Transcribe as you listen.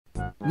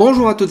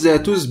Bonjour à toutes et à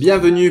tous,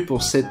 bienvenue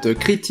pour cette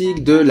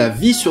critique de La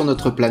vie sur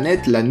notre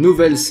planète, la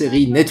nouvelle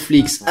série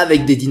Netflix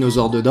avec des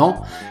dinosaures dedans,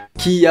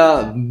 qui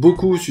a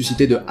beaucoup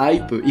suscité de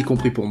hype, y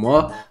compris pour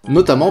moi,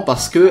 notamment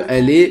parce que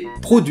elle est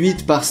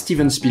produite par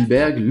Steven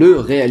Spielberg, le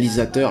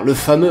réalisateur, le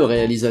fameux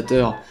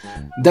réalisateur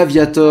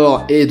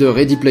d'Aviator et de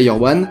Ready Player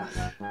One.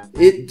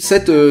 Et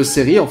cette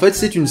série, en fait,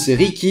 c'est une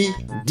série qui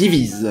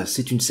divise.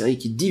 C'est une série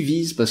qui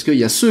divise parce qu'il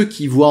y a ceux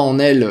qui voient en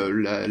elle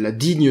la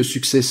digne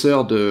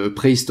successeur de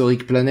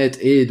Préhistorique Planète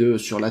et de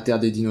Sur la Terre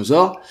des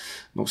dinosaures.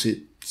 Donc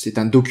c'est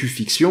un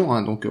docu-fiction,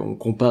 hein, donc on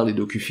compare les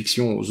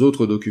docu-fictions aux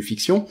autres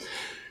docu-fictions.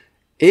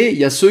 Et il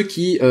y a ceux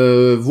qui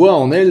voient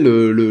en elle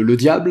le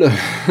diable.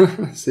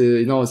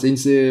 C'est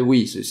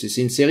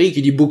une série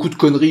qui dit beaucoup de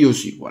conneries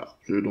aussi, voilà.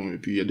 Et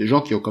puis il y a des gens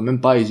qui ont quand même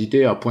pas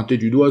hésité à pointer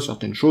du doigt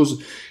certaines choses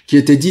qui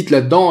étaient dites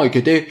là-dedans et qui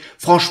étaient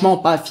franchement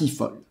pas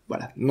fifolles.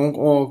 Voilà.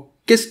 Donc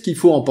qu'est-ce qu'il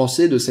faut en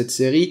penser de cette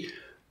série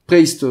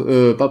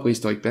pas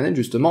Préhistorique Planète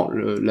justement,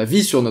 la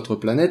vie sur notre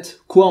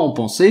planète? Quoi en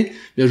penser? Eh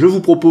bien, je vous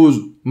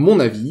propose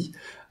mon avis.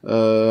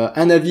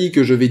 Un avis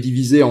que je vais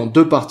diviser en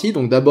deux parties,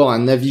 donc d'abord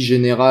un avis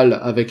général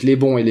avec les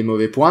bons et les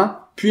mauvais points,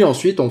 puis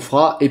ensuite on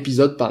fera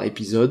épisode par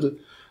épisode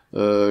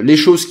les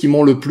choses qui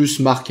m'ont le plus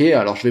marqué.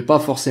 Alors je vais pas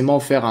forcément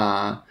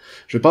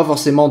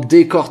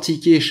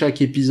décortiquer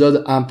chaque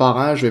épisode un par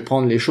un, je vais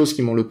prendre les choses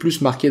qui m'ont le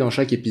plus marqué dans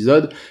chaque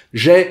épisode.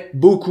 J'ai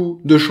beaucoup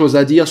de choses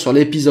à dire sur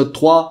l'épisode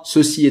 3,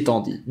 ceci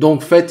étant dit.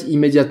 Donc faites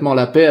immédiatement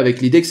la paix avec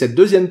l'idée que cette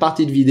deuxième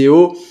partie de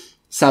vidéo,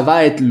 ça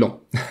va être long.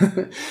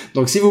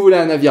 Donc si vous voulez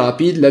un avis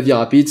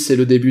rapide, c'est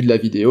le début de la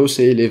vidéo,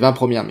 c'est les 20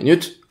 premières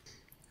minutes.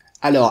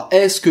 Alors,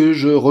 est-ce que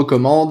je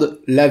recommande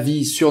La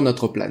vie sur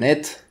notre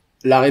planète?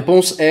 La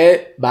réponse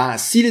est,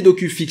 si les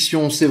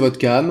docu-fictions c'est votre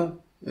came,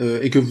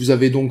 et que vous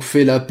avez donc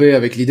fait la paix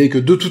avec l'idée que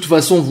de toute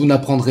façon vous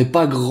n'apprendrez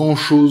pas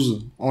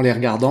grand-chose en les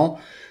regardant,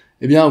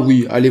 eh bien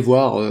oui, allez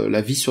voir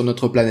La vie sur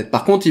notre planète.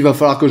 Par contre, il va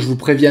falloir que je vous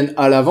prévienne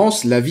à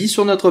l'avance, La vie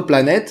sur notre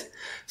planète,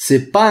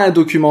 c'est pas un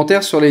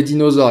documentaire sur les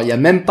dinosaures. Il y a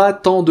même pas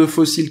tant de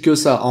fossiles que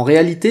ça. En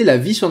réalité, La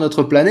vie sur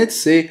notre planète,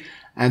 c'est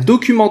un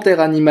documentaire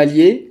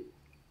animalier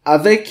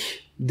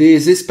avec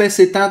des espèces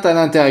éteintes à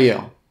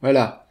l'intérieur.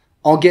 Voilà.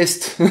 En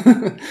guest.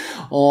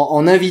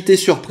 en invité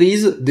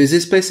surprise, des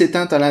espèces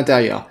éteintes à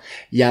l'intérieur.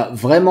 Il y a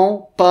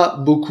vraiment pas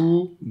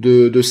beaucoup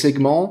de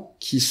segments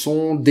qui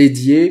sont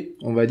dédiés,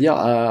 on va dire,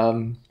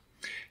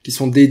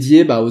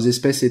 aux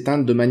espèces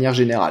éteintes de manière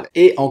générale.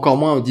 Et encore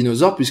moins aux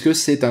dinosaures, puisque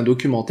c'est un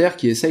documentaire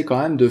qui essaye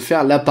quand même de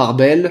faire la part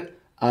belle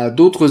à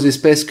d'autres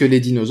espèces que les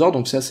dinosaures.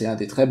 Donc ça, c'est un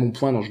des très bons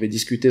points dont je vais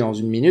discuter dans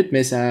une minute,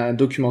 mais c'est un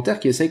documentaire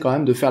qui essaye quand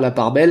même de faire la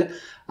part belle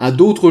à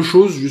d'autres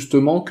choses,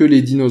 justement, que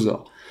les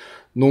dinosaures.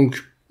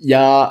 Donc, il y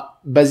a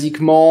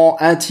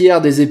basiquement un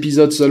tiers des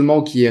épisodes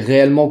seulement qui est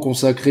réellement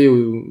consacré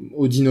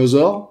aux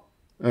dinosaures,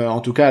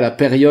 en tout cas à la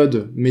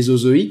période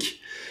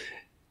mésozoïque.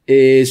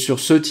 Et sur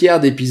ce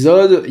tiers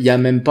d'épisodes, il y a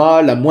même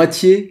pas la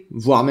moitié,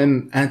 voire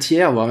même un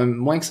tiers, voire même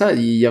moins que ça.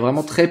 Il y a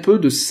vraiment très peu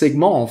de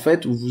segments, en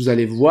fait, où vous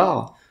allez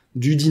voir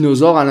du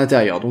dinosaure à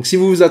l'intérieur. Donc si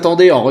vous vous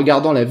attendez, en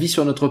regardant La vie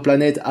sur notre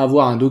planète, à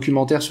voir un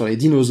documentaire sur les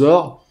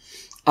dinosaures,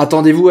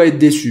 attendez-vous à être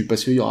déçus,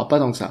 parce qu'il y aura pas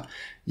tant que ça.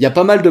 Il y a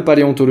pas mal de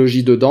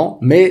paléontologie dedans,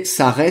 mais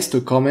ça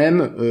reste quand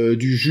même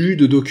du jus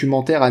de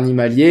documentaire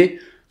animalier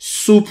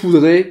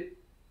saupoudré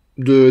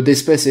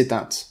d'espèces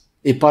éteintes.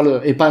 Et pas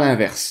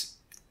l'inverse.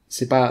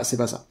 C'est pas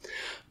ça.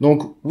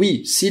 Donc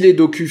oui, si les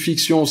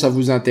docu-fictions ça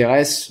vous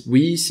intéresse,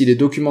 oui, si les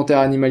documentaires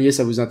animaliers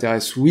ça vous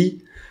intéresse, oui,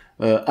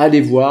 allez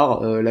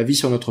voir La vie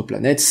sur notre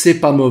planète, c'est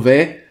pas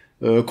mauvais.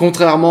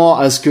 Contrairement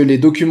à ce que les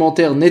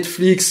documentaires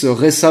Netflix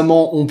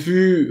récemment ont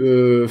pu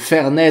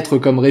faire naître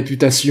comme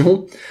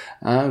réputation,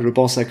 hein, je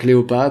pense à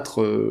Cléopâtre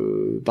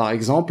par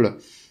exemple,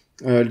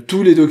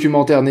 tous les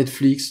documentaires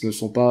Netflix ne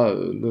sont pas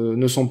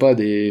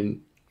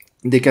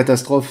des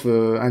catastrophes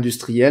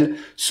industrielles.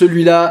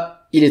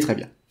 Celui-là, il est très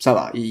bien. Ça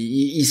va,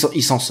 il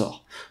s'en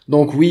sort.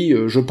 Donc oui,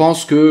 je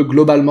pense que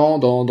globalement,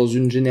 dans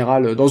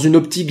une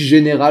optique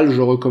générale,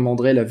 je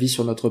recommanderais La vie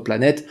sur notre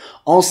planète,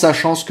 en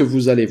sachant ce que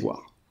vous allez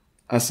voir.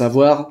 À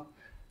savoir,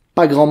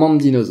 pas grand nombre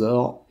de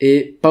dinosaures,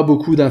 et pas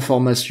beaucoup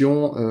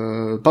d'informations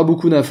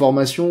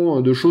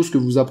de choses que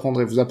vous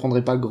apprendrez. Vous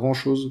apprendrez pas grand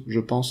chose, je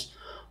pense,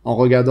 en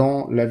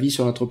regardant La vie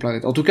sur notre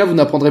planète. En tout cas, vous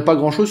n'apprendrez pas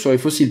grand chose sur les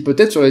fossiles,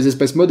 peut-être sur les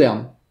espèces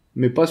modernes,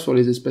 mais pas sur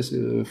les espèces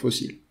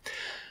fossiles.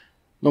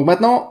 Donc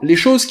maintenant, les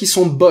choses qui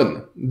sont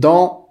bonnes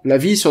dans La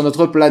vie sur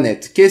notre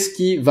planète. Qu'est-ce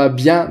qui va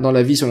bien dans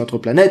La vie sur notre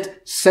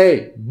planète?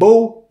 C'est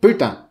beau,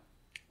 putain.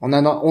 On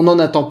n'en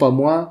attend pas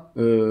moins,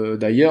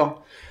 d'ailleurs,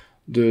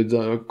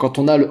 quand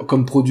on a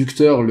comme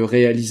producteur le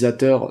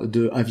réalisateur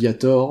de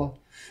Aviator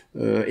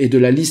et de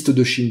la liste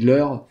de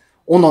Schindler,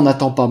 on n'en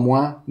attend pas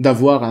moins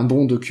d'avoir un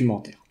bon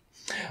documentaire.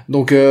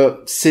 Donc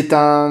c'est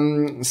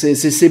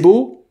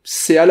beau,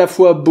 c'est à la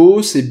fois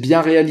beau, c'est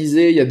bien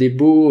réalisé, il y a des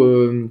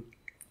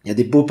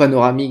beaux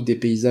panoramiques, des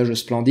paysages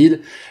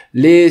splendides.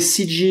 Les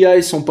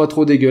CGI sont pas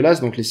trop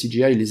dégueulasses, donc les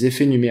CGI, les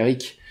effets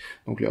numériques,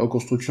 donc les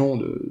reconstructions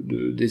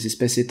des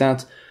espèces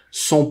éteintes,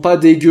 sont pas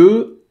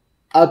dégueux.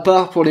 À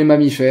part pour les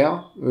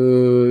mammifères,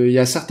 il y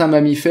a certains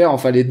mammifères,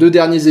 enfin les 2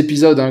 derniers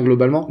épisodes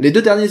globalement. Les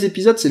 2 derniers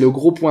épisodes, c'est le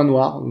gros point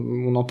noir,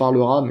 on en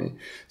parlera, mais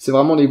c'est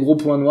vraiment les gros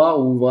points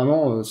noirs où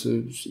vraiment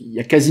il y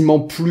a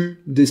quasiment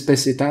plus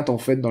d'espèces éteintes en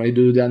fait dans les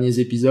 2 derniers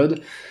épisodes,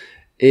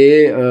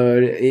 et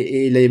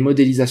les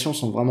modélisations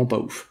sont vraiment pas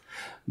ouf.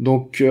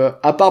 Donc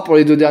à part pour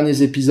les 2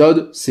 derniers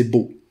épisodes, c'est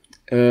beau.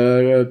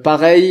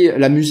 Pareil,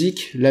 la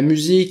musique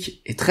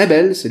est très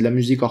belle, c'est de la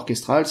musique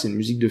orchestrale, c'est une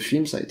musique de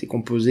film, ça a été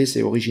composé,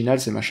 c'est original,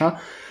 c'est machin.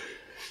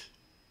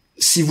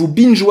 Si vous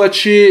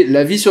binge-watchez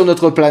La vie sur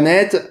notre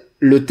planète,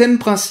 le thème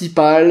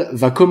principal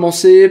va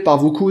commencer par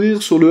vous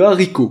courir sur le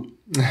haricot.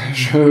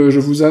 Je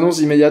vous annonce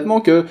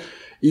immédiatement que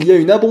il y a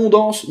une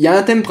abondance, il y a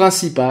un thème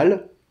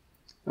principal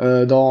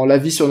dans La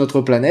vie sur notre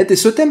planète, et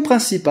ce thème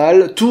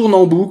principal tourne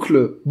en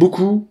boucle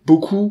beaucoup.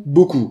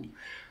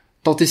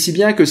 Tant et si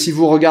bien que si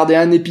vous regardez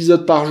un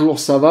épisode par jour,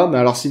 ça va, mais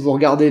alors si vous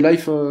regardez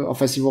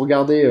si vous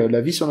regardez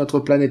La vie sur notre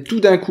planète tout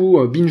d'un coup,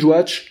 binge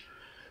watch,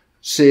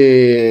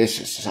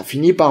 ça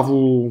finit par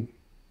vous,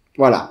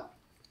 voilà,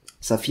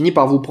 ça finit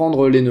par vous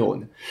prendre les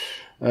neurones.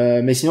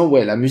 Mais sinon,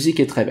 ouais, la musique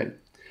est très belle.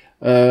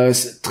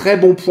 Très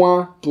bon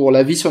point pour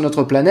La vie sur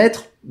notre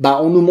planète.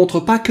 On nous montre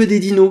pas que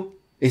des dinos,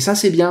 et ça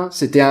c'est bien.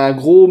 C'était un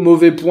gros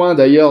mauvais point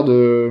d'ailleurs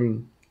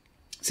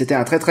c'était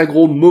un très très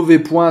gros mauvais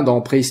point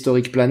dans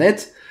Préhistorique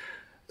Planète.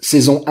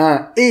 Saison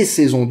 1 et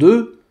saison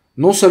 2,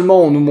 non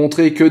seulement on nous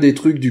montrait que des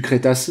trucs du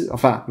Crétacé,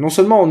 non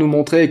seulement on nous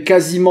montrait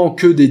quasiment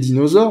que des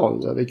dinosaures,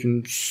 avec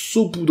une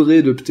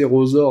saupoudrée de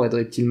ptérosaures et de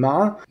reptiles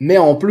marins, mais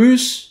en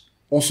plus,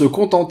 on se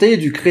contentait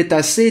du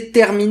Crétacé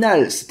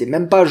terminal. C'était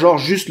même pas genre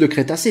juste le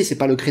Crétacé, c'est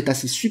pas le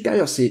Crétacé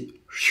supérieur, c'est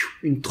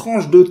une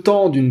tranche de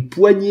temps d'une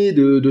poignée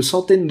de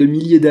centaines de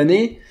milliers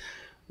d'années.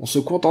 On se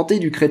contentait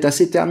du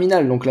Crétacé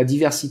terminal, donc la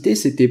diversité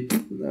c'était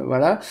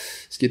voilà,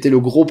 ce qui était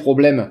le gros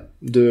problème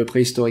de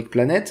Préhistorique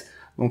Planète.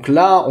 Donc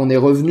là, on est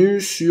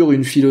revenu sur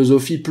une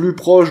philosophie plus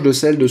proche de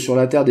celle de Sur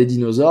la Terre des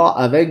dinosaures,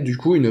 avec du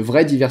coup une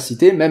vraie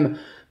diversité, même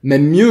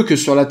mieux que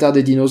Sur la Terre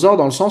des dinosaures,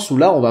 dans le sens où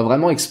là, on va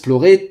vraiment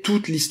explorer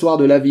toute l'histoire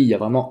de la vie. Il y a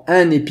vraiment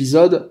un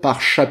épisode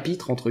par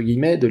chapitre, entre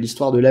guillemets, de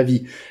l'histoire de la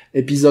vie.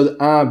 Épisode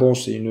 1,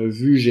 c'est une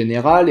vue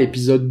générale.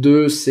 Épisode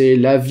 2, c'est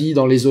la vie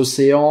dans les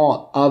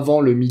océans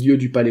avant le milieu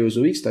du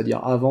Paléozoïque,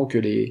 c'est-à-dire avant que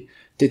les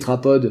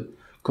tétrapodes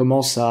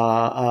commencent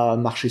à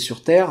marcher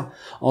sur Terre.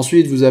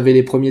 Ensuite, vous avez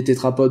les premiers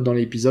tétrapodes dans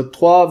l'épisode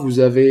 3. Vous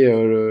avez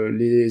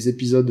les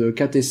épisodes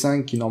 4 et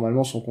 5 qui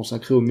normalement sont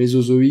consacrés au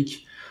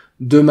Mésozoïque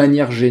de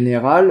manière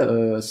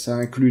générale. Ça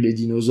inclut les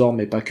dinosaures,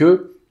 mais pas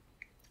que.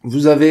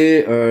 Vous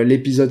avez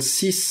l'épisode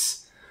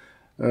 6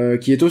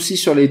 qui est aussi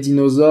sur les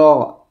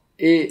dinosaures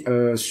et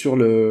sur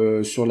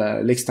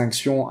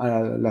l'extinction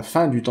à la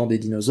fin du temps des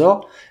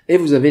dinosaures, et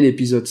vous avez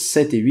l'épisode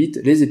 7 et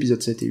 8, les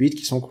épisodes 7 et 8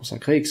 qui sont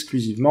consacrés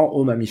exclusivement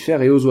aux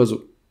mammifères et aux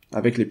oiseaux,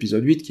 avec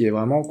l'épisode 8 qui est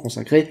vraiment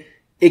consacré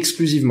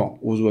exclusivement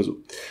aux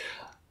oiseaux.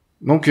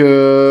 Donc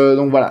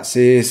voilà,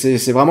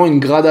 c'est vraiment une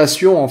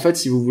gradation en fait,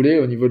 si vous voulez,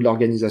 au niveau de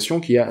l'organisation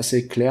qui est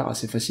assez claire,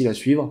 assez facile à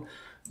suivre.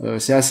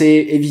 C'est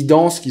assez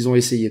évident ce qu'ils ont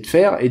essayé de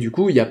faire, et du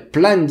coup il y a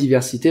plein de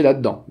diversité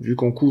là-dedans. Vu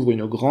qu'on couvre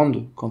une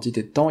grande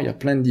quantité de temps, il y a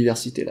plein de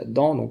diversité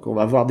là-dedans, donc on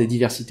va avoir des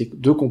diversités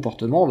de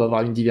comportement, on va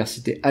avoir une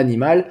diversité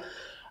animale.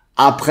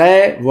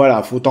 Après,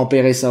 voilà, faut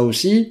tempérer ça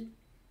aussi.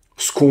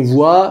 Ce qu'on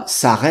voit,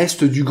 ça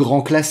reste du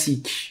grand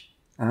classique.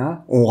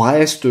 On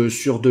reste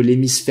sur de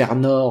l'hémisphère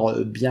nord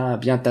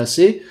bien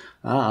tassé,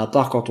 à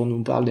part quand on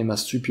nous parle des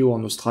marsupiaux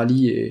en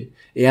Australie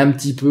et un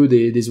petit peu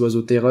des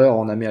oiseaux terreurs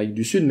en Amérique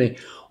du Sud, mais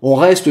on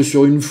reste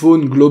sur une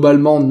faune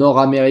globalement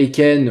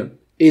nord-américaine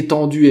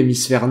étendue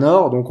hémisphère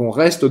nord, donc on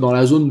reste dans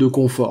la zone de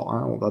confort.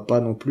 On va pas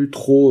non plus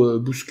trop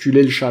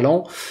bousculer le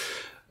chaland,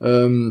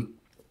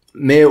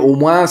 mais au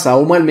moins ça a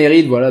au moins le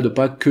mérite, voilà, de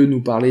pas que nous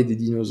parler des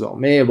dinosaures.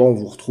 Mais bon,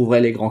 vous retrouverez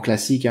les grands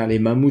classiques, les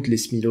mammouths, les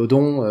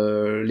smilodons,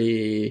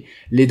 les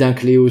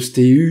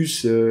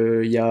Deinonychus.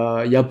 Il y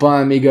a pas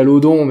un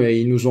mégalodon,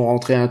 mais ils nous ont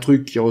rentré un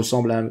truc qui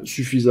ressemble à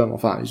suffisamment.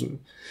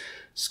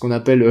 Ce qu'on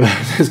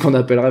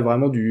appellerait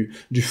vraiment du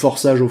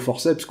forçage au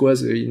forceps, quoi.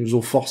 Ils nous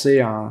ont forcé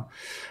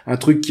un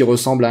truc qui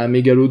ressemble à un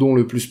mégalodon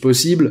le plus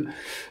possible,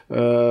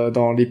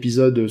 dans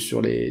l'épisode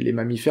sur les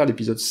mammifères,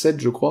 l'épisode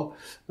 7, je crois.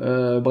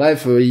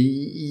 Bref,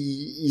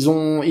 ils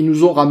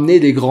nous ont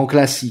ramené des grands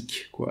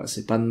classiques, quoi.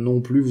 C'est pas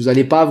non plus, vous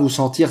allez pas vous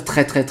sentir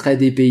très très très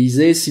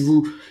dépaysé. Si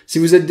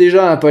vous êtes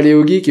déjà un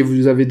paléogeek et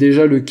vous avez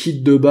déjà le kit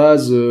de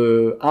base,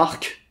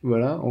 arc,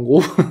 voilà, en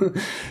gros.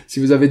 Si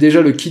vous avez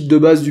déjà le kit de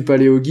base du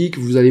paléogeek,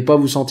 vous allez pas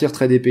vous sentir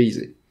très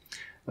dépaysé.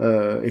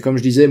 Et comme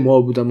je disais, moi,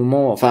 au bout d'un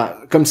moment,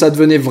 comme ça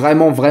devenait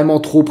vraiment, vraiment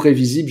trop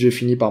prévisible, j'ai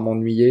fini par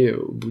m'ennuyer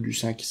au bout du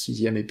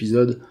 6e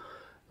épisode.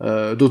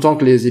 D'autant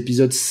que les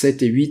épisodes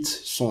 7 et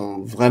 8 sont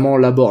vraiment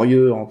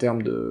laborieux en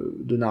termes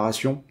de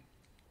narration.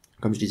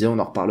 Comme je disais, on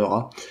en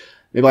reparlera.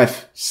 Mais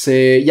bref,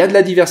 il y a de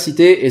la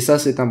diversité, et ça,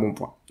 c'est un bon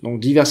point. Donc,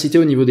 diversité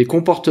au niveau des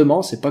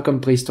comportements, c'est pas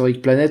comme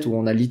Préhistorique Planète où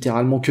on a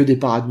littéralement que des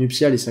parades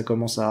nuptiales et ça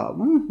commence à...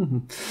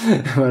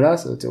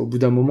 voilà, au bout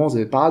d'un moment,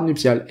 c'est parade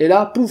nuptiale. Et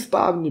là, pouf,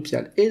 parade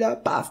nuptiale. Et là,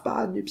 paf,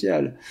 parade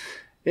nuptiale.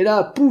 Et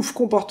là, pouf,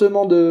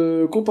 comportement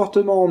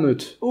en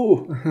meute.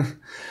 Oh.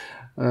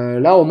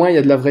 Là, au moins, il y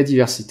a de la vraie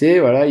diversité.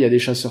 Voilà, il y a des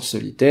chasseurs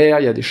solitaires,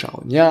 il y a des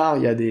charognards,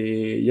 il y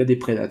a des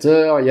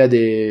prédateurs, il y a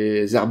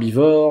des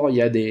herbivores, il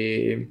y a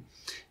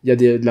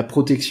de la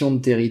protection de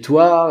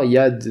territoire, il y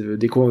a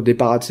des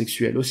parades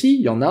sexuelles aussi.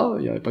 Il y en a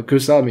pas que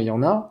ça, mais il y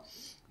en a.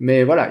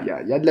 Mais voilà,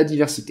 il y a de la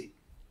diversité.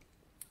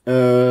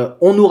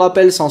 On nous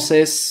rappelle sans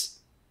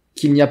cesse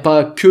qu'il n'y a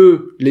pas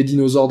que les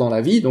dinosaures dans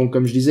la vie. Donc,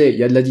 comme je disais, il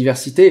y a de la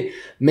diversité.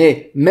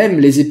 Mais même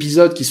les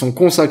épisodes qui sont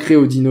consacrés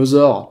aux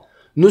dinosaures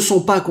ne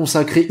sont pas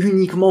consacrés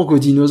uniquement qu'aux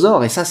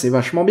dinosaures, et ça c'est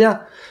vachement bien.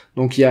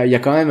 Donc il y a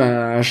quand même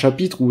un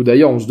chapitre où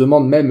d'ailleurs on se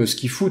demande même ce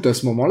qu'ils foutent à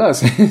ce moment-là.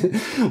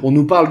 On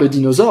nous parle de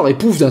dinosaures et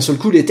pouf, d'un seul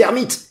coup les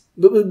termites.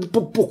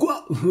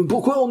 Pourquoi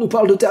on nous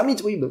parle de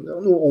termites? Oui,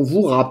 on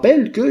vous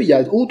rappelle qu'il y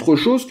a autre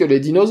chose que les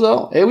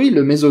dinosaures. Eh oui,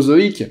 le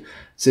Mésozoïque,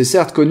 c'est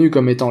certes connu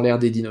comme étant l'ère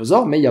des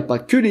dinosaures, mais il n'y a pas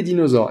que les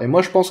dinosaures. Et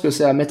moi je pense que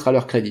c'est à mettre à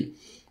leur crédit.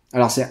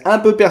 Alors c'est un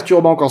peu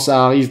perturbant quand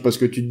ça arrive parce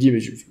que tu te dis mais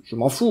je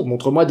m'en fous,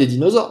 montre-moi des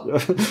dinosaures.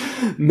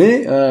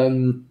 Mais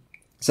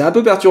c'est un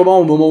peu perturbant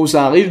au moment où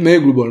ça arrive, mais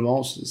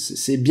globalement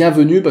c'est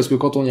bienvenu parce que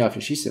quand on y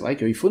réfléchit, c'est vrai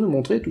qu'il faut nous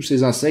montrer tous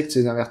ces insectes,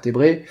 ces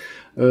invertébrés,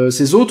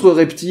 ces autres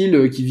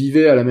reptiles qui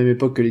vivaient à la même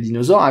époque que les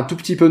dinosaures, un tout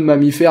petit peu de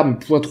mammifères, mais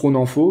pas trop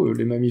n'en faut.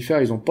 Les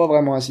mammifères, ils ont pas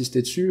vraiment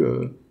insisté dessus.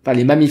 Enfin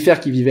les mammifères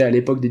qui vivaient à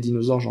l'époque des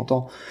dinosaures,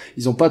 j'entends,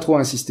 ils ont pas trop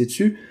insisté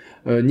dessus,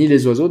 ni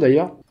les oiseaux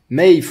d'ailleurs.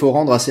 Mais il faut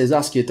rendre à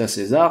César ce qui est à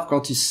César.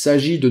 Quand il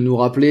s'agit de nous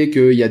rappeler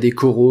qu'il y a des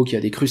coraux, qu'il y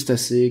a des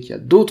crustacés, qu'il y a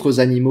d'autres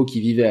animaux qui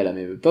vivaient à la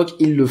même époque,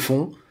 ils le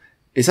font.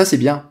 Et ça, c'est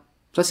bien.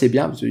 Ça, c'est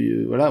bien. Parce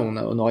que, voilà,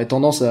 on aurait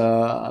tendance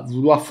à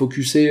vouloir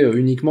focuser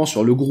uniquement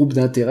sur le groupe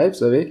d'intérêt, vous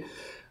savez.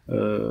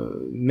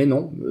 Mais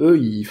non, eux,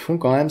 ils font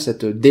quand même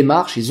cette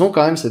démarche. Ils ont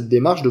quand même cette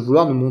démarche de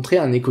vouloir nous montrer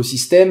un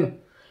écosystème.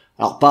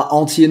 Alors, pas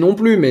entier non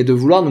plus, mais de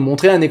vouloir nous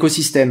montrer un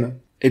écosystème.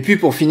 Et puis,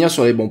 pour finir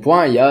sur les bons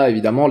points, il y a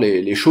évidemment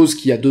les choses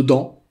qu'il y a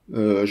dedans.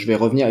 Je vais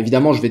revenir,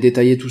 évidemment, je vais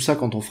détailler tout ça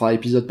quand on fera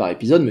épisode par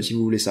épisode, mais si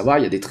vous voulez savoir,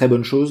 il y a des très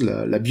bonnes choses.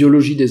 La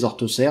biologie des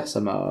orthocères, ça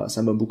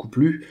m'a beaucoup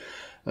plu.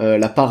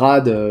 La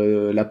parade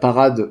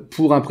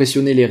pour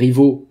impressionner les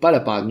rivaux, pas la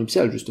parade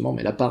nuptiale justement,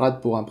 mais la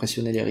parade pour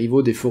impressionner les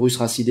rivaux des Forus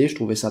racidés, je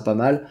trouvais ça pas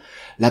mal.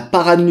 La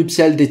parade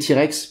nuptiale des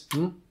T.rex,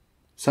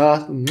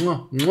 ça,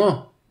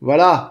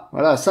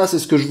 voilà, ça c'est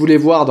ce que je voulais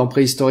voir dans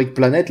Préhistorique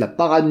Planète. La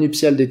parade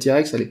nuptiale des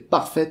T.rex, elle est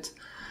parfaite.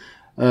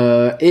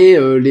 La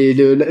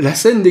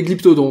scène des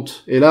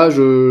Glyptodontes. Et là,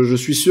 je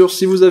suis sûr,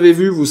 si vous avez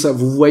vu, vous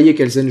voyez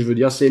quelle scène je veux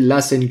dire, c'est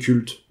la scène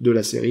culte de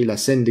la série, la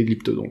scène des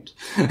Glyptodontes.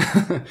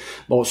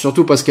 Bon,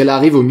 surtout parce qu'elle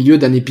arrive au milieu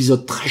d'un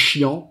épisode très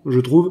chiant, je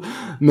trouve,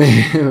 mais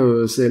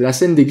c'est la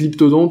scène des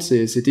Glyptodontes,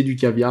 c'était du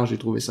caviar, j'ai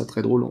trouvé ça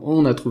très drôle,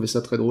 on a trouvé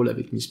ça très drôle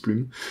avec Miss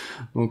Plume.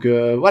 Donc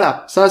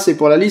voilà, ça c'est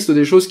pour la liste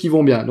des choses qui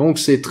vont bien. Donc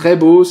c'est très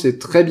beau, c'est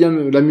très bien,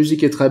 la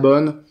musique est très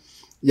bonne.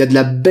 Il y a de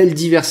la belle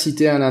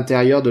diversité à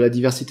l'intérieur, de la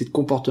diversité de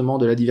comportement,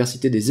 de la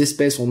diversité des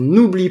espèces. On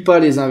n'oublie pas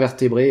les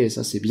invertébrés, et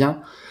ça c'est bien.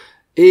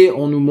 Et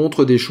on nous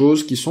montre des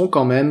choses qui sont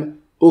quand même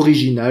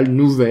originales,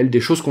 nouvelles, des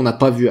choses qu'on n'a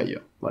pas vues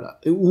ailleurs. Voilà.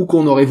 Ou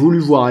qu'on aurait voulu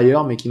voir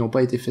ailleurs, mais qui n'ont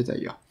pas été faites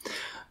ailleurs.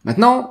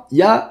 Maintenant, il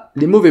y a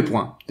les mauvais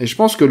points. Et je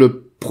pense que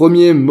le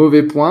premier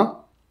mauvais point,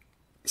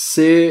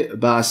 c'est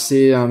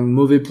un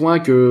mauvais point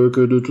que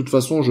de toute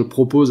façon je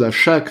propose à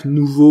chaque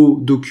nouveau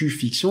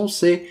docu-fiction,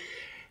 c'est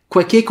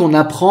quoi qu'est qu'on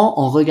apprend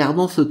en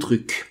regardant ce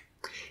truc.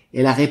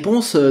 Et la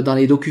réponse dans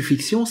les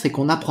docu-fictions, c'est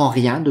qu'on n'apprend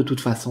rien de toute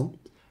façon.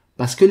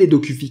 Parce que les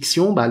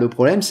docu-fictions, le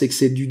problème c'est que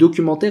c'est du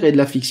documentaire et de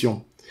la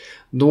fiction.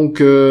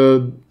 Donc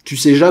tu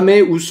sais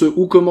jamais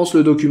où commence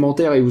le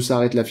documentaire et où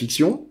s'arrête la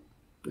fiction.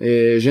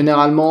 Et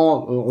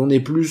généralement, on est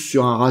plus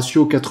sur un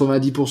ratio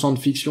 90% de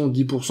fiction,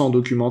 10%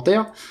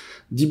 documentaire.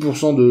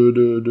 10%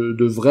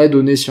 de vraies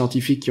données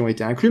scientifiques qui ont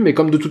été incluses. Mais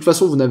comme de toute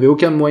façon, vous n'avez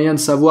aucun moyen de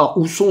savoir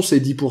où sont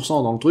ces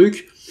 10% dans le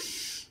truc,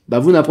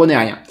 vous n'apprenez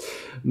rien.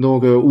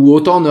 Donc, ou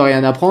autant ne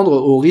rien apprendre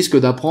au risque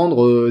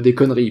d'apprendre des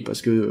conneries,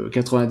 parce que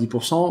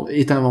 90%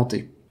 est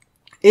inventé.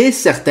 Et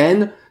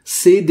certaines,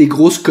 c'est des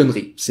grosses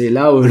conneries. C'est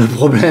là le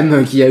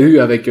problème qu'il y a eu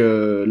avec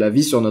la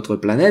vie sur notre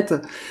planète,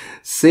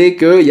 c'est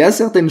qu'il y a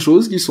certaines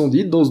choses qui sont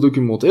dites dans ce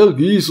documentaire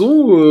qui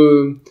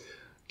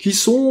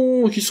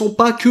sont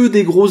pas que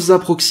des grosses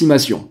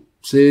approximations.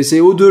 C'est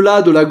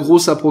au-delà de la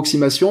grosse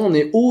approximation, on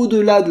est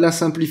au-delà de la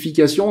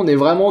simplification, on est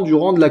vraiment du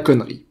rang de la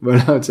connerie.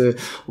 Voilà,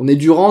 on est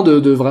du rang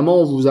de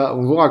vraiment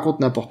on vous raconte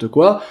n'importe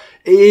quoi.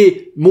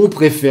 Et mon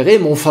préféré,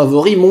 mon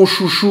favori, mon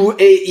chouchou,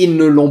 et ils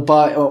ne l'ont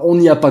pas, on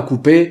n'y a pas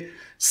coupé,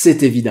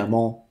 c'est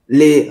évidemment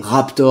les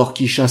raptors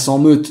qui chassent en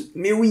meute.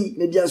 Mais oui,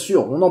 mais bien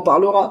sûr, on en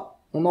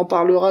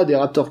parlera des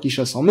raptors qui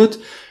chassent en meute.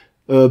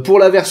 Pour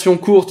la version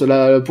courte,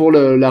 pour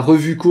la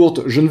revue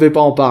courte, je ne vais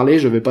pas en parler,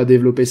 je vais pas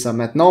développer ça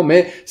maintenant,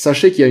 mais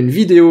sachez qu'il y a une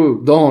vidéo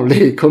dans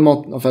les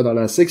dans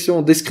la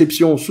section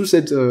description sous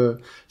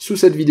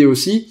cette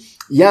vidéo-ci.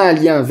 Il y a un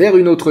lien vers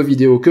une autre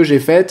vidéo que j'ai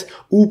faite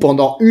où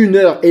pendant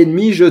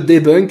 1h30 je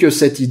débunk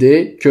cette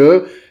idée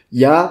que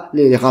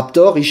les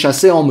raptors ils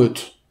chassaient en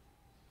meute.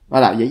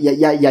 Voilà, il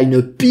y a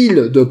une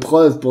pile de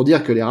preuves pour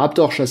dire que les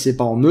raptors chassaient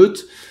pas en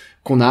meute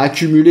qu'on a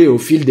accumulé au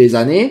fil des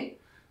années.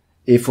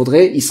 Et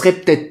il serait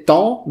peut-être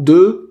temps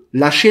de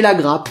lâcher la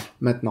grappe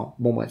maintenant.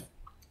 Bon bref.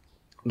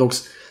 Donc,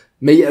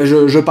 mais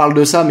je parle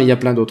de ça, mais il y a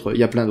plein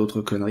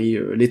d'autres conneries.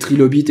 Les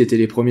trilobites étaient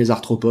les premiers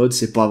arthropodes,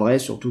 c'est pas vrai,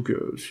 surtout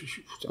que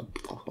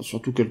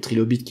le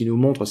trilobite qui nous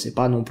montre, c'est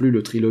pas non plus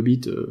le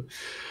trilobite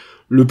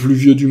le plus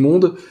vieux du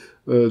monde.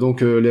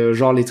 Donc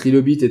les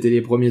trilobites étaient les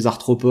premiers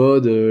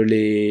arthropodes,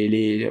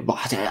 le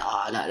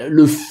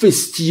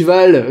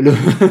festival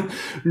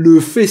le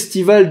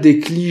festival des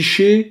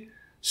clichés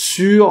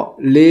sur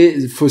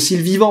les fossiles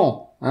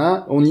vivants.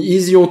 Hein,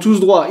 ils y ont tous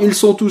droit, ils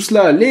sont tous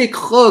là, les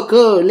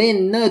crocos, les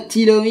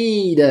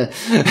nautiloïdes,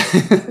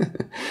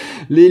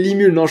 les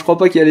limules, non je crois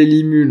pas qu'il y a les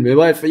limules, mais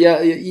bref,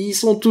 ils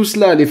sont tous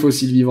là les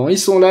fossiles vivants, ils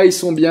sont là, ils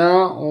sont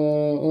bien,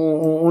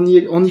 on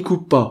n'y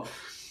coupe pas.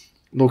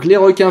 Donc les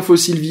requins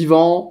fossiles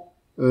vivants,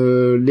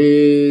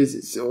 dès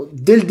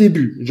le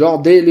début,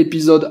 genre dès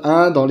l'épisode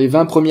 1, dans les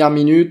 20 premières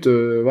minutes,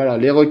 voilà,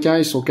 les requins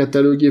ils sont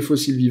catalogués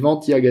fossiles vivants,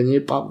 t'y as gagné,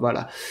 pas,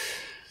 voilà.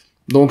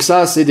 Donc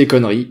ça, c'est des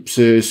conneries,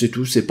 c'est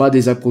tout, c'est pas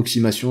des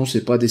approximations,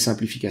 c'est pas des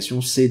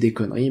simplifications, c'est des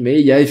conneries, mais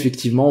il y a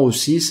effectivement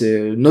aussi,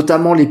 c'est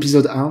notamment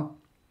l'épisode 1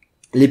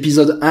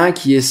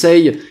 qui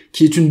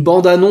est une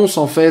bande-annonce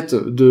en fait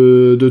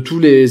de tous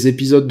les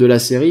épisodes de la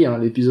série, hein.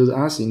 L'épisode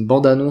 1, c'est une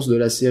bande-annonce de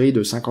la série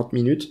de 50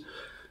 minutes,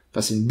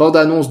 enfin c'est une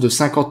bande-annonce de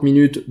 50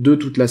 minutes de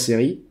toute la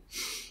série,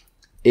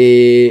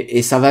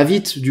 et ça va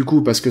vite du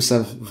coup, parce que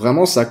ça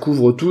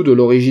couvre tout de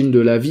l'origine de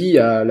la vie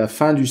à la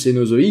fin du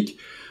Cénozoïque.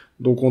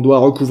 Donc on doit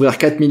recouvrir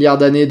 4 milliards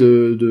d'années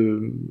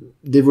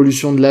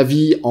d'évolution de la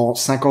vie en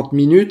 50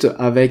 minutes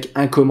avec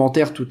un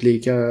commentaire toutes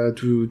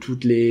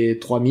les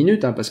 3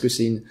 minutes, hein, parce que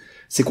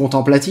c'est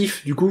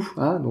contemplatif du coup,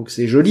 hein, donc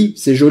c'est joli,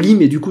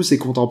 mais du coup c'est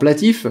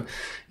contemplatif,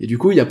 et du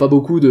coup il y a pas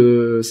beaucoup il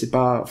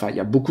y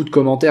a beaucoup de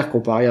commentaires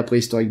comparé à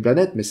Préhistorique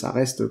Planète, mais ça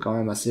reste quand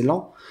même assez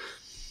lent.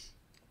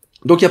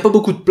 Donc il y a pas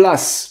beaucoup de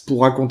place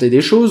pour raconter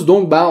des choses,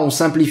 donc on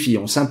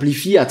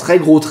simplifie à très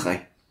gros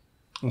traits.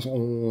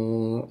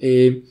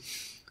 Et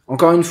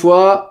encore une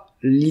fois,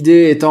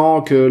 l'idée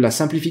étant que la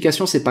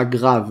simplification, c'est pas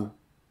grave.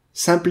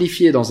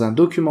 Simplifier dans un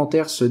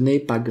documentaire, ce n'est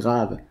pas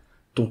grave.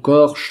 Ton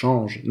corps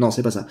change. Non,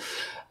 c'est pas ça.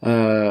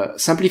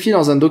 Simplifier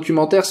dans un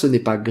documentaire, ce n'est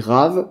pas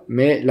grave,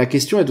 mais la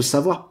question est de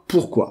savoir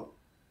pourquoi.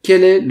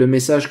 Quel est le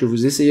message que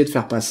vous essayez de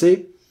faire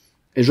passer?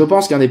 Et je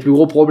pense qu'un des plus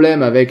gros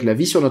problèmes avec la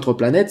vie sur notre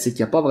planète, c'est qu'il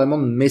n'y a pas vraiment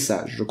de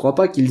message. Je crois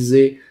pas qu'ils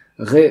aient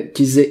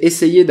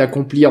essayé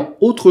d'accomplir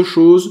autre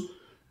chose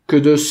que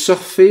de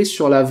surfer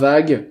sur la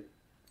vague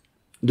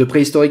de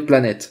Préhistorique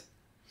Planète.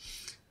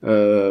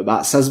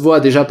 Ça se voit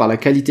déjà par la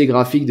qualité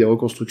graphique des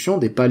reconstructions,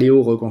 des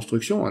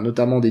paléo-reconstructions, hein,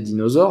 notamment des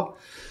dinosaures.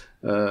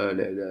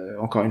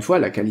 Encore une fois,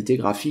 la qualité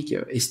graphique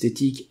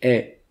esthétique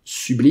est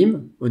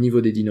sublime au niveau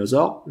des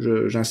dinosaures.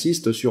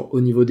 J'insiste sur au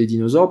niveau des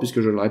dinosaures,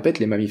 puisque je le répète,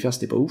 les mammifères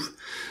c'était pas ouf.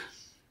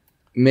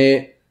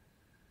 Mais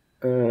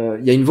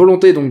il y a une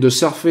volonté donc de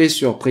surfer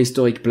sur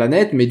Préhistorique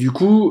Planète, mais du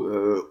coup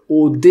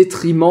au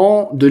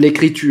détriment de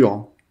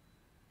l'écriture.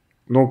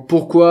 Donc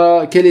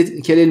quel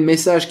est le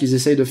message qu'ils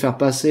essayent de faire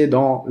passer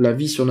dans la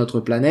vie sur notre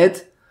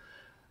planète?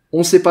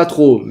 On sait pas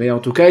trop, mais en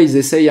tout cas ils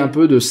essayent un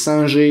peu de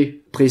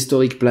singer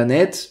Préhistorique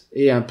Planète,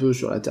 et un peu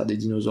sur la Terre des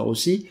dinosaures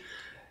aussi,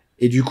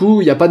 et du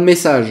coup il n'y a pas de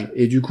message,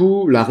 et du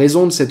coup la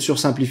raison de cette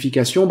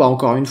sursimplification,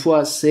 encore une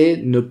fois,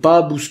 c'est ne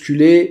pas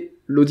bousculer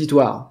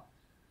l'auditoire.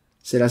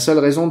 C'est la seule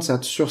raison de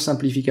cette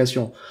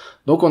sursimplification.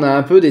 Donc on a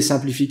un peu des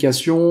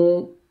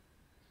simplifications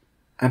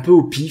un peu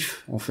au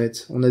pif, en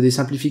fait. On a des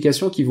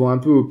simplifications qui vont un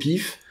peu au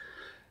pif,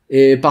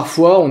 et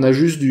parfois on a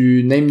juste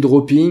du name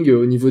dropping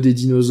au niveau des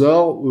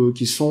dinosaures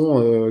qui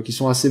sont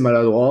assez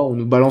maladroits. On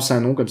nous balance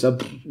un nom comme ça,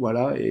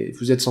 voilà, et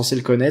vous êtes censé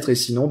le connaître, et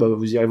sinon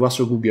vous irez voir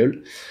sur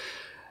Google.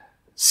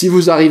 Si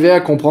vous arrivez à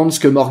comprendre ce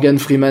que Morgan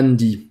Freeman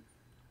dit.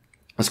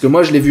 Parce que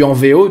moi je l'ai vu en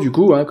VO du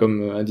coup, hein,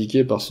 comme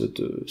indiqué par ce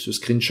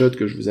screenshot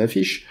que je vous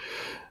affiche.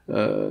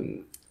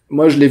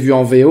 Moi, je l'ai vu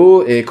en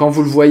VO, et quand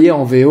vous le voyez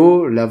en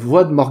VO, la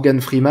voix de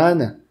Morgan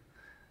Freeman,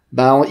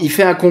 il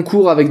fait un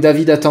concours avec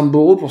David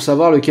Attenborough pour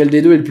savoir lequel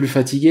des deux est le plus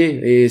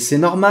fatigué. Et c'est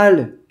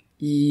normal.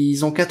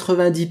 Ils ont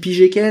 90 piges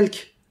et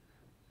quelques.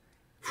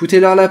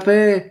 Foutez-leur la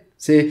paix.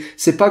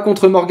 C'est pas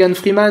contre Morgan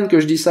Freeman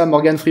que je dis ça.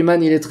 Morgan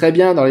Freeman, il est très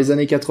bien. Dans les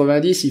années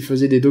 90, il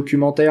faisait des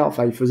documentaires,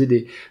 enfin, il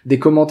faisait des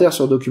commentaires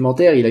sur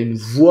documentaires. Il a une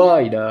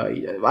voix, il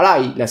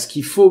a ce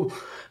qu'il faut.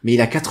 Mais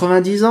il a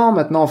 90 ans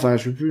maintenant, enfin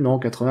je sais plus, non,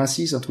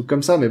 86, un truc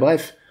comme ça, mais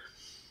bref.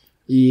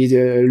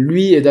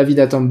 Lui et David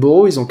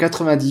Attenborough, ils ont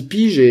 90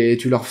 piges, et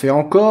tu leur fais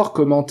encore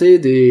commenter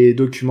des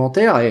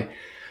documentaires, et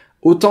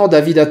autant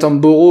David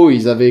Attenborough,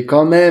 ils avaient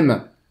quand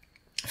même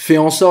fait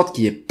en sorte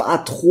qu'il n'y ait pas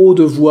trop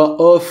de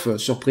voix off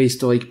sur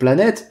Préhistorique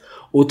Planète,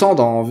 autant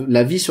dans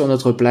La vie sur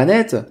notre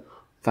planète,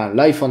 enfin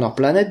Life on our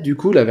planet, du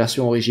coup, la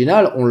version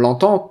originale, on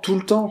l'entend tout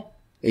le temps.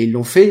 Et ils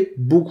l'ont fait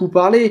beaucoup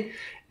parler.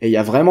 Et il y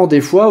a vraiment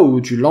des fois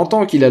où tu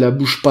l'entends qu'il a la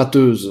bouche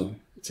pâteuse.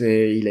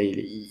 Il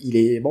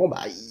est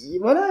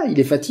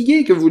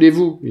fatigué, que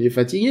voulez-vous? Il est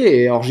fatigué,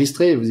 et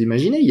enregistré, vous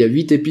imaginez, il y a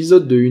 8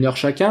 épisodes de 1 heure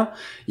chacun.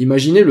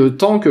 Imaginez le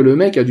temps que le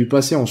mec a dû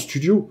passer en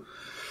studio.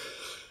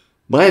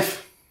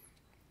 Bref.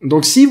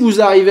 Donc si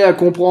vous arrivez à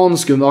comprendre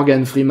ce que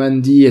Morgan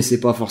Freeman dit et c'est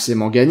pas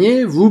forcément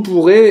gagné, vous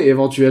pourrez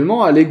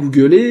éventuellement aller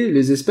googler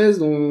les espèces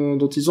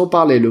dont ils ont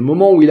parlé. Le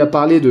moment où il a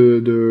parlé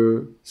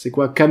de c'est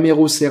quoi,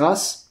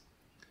 Cameroceras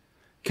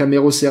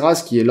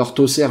qui est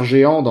l'orthocère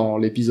géant dans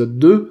l'épisode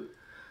 2.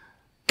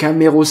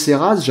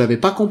 Cameroceras, j'avais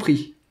pas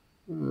compris.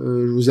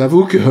 Je vous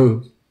avoue que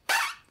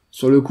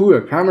sur le coup,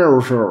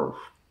 Cameroceras.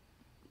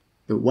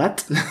 The what?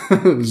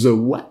 The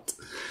what?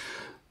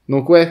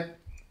 Donc ouais.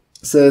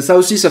 Ça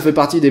aussi, ça fait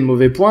partie des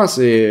mauvais points,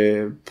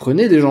 c'est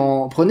prenez des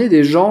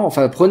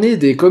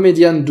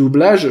comédiens de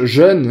doublage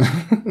jeunes.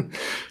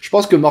 Je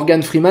pense que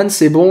Morgan Freeman,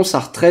 c'est bon, sa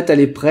retraite, elle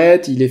est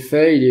prête, il est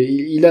fait,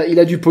 il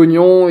a du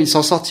pognon, il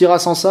s'en sortira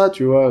sans ça,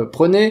 tu vois.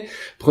 Prenez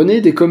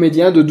des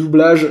comédiens de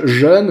doublage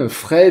jeunes,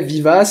 frais,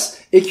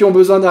 vivaces, et qui ont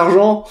besoin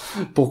d'argent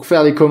pour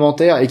faire des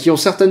commentaires, et qui ont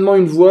certainement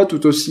une voix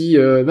tout aussi,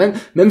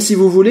 même si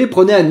vous voulez,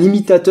 prenez un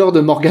imitateur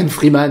de Morgan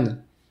Freeman.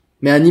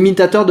 Mais un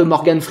imitateur de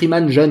Morgan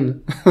Freeman jeune.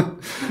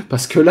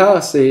 Parce que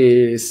là,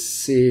 c'est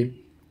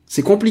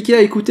compliqué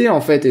à écouter, en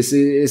fait, et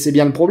c'est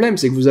bien le problème,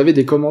 c'est que vous avez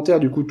des commentaires,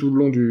 du coup, tout le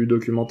long du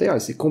documentaire, et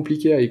c'est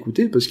compliqué à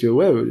écouter, parce que,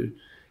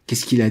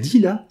 qu'est-ce qu'il a dit,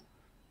 là?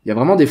 Il y a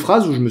vraiment des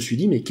phrases où je me suis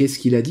dit, mais qu'est-ce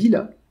qu'il a dit,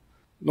 là?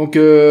 Donc,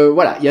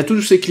 voilà, il y a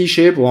tous ces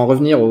clichés, pour en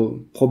revenir au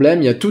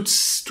problème, il y a tous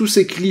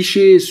ces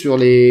clichés sur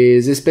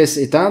les espèces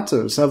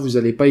éteintes, ça, vous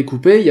allez pas y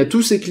couper, il y a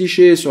tous ces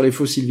clichés sur les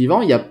fossiles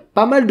vivants, il y a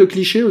pas mal de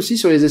clichés aussi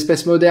sur les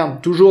espèces modernes,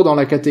 toujours dans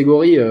la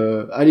catégorie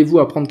allez-vous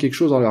apprendre quelque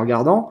chose en le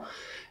regardant.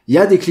 Il y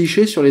a des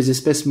clichés sur les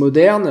espèces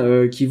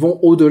modernes qui vont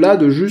au-delà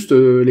de juste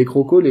les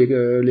crocos,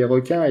 les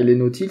requins et les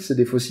nautiles, c'est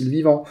des fossiles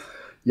vivants.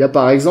 Il y a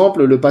par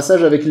exemple le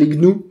passage avec les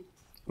gnous.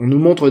 On nous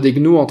montre des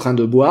gnous en train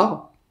de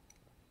boire,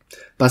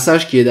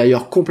 passage qui est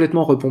d'ailleurs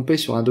complètement repompé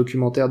sur un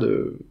documentaire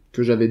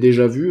que j'avais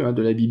déjà vu,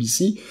 de la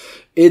BBC.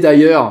 Et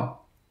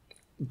d'ailleurs,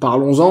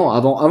 parlons-en,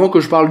 avant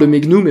que je parle de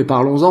mes gnous, mais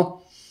parlons-en.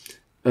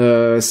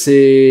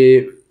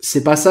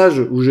 Ces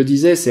passages où je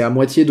disais c'est à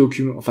moitié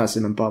enfin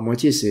c'est même pas à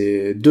moitié,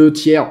 c'est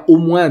au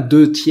moins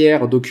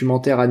 2/3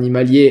 documentaire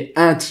animalier,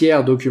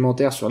 1/3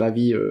 documentaire sur la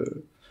vie,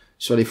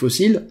 sur les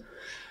fossiles.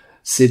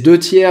 Ces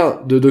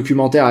 2/3 de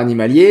documentaire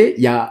animalier,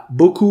 il y a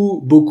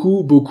beaucoup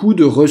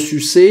de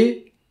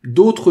ressucés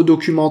d'autres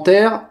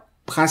documentaires,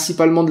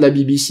 principalement de la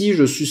BBC.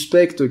 Je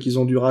suspecte qu'ils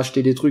ont dû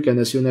racheter des trucs à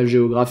National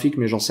Geographic,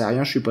 mais j'en sais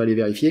rien, je suis pas allé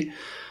vérifier.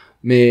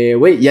 Mais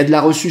oui, il y a de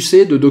la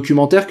ressucée de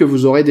documentaires que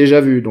vous aurez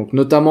déjà vus. Donc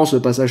notamment ce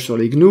passage sur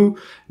les gnous,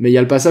 mais il y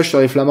a le passage sur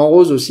les flamants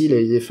roses aussi,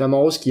 les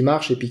flamants roses qui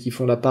marchent et puis qui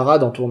font la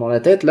parade en tournant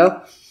la tête,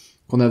 là,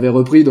 qu'on avait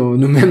repris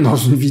nous-mêmes dans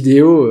une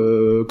vidéo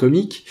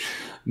comique,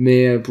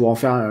 mais pour en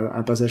faire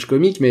un passage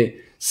comique, mais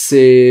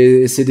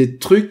c'est des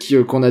trucs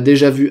qu'on a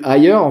déjà vus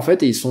ailleurs, en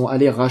fait, et ils sont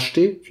allés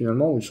racheter,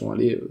 finalement, ils sont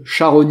allés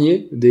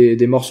charogner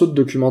des morceaux de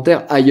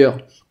documentaires ailleurs.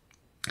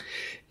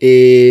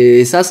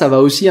 Et ça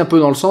va aussi un peu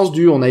dans le sens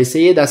on a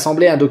essayé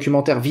d'assembler un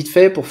documentaire vite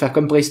fait pour faire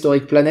comme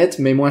Préhistorique Planète,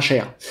 mais moins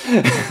cher.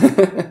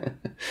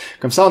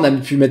 Comme ça, on a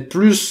pu mettre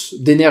plus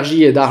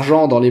d'énergie et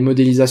d'argent dans les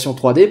modélisations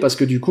 3D, parce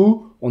que du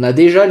coup, on a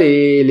déjà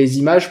les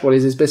images pour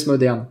les espèces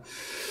modernes.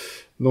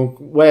 Donc,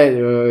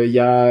 il y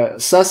a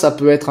ça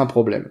peut être un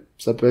problème.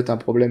 Ça peut être un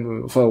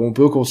problème, enfin, on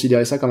peut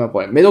considérer ça comme un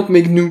problème. Mais donc,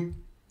 mes gnous,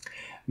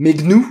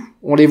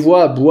 on les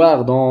voit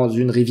boire dans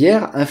une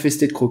rivière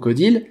infestée de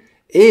crocodiles,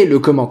 et le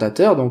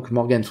commentateur, donc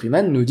Morgan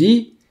Freeman, nous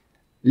dit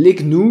 « Les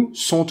gnous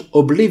sont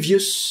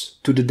oblivious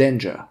to the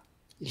danger ».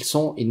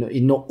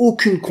 Ils n'ont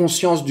aucune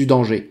conscience du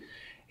danger.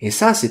 Et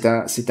ça, c'est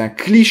un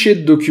cliché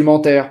de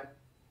documentaire.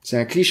 C'est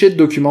un cliché de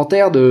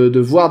documentaire de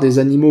voir des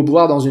animaux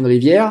boire dans une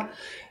rivière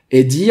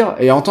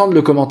et entendre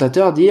le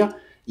commentateur dire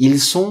 « Ils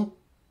sont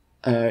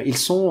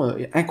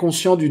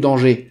inconscients du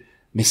danger ».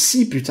 Mais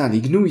si, putain, les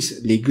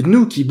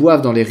gnous qui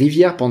boivent dans les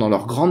rivières pendant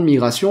leur grande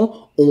migration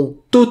ont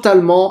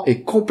totalement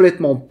et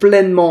complètement,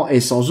 pleinement et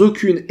sans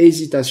aucune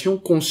hésitation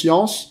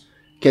conscience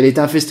qu'elle est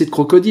infestée de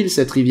crocodiles,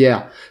 cette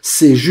rivière.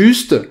 C'est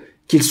juste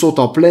qu'ils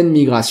sont en pleine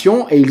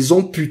migration et ils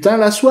ont putain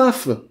la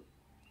soif.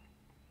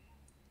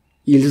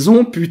 Ils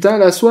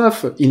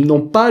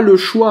n'ont pas le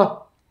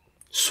choix.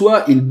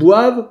 Soit ils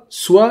boivent,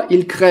 soit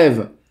ils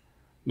crèvent.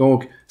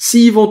 Donc,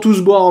 s'ils vont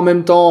tous boire en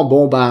même temps,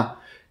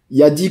 il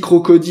y a 10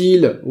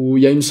 crocodiles, ou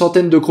il y a une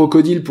centaine de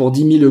crocodiles pour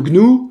 10 000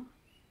 gnous,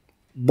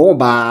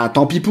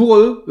 tant pis pour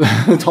eux.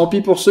 Tant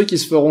pis pour ceux qui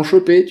se feront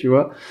choper, tu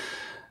vois.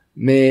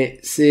 Mais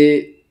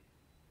c'est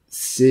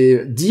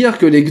dire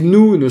que les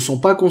gnous ne sont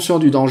pas conscients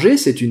du danger,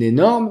 c'est une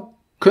énorme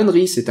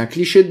connerie, c'est un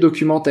cliché de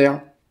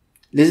documentaire.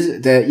 Il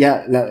y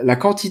a la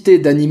quantité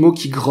d'animaux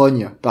qui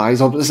grognent, par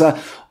exemple. Ça,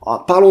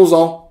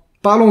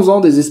 parlons-en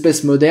des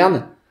espèces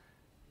modernes.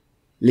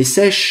 Les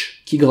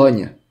seiches qui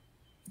grognent.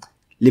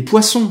 Les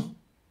poissons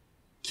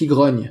qui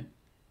grognent.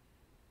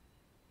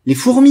 Les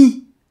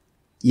fourmis.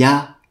 Il y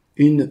a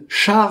une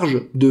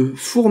charge de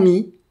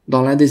fourmis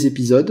dans l'un des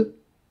épisodes.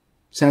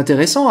 C'est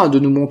intéressant de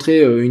nous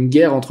montrer une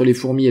guerre entre les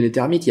fourmis et les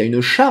termites. Il y a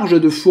une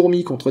charge de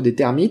fourmis contre des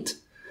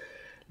termites.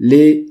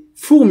 Les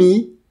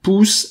fourmis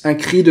poussent un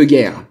cri de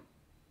guerre.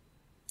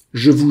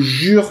 Je vous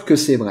jure que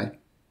c'est vrai.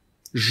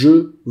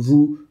 Je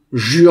vous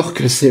jure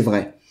que c'est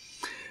vrai.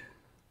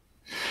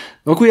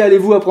 Donc oui,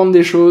 allez-vous apprendre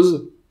des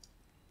choses?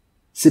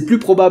 C'est plus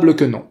probable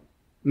que non.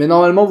 Mais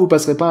normalement, vous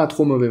passerez pas un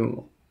trop mauvais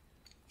moment.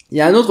 Il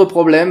y a un autre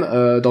problème,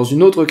 dans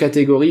une autre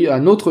catégorie,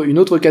 une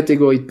autre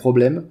catégorie de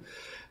problèmes,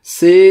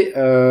 c'est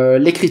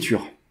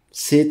l'écriture.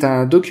 C'est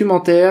un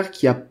documentaire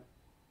qui a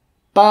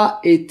pas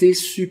été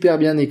super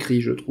bien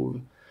écrit, je trouve.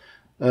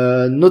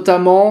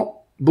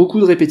 Notamment, beaucoup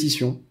de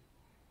répétitions.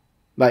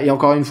 Et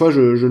encore une fois,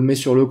 je le mets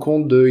sur le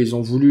compte ils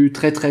ont voulu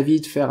très très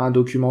vite faire un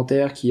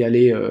documentaire qui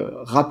allait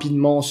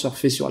rapidement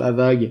surfer sur la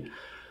vague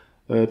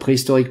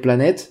préhistorique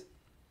planète.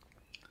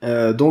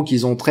 Donc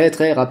ils ont très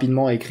très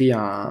rapidement écrit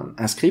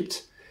un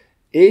script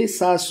et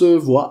ça se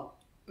voit.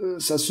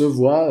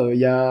 Il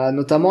y a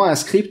notamment un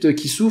script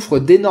qui souffre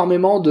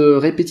d'énormément de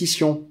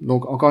répétitions.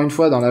 Donc encore une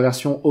fois, dans la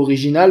version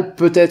originale,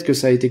 peut-être que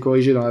ça a été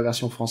corrigé dans la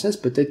version française,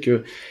 peut-être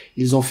que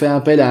ils ont fait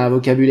appel à un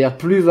vocabulaire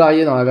plus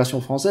varié dans la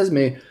version française,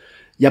 mais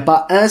il n'y a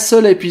pas un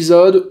seul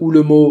épisode où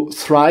le mot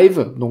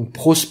thrive, donc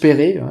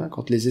prospérer,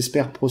 quand les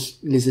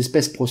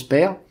espèces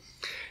prospèrent,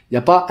 il n'y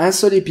a pas un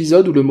seul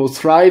épisode où le mot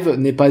thrive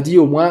n'est pas dit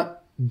au moins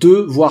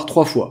 2 voire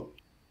 3 fois.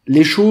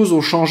 Les choses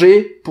ont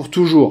changé pour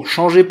toujours.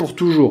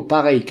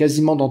 Pareil,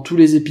 quasiment dans tous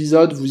les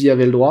épisodes, vous y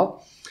avez le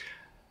droit.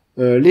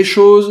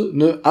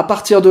 À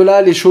partir de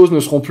là, les choses ne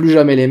seront plus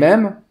jamais les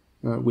mêmes.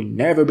 Will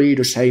never be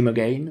the same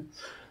again.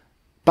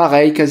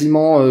 Pareil,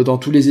 quasiment dans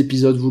tous les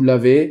épisodes, vous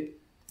l'avez.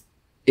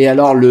 Et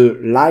alors le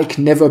like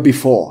never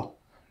before,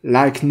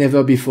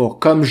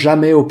 comme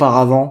jamais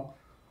auparavant.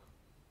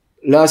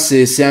 Là,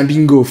 c'est un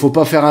bingo. Faut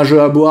pas faire un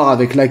jeu à boire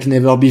avec like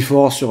never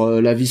before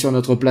sur la vie sur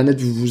notre planète.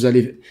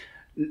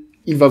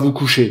 Il va vous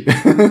coucher.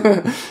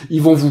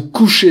 Ils vont vous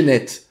coucher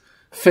net.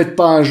 Faites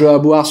pas un jeu à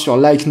boire sur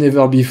like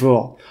never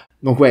before.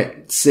 Donc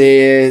ouais,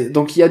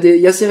 donc il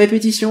y a ces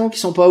répétitions qui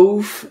sont pas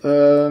ouf,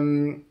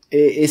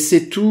 et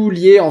c'est tout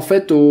lié en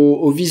fait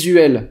au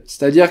visuel.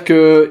 C'est-à-dire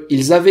que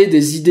ils avaient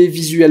des idées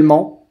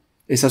visuellement,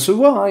 et ça se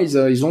voit,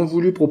 ils ont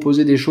voulu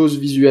proposer des choses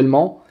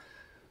visuellement.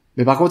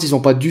 Mais par contre, ils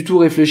ont pas du tout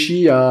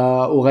réfléchi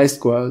au reste,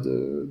 quoi.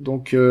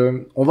 Donc,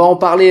 on va en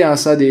parler,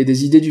 ça,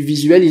 des idées du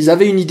visuel. Ils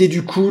avaient une idée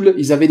du cool,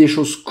 ils avaient des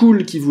choses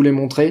cool qu'ils voulaient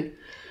montrer.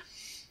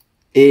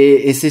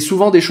 Et c'est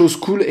souvent des choses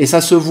cool, et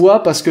ça se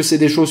voit parce que c'est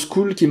des choses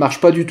cool qui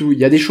marchent pas du tout. Il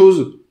y a des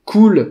choses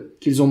cool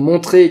qu'ils ont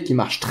montrées qui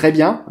marchent très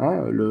bien,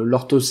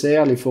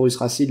 l'orthocère, les forus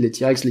racides, les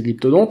T.rex, les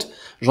Glyptodontes.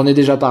 J'en ai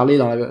déjà parlé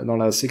dans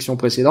la section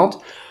précédente.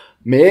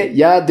 Mais il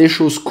y a des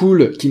choses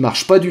cool qui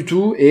marchent pas du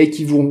tout et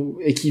qui vous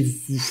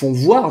font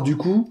voir du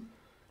coup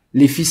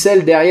les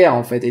ficelles derrière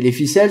en fait. Et les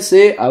ficelles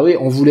c'est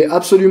on voulait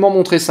absolument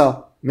montrer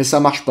ça, mais ça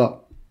marche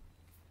pas.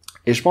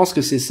 Et je pense que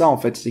c'est ça en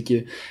fait, c'est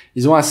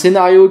qu'ils ont un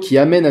scénario qui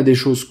amène à des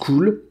choses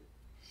cool,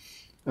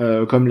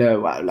 comme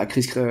la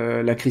crise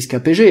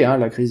KPG,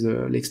 la crise de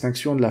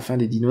l'extinction de la fin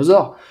des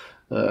dinosaures.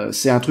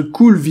 C'est un truc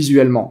cool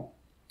visuellement.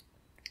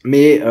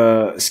 Mais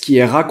ce qui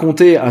est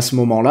raconté à ce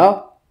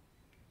moment-là,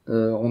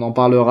 on en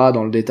parlera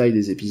dans le détail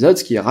des épisodes,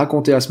 ce qui est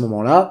raconté à ce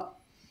moment-là,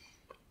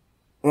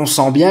 on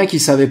sent bien qu'ils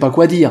savaient pas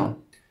quoi dire.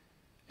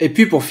 Et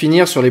puis pour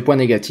finir sur les points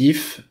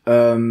négatifs,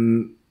 la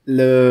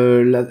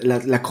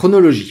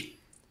chronologie.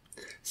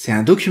 C'est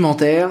un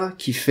documentaire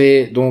qui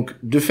fait, donc,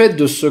 de fait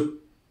de ce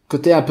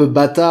côté un peu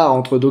bâtard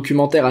entre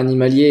documentaire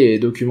animalier et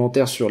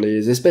documentaire sur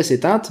les espèces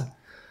éteintes,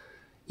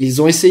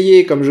 ils ont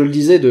essayé, comme je le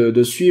disais,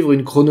 de suivre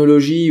une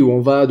chronologie où on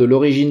va de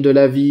l'origine de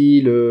la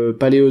vie, le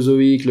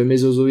paléozoïque, le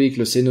mésozoïque,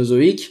 le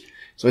cénozoïque.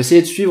 Ils ont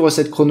essayé de suivre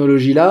cette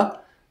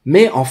chronologie-là,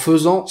 mais en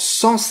faisant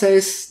sans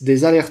cesse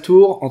des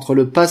allers-retours entre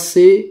le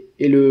passé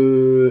et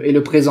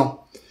le présent.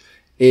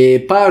 Et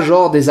pas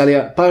genre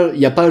il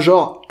y a pas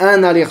genre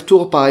un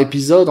aller-retour par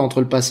épisode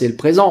entre le passé et le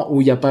présent, ou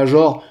il y a pas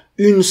genre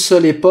une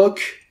seule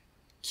époque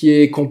qui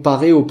est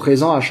comparée au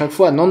présent à chaque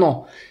fois.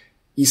 Non.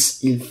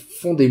 Ils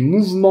font des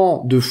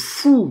mouvements de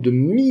fous, de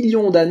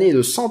millions d'années,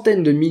 de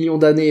centaines de millions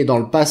d'années dans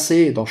le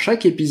passé, dans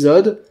chaque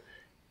épisode,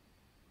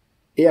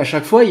 et à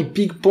chaque fois, ils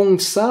ping-pongent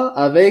ça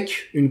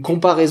avec une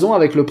comparaison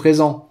avec le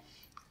présent.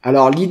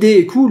 Alors, l'idée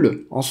est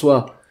cool, en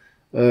soi.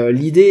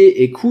 L'idée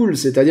est cool,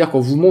 c'est-à-dire qu'on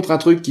vous montre un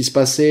truc qui se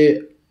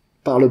passait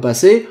par le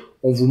passé,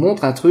 on vous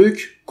montre un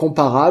truc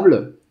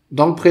comparable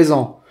dans le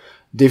présent.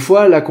 Des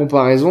fois, la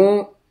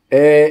comparaison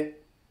est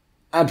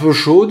un peu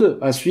chaude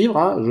à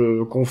suivre,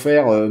 je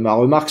confère ma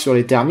remarque sur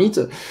les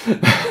termites.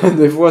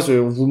 Des fois,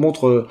 on vous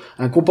montre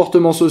un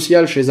comportement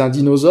social chez un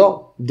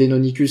dinosaure,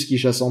 Deinonychus qui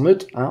chasse en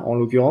meute, en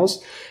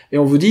l'occurrence, et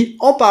on vous dit,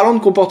 en parlant de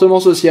comportement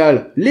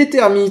social, les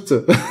termites.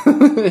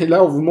 Et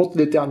là, on vous montre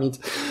les termites.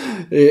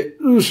 Et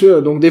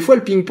donc des fois,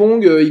 le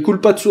ping-pong, il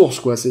coule pas de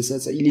source, quoi.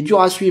 Il est dur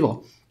à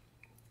suivre.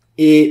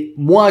 Et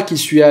moi, qui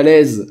suis à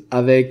l'aise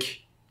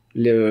avec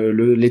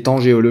les temps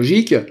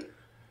géologiques,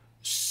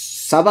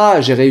 ça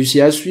va, j'ai réussi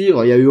à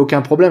suivre, il y a eu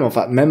aucun problème.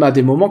 Enfin, même à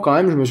des moments quand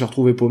même, je me suis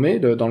retrouvé paumé.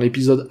 Dans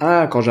l'épisode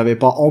 1, quand j'avais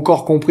pas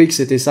encore compris que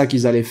c'était ça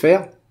qu'ils allaient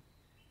faire,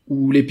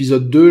 ou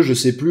l'épisode 2, je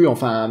sais plus,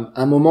 enfin,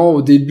 un moment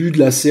au début de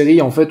la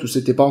série, en fait, où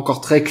c'était pas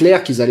encore très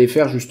clair qu'ils allaient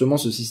faire justement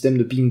ce système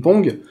de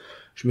ping-pong,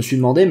 je me suis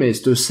demandé, mais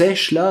cette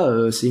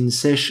sèche-là, c'est une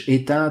sèche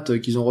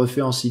éteinte qu'ils ont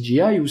refait en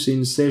CGI, ou c'est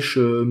une sèche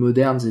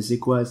moderne, c'est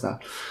quoi ça?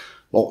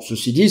 Bon,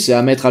 ceci dit, c'est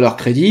à mettre à leur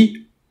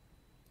crédit.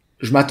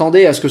 Je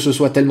m'attendais à ce que ce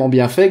soit tellement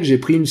bien fait que j'ai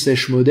pris une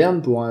sèche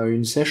moderne pour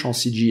une sèche en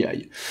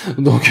CGI.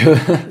 Donc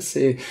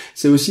c'est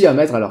aussi à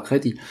mettre à leur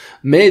crédit.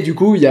 Mais du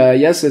coup, il y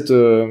a cette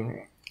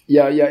il y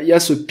a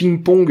ce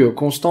ping-pong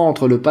constant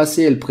entre le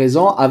passé et le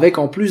présent, avec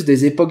en plus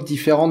des époques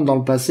différentes dans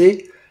le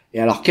passé. Et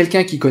alors,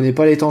 quelqu'un qui connaît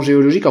pas les temps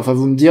géologiques, enfin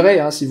vous me direz,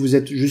 hein, si vous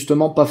êtes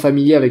justement pas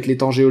familier avec les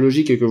temps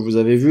géologiques et que vous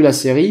avez vu la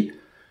série,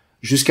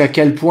 jusqu'à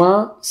quel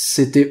point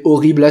c'était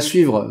horrible à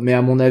suivre. Mais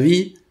à mon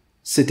avis,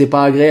 c'était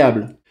pas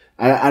agréable.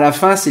 À la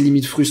fin, c'est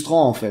limite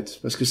frustrant en fait,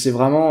 parce que c'est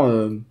vraiment,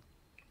 comme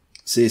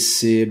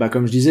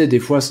je disais, des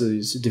fois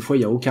il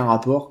y a aucun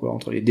rapport quoi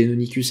entre les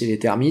Deinonychus et les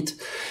termites.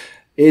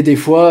 Et des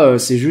fois,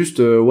 c'est juste,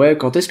 ouais,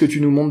 quand est-ce que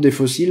tu nous montres des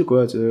fossiles,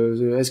 quoi?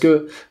 Est-ce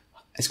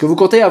que vous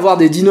comptez avoir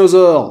des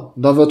dinosaures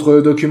dans votre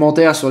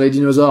documentaire sur les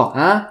dinosaures,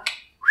 hein?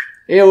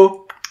 Eh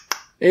oh!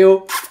 Eh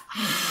oh!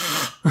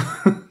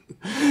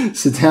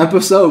 C'était un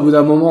peu ça au bout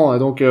d'un moment,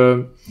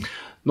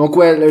 donc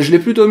ouais, je l'ai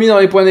plutôt mis dans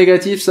les points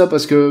négatifs, ça,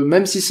 parce que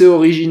même si c'est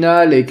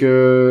original et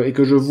que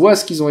je vois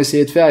ce qu'ils ont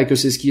essayé de faire et que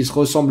c'est ce qui se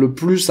ressemble le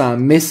plus à un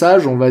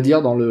message, on va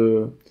dire, dans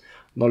le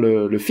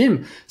film,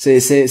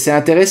 c'est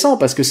intéressant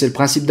parce que c'est le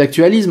principe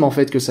d'actualisme en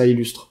fait que ça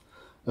illustre.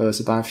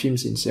 C'est pas un film,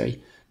 c'est une série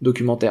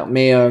documentaire,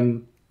 mais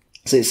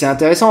c'est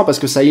intéressant parce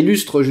que ça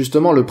illustre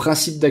justement le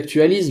principe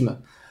d'actualisme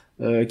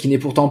qui n'est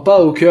pourtant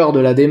pas au cœur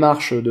de la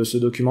démarche de ce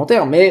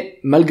documentaire, mais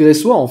malgré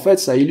soi en fait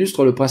ça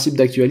illustre le principe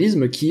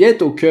d'actualisme qui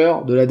est au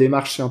cœur de la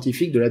démarche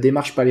scientifique, de la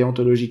démarche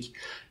paléontologique.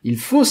 Il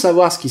faut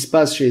savoir ce qui se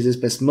passe chez les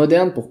espèces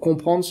modernes pour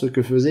comprendre ce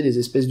que faisaient les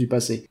espèces du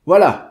passé.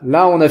 Voilà,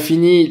 là on a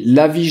fini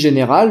l'avis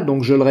général,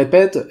 donc je le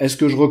répète, est-ce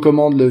que je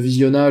recommande le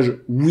visionnage?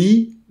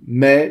 Oui,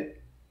 mais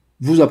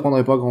vous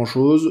apprendrez pas grand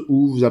chose,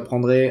 ou vous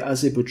apprendrez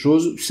assez peu de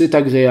choses, c'est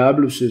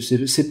agréable,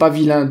 c'est pas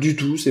vilain du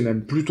tout, c'est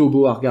même plutôt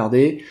beau à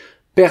regarder.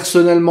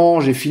 Personnellement,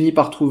 j'ai fini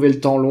par trouver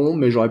le temps long,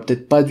 mais j'aurais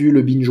peut-être pas dû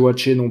le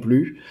binge-watcher non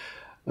plus.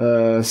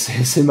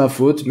 C'est ma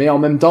faute, mais en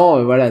même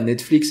temps, voilà,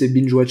 Netflix et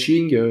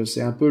binge-watching,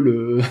 c'est un peu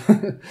le...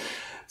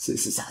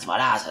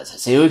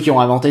 c'est eux qui ont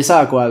inventé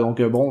ça, quoi,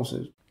 donc bon...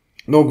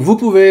 Donc vous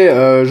pouvez,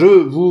 je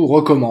vous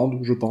recommande,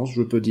 je pense,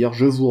 je peux dire,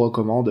 je vous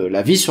recommande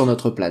La vie sur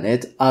notre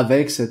planète,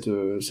 avec cette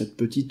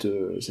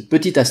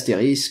petite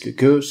astérisque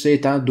que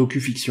c'est un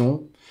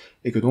docu-fiction,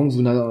 et que donc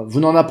vous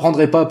n'en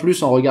apprendrez pas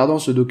plus en regardant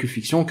ce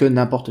docu-fiction que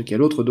n'importe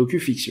quel autre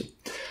docu-fiction.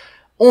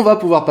 On va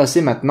pouvoir passer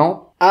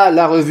maintenant à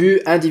la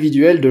revue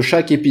individuelle de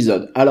chaque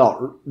épisode.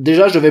 Alors,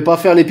 déjà, je vais pas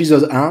faire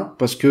l'épisode 1,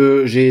 parce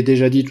que j'ai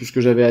déjà dit tout ce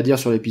que j'avais à dire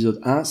sur l'épisode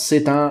 1.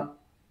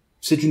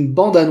 C'est une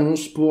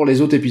bande-annonce pour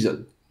les autres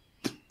épisodes.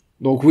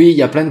 Donc oui, il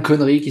y a plein de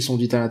conneries qui sont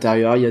dites à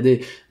l'intérieur, il y a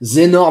des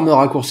énormes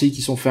raccourcis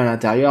qui sont faits à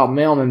l'intérieur,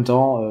 mais en même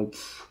temps...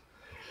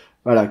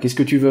 Voilà, qu'est-ce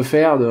que tu veux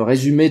faire de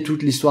résumer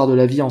toute l'histoire de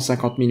la vie en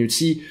 50 minutes?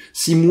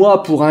 Si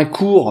moi, pour un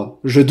cours,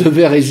 je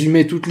devais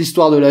résumer toute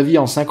l'histoire de la vie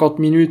en 50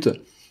 minutes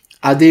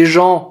à des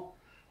gens,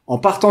 en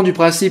partant du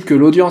principe que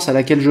l'audience à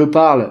laquelle je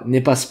parle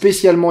n'est pas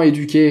spécialement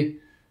éduquée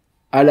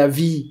à la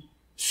vie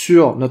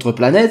sur notre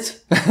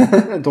planète,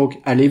 donc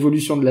à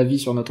l'évolution de la vie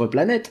sur notre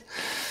planète,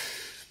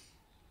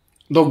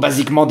 donc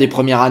basiquement des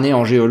premières années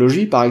en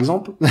géologie, par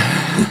exemple,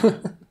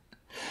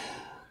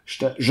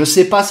 je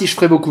sais pas si je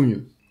ferais beaucoup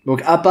mieux.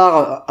 Donc à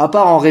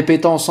part en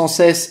répétant sans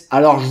cesse,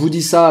 alors je vous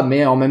dis ça,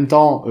 mais en même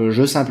temps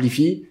je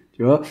simplifie,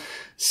 tu vois,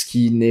 ce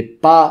qui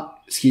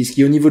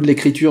au niveau de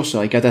l'écriture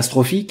serait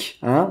catastrophique,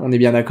 hein, on est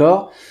bien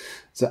d'accord.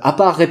 À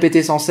part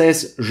répéter sans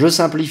cesse, je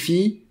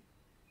simplifie,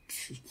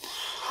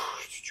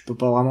 tu peux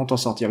pas vraiment t'en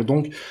sortir.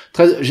 Donc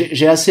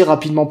j'ai assez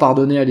rapidement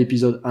pardonné à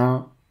l'épisode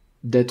 1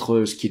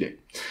 d'être ce qu'il est.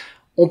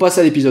 On passe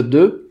à l'épisode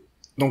 2.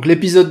 Donc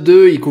l'épisode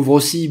 2, il couvre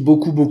aussi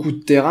beaucoup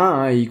de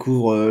terrain, hein. Il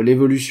couvre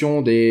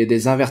l'évolution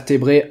des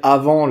invertébrés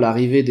avant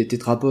l'arrivée des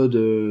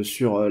tétrapodes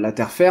sur la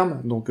terre ferme,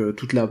 donc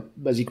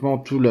basiquement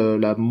toute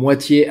la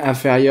moitié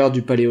inférieure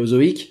du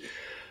Paléozoïque.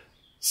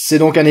 C'est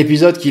donc un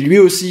épisode qui lui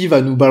aussi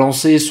va nous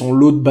balancer son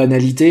lot de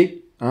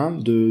banalités, hein,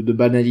 de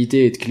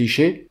banalités et de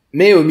clichés.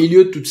 Mais au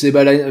milieu de toutes ces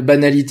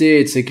banalités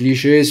et de ces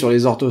clichés sur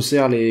les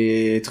orthocères,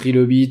 les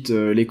trilobites,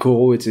 les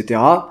coraux,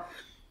 etc.,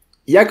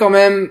 il y a quand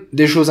même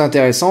des choses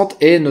intéressantes,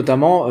 et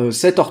notamment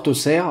cet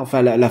orthocère,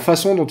 enfin la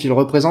façon dont ils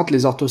représentent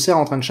les orthocères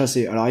en train de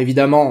chasser. Alors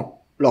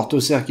évidemment,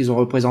 l'orthocère qu'ils ont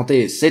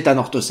représenté, c'est un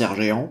orthocère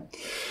géant.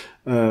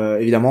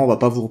 Évidemment, on va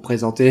pas vous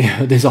représenter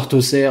des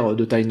orthocères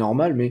de taille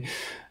normale, mais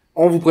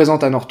on vous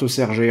présente un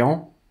orthocère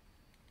géant.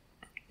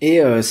 Et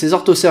ces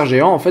orthocères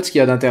géants, en fait, ce qu'il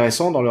y a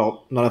d'intéressant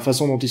dans la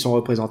façon dont ils sont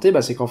représentés,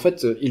 c'est qu'en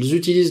fait, ils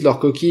utilisent leurs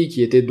coquilles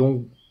qui étaient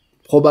donc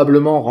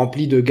probablement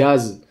remplies de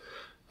gaz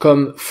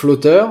comme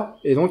flotteurs,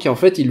 et donc en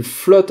fait ils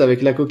flottent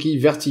avec la coquille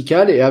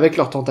verticale, et avec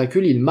leurs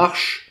tentacules ils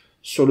marchent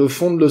sur le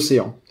fond de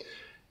l'océan.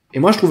 Et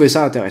moi je trouvais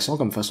ça intéressant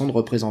comme façon de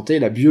représenter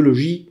la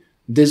biologie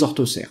des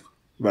orthocères.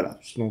 Voilà,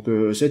 donc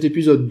cet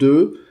épisode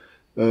 2,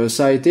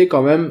 ça a été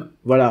quand même,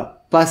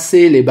 voilà,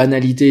 passer les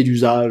banalités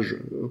d'usage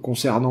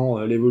concernant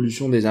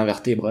l'évolution des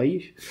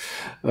invertébrés.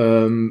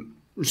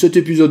 Cet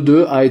épisode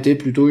 2 a été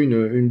plutôt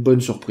une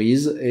bonne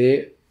surprise,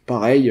 et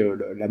pareil,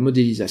 la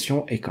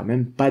modélisation est quand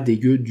même pas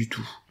dégueu du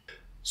tout.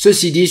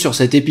 Ceci dit, sur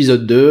cet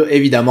épisode 2,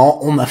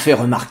 évidemment, on m'a fait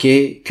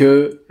remarquer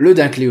que le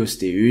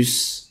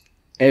Deinonychus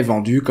est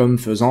vendu comme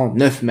faisant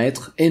 9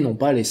 mètres et non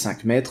pas les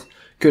 5 mètres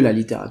que la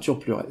littérature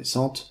plus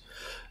récente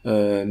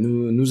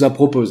nous a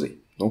proposé.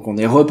 Donc on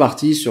est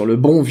reparti sur le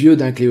bon vieux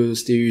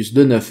Deinonychus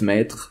de 9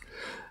 mètres,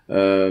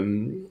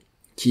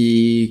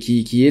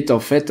 qui est en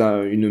fait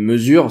une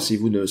mesure, si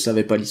vous ne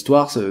savez pas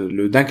l'histoire,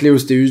 le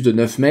Deinonychus de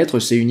 9 mètres,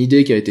 c'est une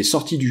idée qui a été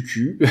sortie du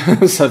cul,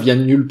 ça vient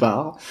de nulle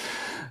part.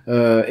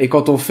 Et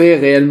quand on fait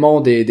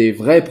réellement des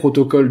vrais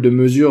protocoles de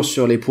mesure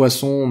sur les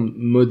poissons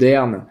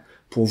modernes,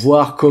 pour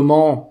voir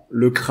comment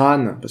le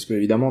crâne, parce que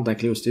évidemment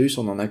Deinonychus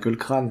on en a que le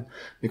crâne,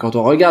 mais quand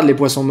on regarde les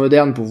poissons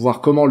modernes pour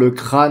voir comment le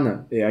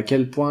crâne et à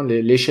quel point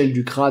l'échelle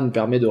du crâne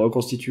permet de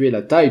reconstituer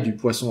la taille du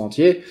poisson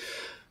entier,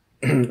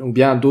 ou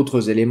bien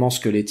d'autres éléments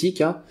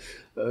squelettiques,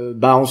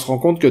 on se rend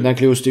compte que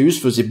Deinonychus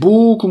faisait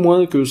beaucoup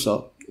moins que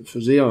ça. Il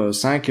faisait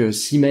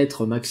 5-6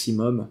 mètres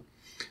maximum.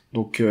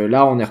 Donc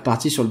là on est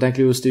reparti sur le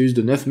Deinonychus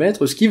de 9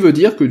 mètres, ce qui veut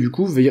dire que du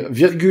coup,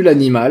 virgule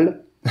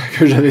animal,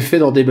 que j'avais fait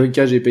dans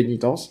Débunkage et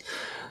Pénitence,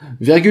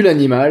 virgule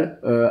animal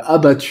a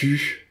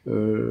battu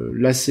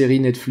la série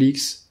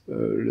Netflix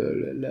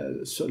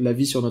la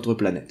vie sur notre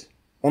planète.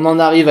 On en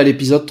arrive à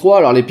l'épisode 3.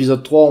 Alors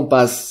l'épisode 3,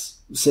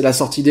 c'est la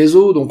sortie des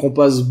eaux, donc on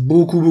passe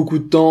beaucoup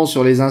de temps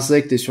sur les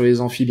insectes et sur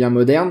les amphibiens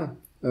modernes.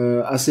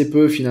 Assez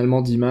peu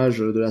finalement d'images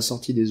de la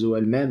sortie des eaux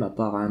elle-même, à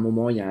part à un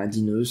moment il y a un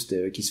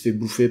dinosaure qui se fait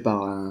bouffer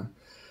par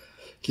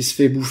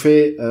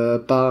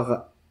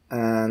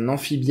un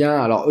amphibien.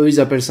 Alors eux ils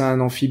appellent ça un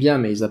amphibien,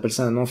 mais ils appellent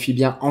ça un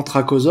amphibien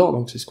anthracosaure,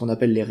 donc c'est ce qu'on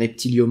appelle les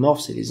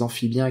reptiliomorphes, c'est les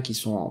amphibiens qui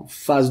sont en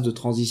phase de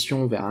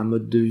transition vers un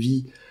mode de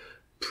vie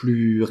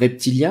plus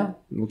reptilien,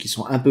 donc ils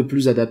sont un peu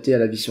plus adaptés à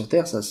la vie sur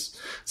Terre. Ça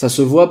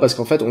se voit parce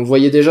qu'en fait on le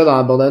voyait déjà dans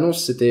la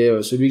bande-annonce, c'était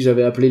celui que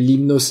j'avais appelé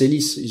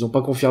l'hymnocélis. Ils ont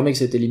pas confirmé que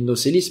c'était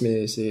l'hymnocélis,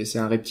 mais c'est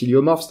un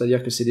reptiliomorphe,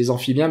 c'est-à-dire que c'est des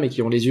amphibiens mais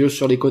qui ont les yeux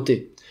sur les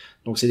côtés.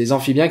 Donc c'est des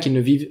amphibiens qui ne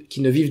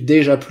vivent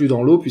déjà plus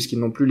dans l'eau puisqu'ils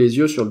n'ont plus les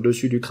yeux sur le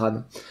dessus du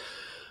crâne.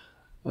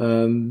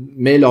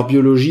 Mais leur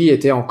biologie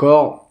était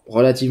encore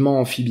relativement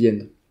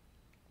amphibienne.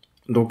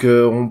 Donc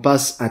on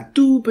passe un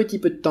tout petit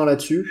peu de temps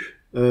là-dessus,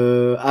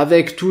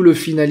 avec tout le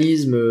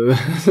finalisme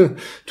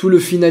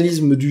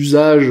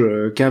d'usage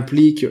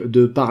qu'implique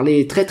de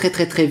parler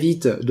très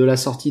vite de la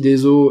sortie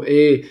des os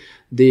et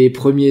des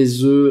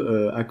premiers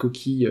œufs à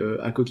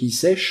coquilles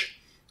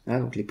sèches,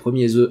 donc les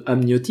premiers œufs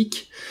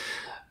amniotiques.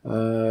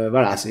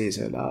 Voilà,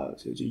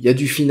 il y a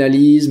du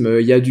finalisme,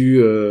 il y a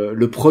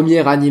le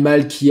premier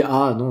animal il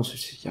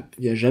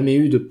y a jamais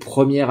eu de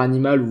premier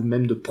animal ou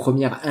même de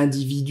premier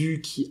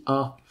individu qui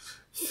a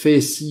fait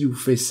ci ou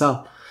fait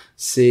ça.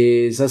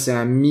 C'est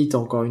un mythe,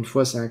 encore une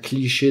fois, c'est un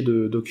cliché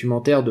de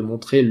documentaire de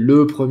montrer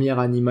le premier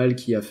animal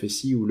qui a fait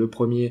ci ou le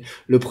premier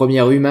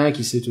humain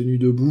qui s'est tenu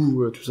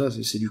debout, tout ça,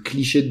 c'est du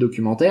cliché de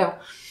documentaire.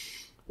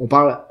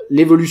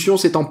 L'évolution,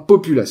 c'est en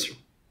population.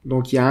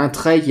 Donc il y a un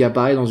trait qui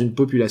apparaît dans une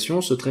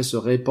population, ce trait se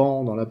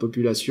répand dans la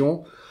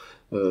population,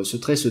 ce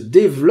trait se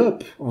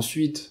développe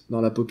ensuite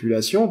dans la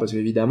population, parce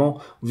qu'évidemment,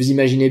 vous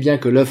imaginez bien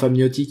que l'œuf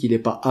amniotique, il est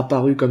pas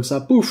apparu comme ça,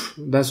 pouf,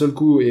 d'un seul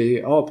coup,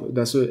 et hop,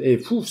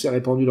 c'est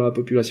répandu dans la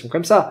population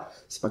comme ça.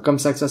 C'est pas comme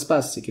ça que ça se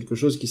passe, c'est quelque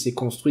chose qui s'est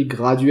construit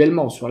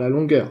graduellement, sur la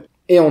longueur.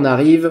 Et on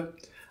arrive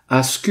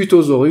à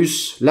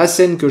Scutosaurus, la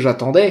scène que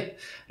j'attendais,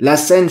 la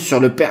scène sur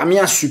le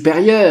Permien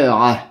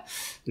supérieur,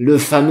 le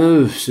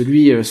fameux,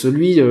 celui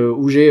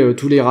où j'ai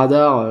tous les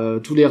radars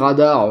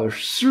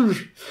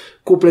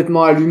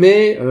complètement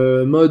allumés,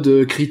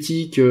 mode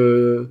critique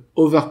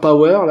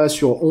overpower là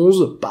sur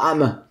 11,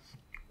 bam,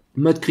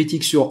 mode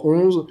critique sur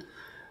 11.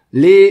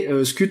 Les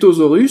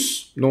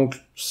Scutosaurus, donc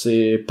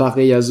c'est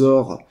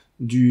paréasaures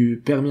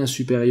du Permien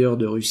supérieur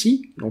de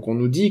Russie, donc on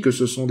nous dit que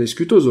ce sont des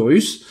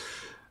Scutosaurus,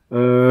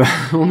 et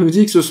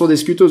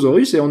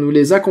on nous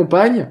les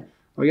accompagne.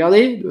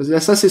 Regardez, là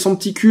ça c'est son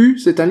petit cul,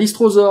 c'est un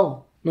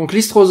Lystrosaure. Donc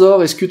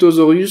Lystrosaure et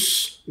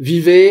Scutosaurus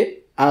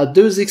vivaient à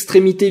deux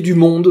extrémités du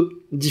monde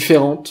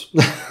différentes.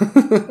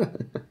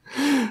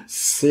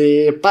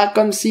 C'est pas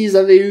comme s'ils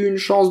avaient eu une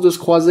chance de se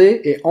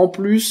croiser, et en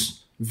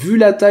plus, vu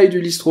la taille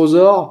du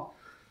Lystrosaure,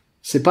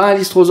 c'est pas un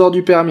Lystrosaure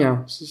du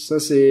Permien.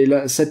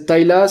 Cette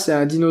taille-là, c'est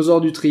un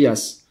dinosaure du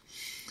Trias.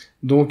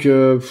 Donc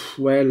et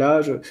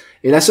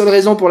la seule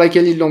raison pour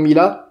laquelle ils l'ont mis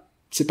là,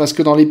 c'est parce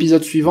que dans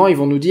l'épisode suivant, ils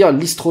vont nous dire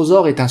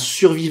Lystrosaure est un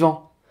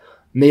survivant.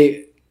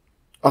 Mais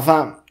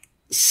enfin,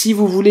 si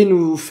vous voulez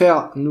nous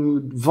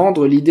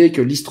vendre l'idée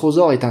que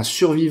Lystrosaure est un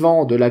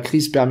survivant de la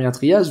crise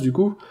Permien-Trias, du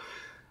coup,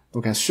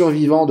 donc un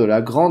survivant de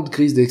la grande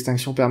crise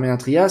d'extinction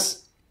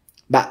Permien-Trias,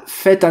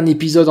 faites un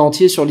épisode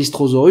entier sur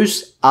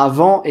Lystrosaurus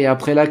avant et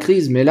après la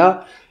crise. Mais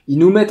là, ils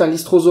nous mettent un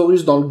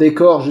Lystrosaurus dans le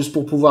décor juste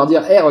pour pouvoir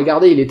dire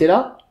regardez, il était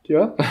là, tu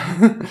vois.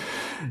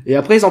 Et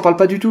après, ils en parlent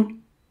pas du tout.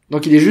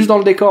 Donc il est juste dans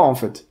le décor, en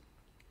fait.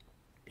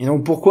 Et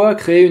donc pourquoi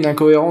créer une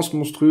incohérence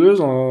monstrueuse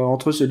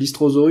entre ce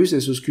Lystrosaurus et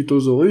ce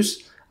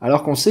Scutosaurus,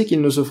 alors qu'on sait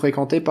qu'ils ne se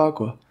fréquentaient pas,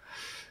 quoi.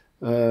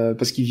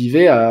 Parce qu'ils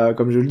vivaient,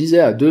 comme je le disais,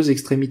 à deux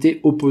extrémités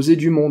opposées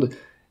du monde.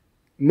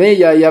 Mais il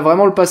y a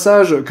vraiment le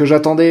passage que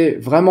j'attendais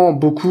vraiment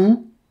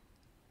beaucoup,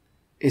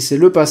 et c'est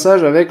le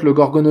passage avec le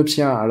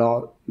Gorgonopsien.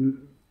 Alors,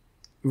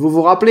 vous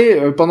vous rappelez,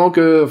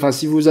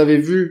 si vous avez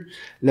vu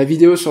la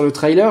vidéo sur le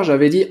trailer,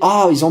 j'avais dit,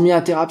 ils ont mis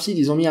un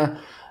thérapside,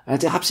 un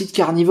thérapside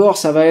carnivore,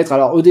 ça va être...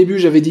 Alors, au début,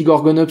 j'avais dit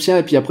Gorgonopsien,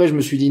 et puis après, je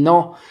me suis dit,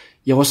 non,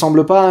 il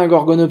ressemble pas à un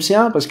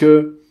Gorgonopsien, parce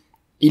que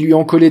ils lui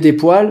ont collé des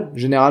poils.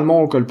 Généralement,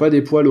 on colle pas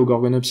des poils aux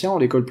Gorgonopsiens, on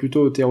les colle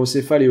plutôt aux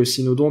ptérocéphales et aux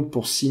cynodontes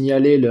pour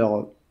signaler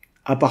leur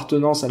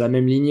appartenance à la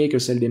même lignée que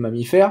celle des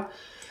mammifères.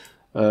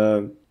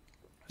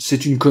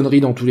 C'est une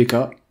connerie dans tous les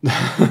cas.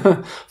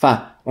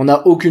 Enfin, on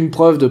n'a aucune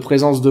preuve de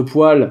présence de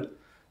poils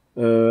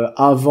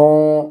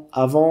avant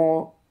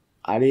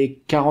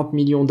 40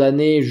 millions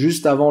d'années,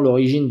 juste avant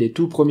l'origine des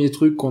tout premiers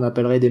trucs qu'on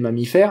appellerait des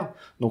mammifères.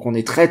 Donc on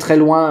est très très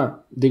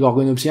loin des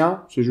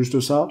Gorgonopsiens, c'est juste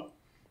ça.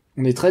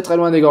 On est très très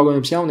loin des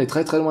Gorgonopsiens, on est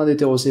très très loin des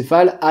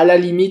hétérocéphales. À la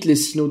limite, les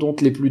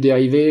cynodontes les plus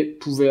dérivés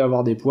pouvaient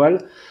avoir des poils,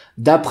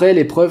 d'après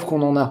les preuves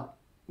qu'on en a.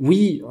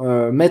 Oui,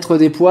 mettre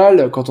des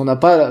poils, quand on n'a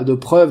pas de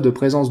preuve de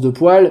présence de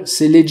poils,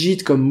 c'est legit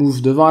comme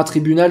move. Devant un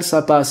tribunal,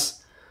 ça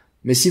passe.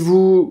 Mais si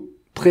vous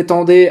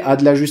prétendez à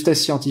de la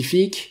justesse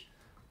scientifique,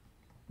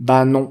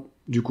 non,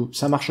 du coup,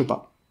 ça marche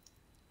pas.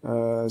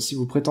 Si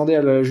vous prétendez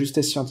à la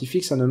justesse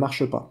scientifique, ça ne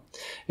marche pas.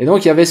 Et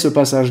donc, il y avait ce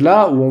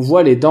passage-là où on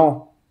voit les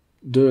dents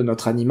de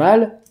notre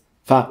animal,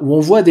 où on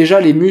voit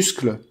déjà les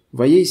muscles. Vous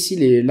voyez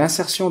ici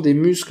l'insertion des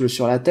muscles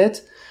sur la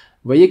tête.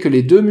 Vous voyez que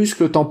les deux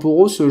muscles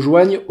temporaux se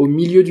joignent au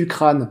milieu du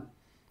crâne.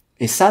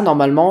 Et ça,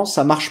 normalement,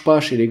 ça marche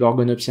pas chez les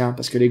Gorgonopsiens.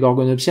 Parce que les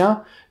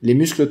Gorgonopsiens, les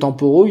muscles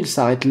temporaux, ils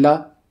s'arrêtent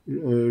là,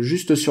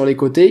 juste sur les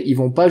côtés, ils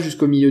vont pas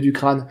jusqu'au milieu du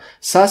crâne.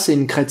 Ça, c'est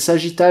une crête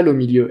sagittale au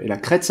milieu. Et la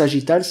crête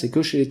sagittale, c'est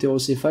que chez les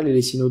hétérocéphales et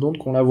les cynodontes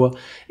qu'on la voit.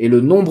 Et le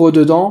nombre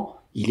de dents,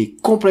 il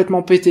est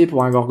complètement pété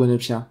pour un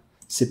Gorgonopsien.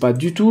 C'est pas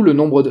du tout le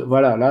nombre de...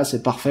 Voilà, là,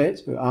 c'est parfait.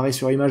 Arrêt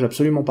sur image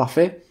absolument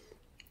parfait.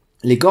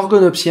 Les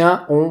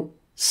Gorgonopsiens ont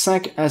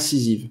 5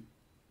 incisives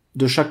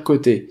de chaque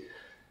côté.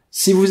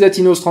 Si vous êtes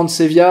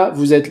Inostrandtsevia,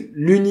 vous êtes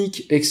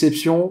l'unique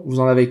exception, vous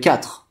en avez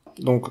 4.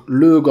 Donc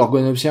le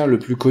Gorgonopsien le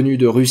plus connu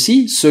de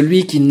Russie,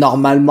 celui qui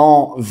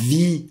normalement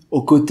vit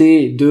aux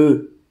côtés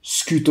de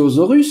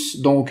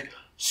Scutosaurus, donc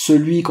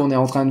celui qu'on est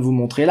en train de vous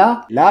montrer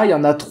là, il y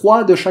en a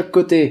 3 de chaque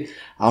côté.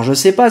 Alors je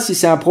sais pas si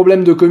c'est un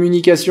problème de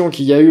communication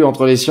qu'il y a eu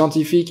entre les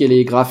scientifiques et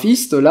les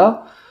graphistes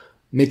là,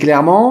 mais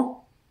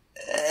clairement,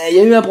 il y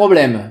a eu un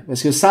problème,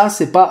 parce que ça,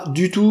 c'est pas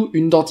du tout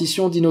une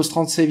dentition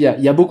d'Inostrandtsevia.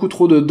 Il y a beaucoup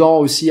trop de dents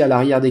aussi à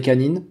l'arrière des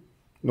canines,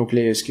 donc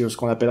ce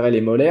qu'on appellerait les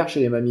molaires chez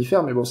les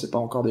mammifères, mais bon, c'est pas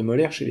encore des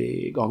molaires chez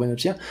les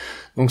Gorgonopsiens.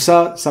 Donc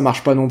ça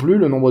marche pas non plus,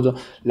 le nombre de...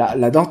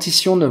 La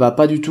dentition ne va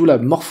pas du tout, la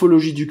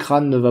morphologie du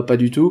crâne ne va pas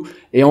du tout,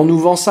 et on nous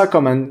vend ça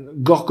comme un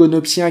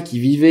Gorgonopsien qui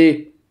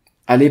vivait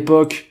à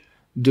l'époque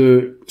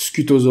de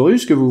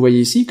Scutosaurus, que vous voyez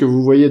ici, que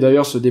vous voyez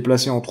d'ailleurs se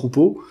déplacer en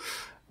troupeau.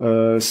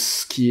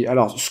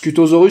 Alors,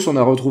 Scutosaurus, on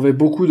a retrouvé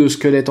beaucoup de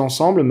squelettes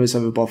ensemble, mais ça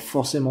veut pas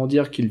forcément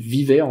dire qu'ils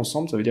vivaient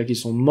ensemble, ça veut dire qu'ils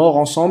sont morts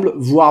ensemble,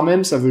 voire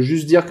même ça veut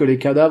juste dire que les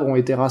cadavres ont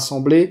été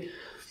rassemblés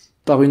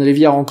par une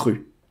rivière en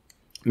crue.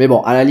 Mais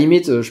bon, à la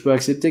limite, je peux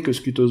accepter que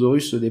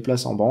Scutosaurus se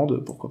déplace en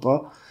bande, pourquoi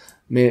pas.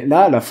 Mais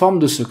là, la forme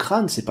de ce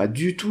crâne, c'est pas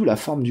du tout la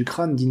forme du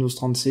crâne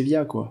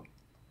d'Inostrandtsevia, quoi.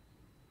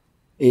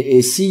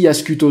 Et s'il y a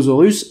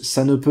Scutosaurus,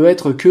 ça ne peut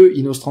être que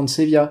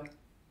Inostrandtsevia.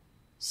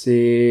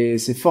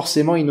 C'est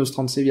forcément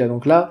Inostrandtsevia.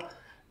 Donc là,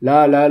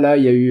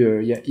 il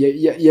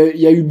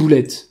y a eu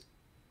boulette.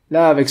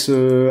 Là, avec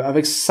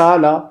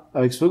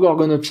ce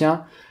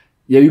Gorgonopsien,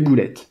 il y a eu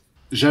boulette.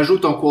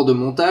 J'ajoute en cours de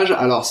montage,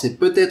 alors c'est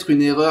peut-être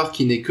une erreur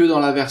qui n'est que dans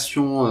la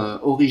version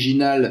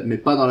originale, mais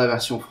pas dans la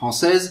version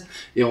française,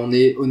 et on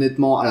est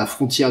honnêtement à la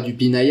frontière du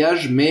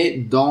pinaillage,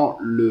 mais dans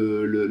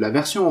la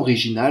version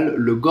originale,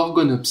 le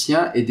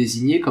Gorgonopsien est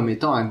désigné comme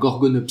étant un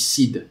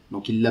Gorgonopside.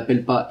 Donc ils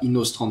l'appellent pas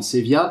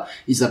Inostrandtsevia,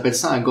 ils appellent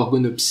ça un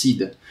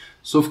Gorgonopside.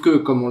 Sauf que,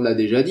 comme on l'a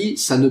déjà dit,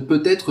 ça ne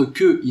peut être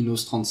que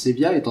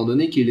Inostrandtsevia, étant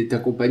donné qu'il est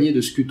accompagné de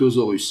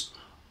Scutosaurus.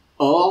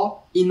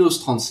 Or,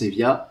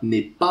 Inostrandtsevia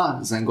n'est pas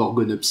un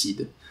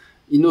Gorgonopside.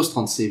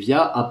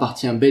 Inostrandtsevia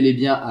appartient bel et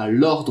bien à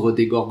l'ordre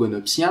des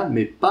Gorgonopsiens,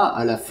 mais pas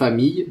à la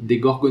famille des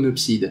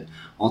Gorgonopsides.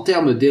 En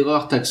termes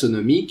d'erreur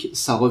taxonomique,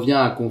 ça revient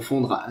à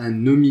confondre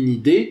un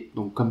hominidé,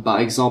 donc comme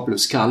par exemple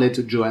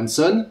Scarlett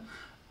Johansson,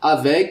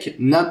 avec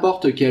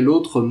n'importe quel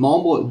autre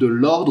membre de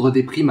l'ordre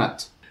des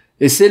primates.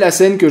 Et c'est la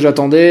scène que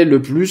j'attendais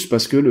le plus,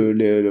 parce que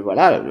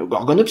le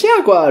Gorgonopsien,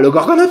 quoi. Le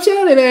Gorgonopsien,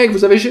 les mecs.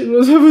 Vous avez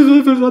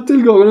raté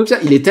le Gorgonopsien.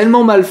 Il est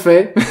tellement mal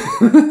fait.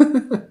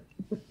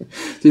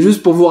 C'est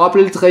juste pour vous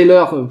rappeler le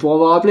trailer, pour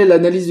vous rappeler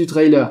l'analyse du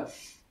trailer.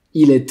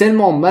 Il est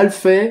tellement mal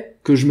fait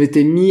que je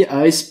m'étais mis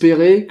à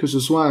espérer que ce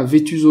soit un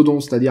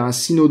vétusodonte, c'est-à-dire un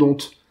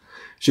cynodonte.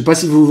 Je sais pas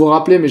si vous vous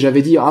rappelez, mais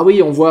j'avais dit, ah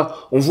oui, on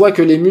voit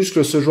que les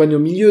muscles se joignent au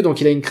milieu,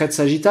 donc il a une crête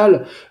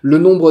sagittale, le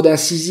nombre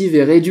d'incisives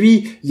est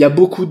réduit, il y a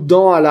beaucoup de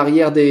dents à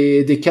l'arrière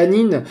des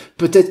canines,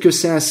 peut-être que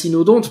c'est un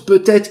cynodonte,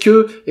 peut-être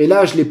que, et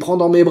là je les prends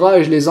dans mes bras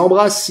et je les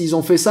embrasse s'ils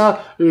ont fait ça,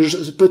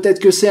 peut-être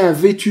que c'est un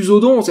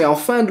vétusodonte, et en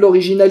fin de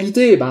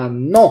l'originalité,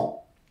 non,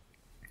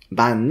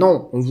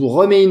 on vous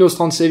remet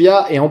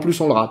Inostrandtsevia et en plus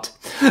on le rate.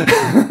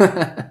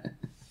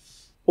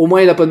 Au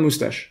moins il a pas de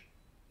moustache.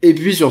 Et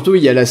puis surtout,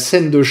 il y a la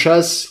scène de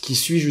chasse qui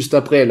suit juste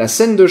après. La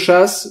scène de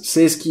chasse,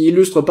 c'est ce qui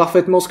illustre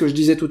parfaitement ce que je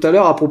disais tout à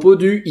l'heure à propos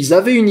ils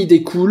avaient une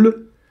idée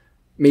cool,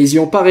 mais ils y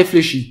ont pas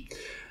réfléchi.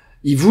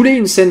 Ils voulaient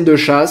une scène de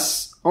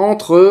chasse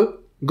entre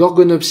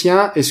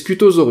Gorgonopsien et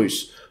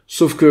Scutosaurus.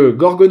 Sauf que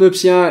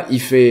Gorgonopsien,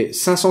 il fait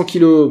 500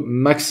 kilos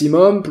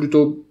maximum,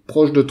 plutôt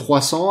proche de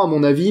 300 à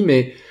mon avis,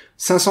 mais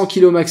 500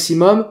 kilos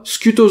maximum.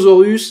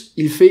 Scutosaurus,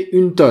 il fait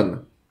 1 tonne.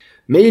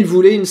 Mais il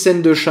voulait une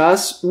scène de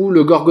chasse où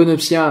le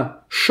Gorgonopsien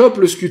chope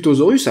le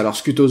Scutosaurus. Alors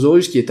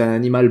Scutosaurus qui est un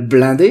animal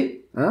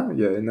blindé, hein, il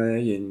y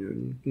a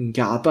une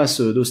carapace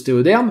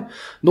d'ostéoderme,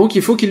 donc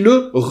il faut qu'il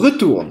le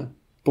retourne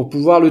pour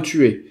pouvoir le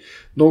tuer.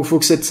 Donc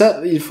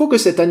il faut que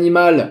cet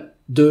animal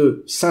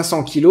de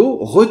 500 kilos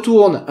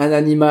retourne un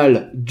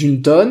animal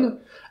d'1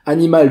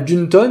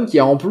 tonne qui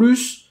a en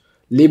plus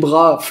les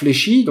bras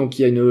fléchis, donc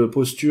il y a une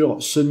posture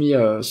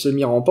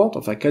semi-rampante,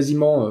 enfin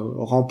quasiment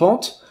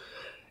rampante,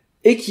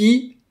 et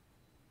qui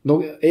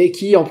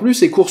en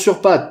plus est court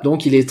sur pattes,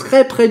 donc il est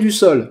très près du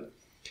sol.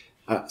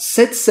 Alors,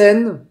 cette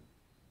scène,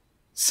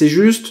 c'est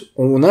juste,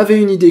 on avait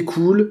une idée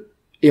cool,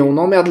 et on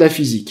emmerde la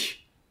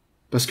physique.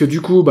 Parce que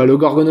du coup, le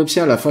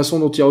Gorgonopsien, la façon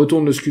dont il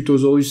retourne le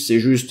Scutosaurus, c'est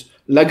juste,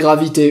 la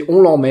gravité, on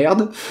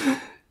l'emmerde,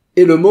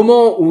 et le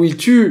moment où il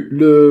tue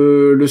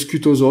le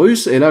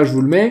Scutosaurus, et là je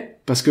vous le mets,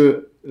 parce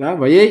que là, vous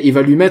voyez, il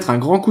va lui mettre un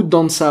grand coup de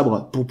dent de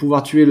sabre pour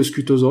pouvoir tuer le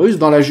Scutosaurus,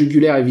 dans la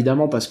jugulaire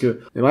évidemment, parce que...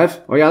 Mais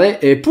bref, regardez,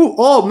 et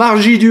oh,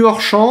 magie du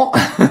hors-champ.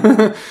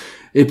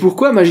 Et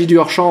pourquoi magie du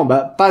hors-champ?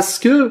 Parce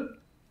que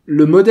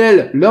leur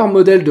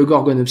modèle de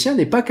Gorgonopsien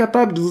n'est pas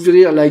capable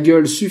d'ouvrir la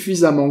gueule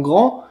suffisamment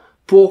grand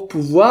pour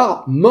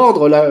pouvoir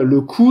mordre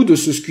le cou de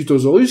ce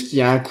Scutosaurus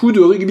qui a un cou de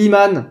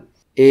rugbyman.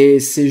 Et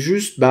c'est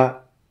juste,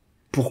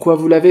 pourquoi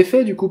vous l'avez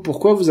fait du coup?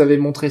 Pourquoi vous avez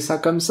montré ça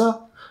comme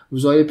ça?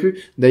 Vous auriez pu...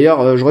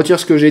 D'ailleurs, je retire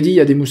ce que j'ai dit, il y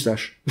a des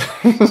moustaches.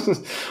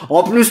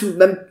 En plus,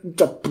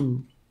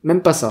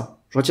 même pas ça.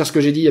 Je retire ce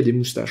que j'ai dit, il y a des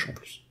moustaches en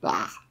plus.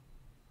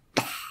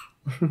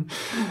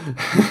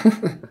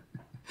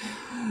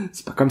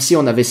 C'est pas comme si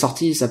on avait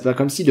sorti, c'est pas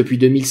comme si depuis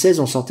 2016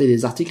 on sortait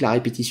des articles à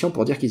répétition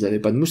pour dire qu'ils avaient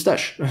pas de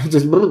moustaches.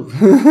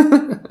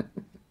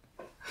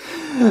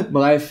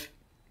 Bref.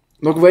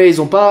 Donc vous voyez,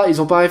 ils ont pas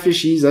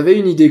réfléchi, ils avaient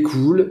une idée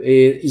cool,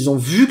 et ils ont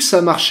vu que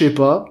ça marchait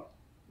pas,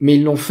 mais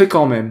ils l'ont fait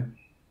quand même.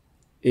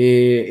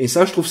 Et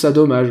ça, je trouve ça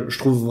dommage. Je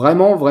trouve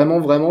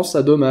vraiment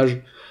ça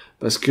dommage.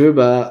 Parce que,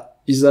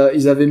 ils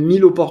avaient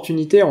 1000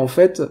 opportunités, en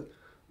fait,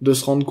 de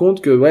se rendre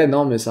compte que, ouais,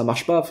 non, mais ça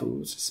marche pas.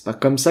 C'est pas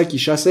comme ça qu'ils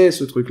chassaient,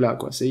 ce truc-là,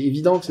 quoi. C'est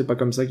évident que c'est pas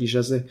comme ça qu'ils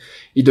chassaient.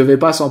 Ils devaient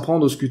pas s'en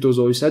prendre au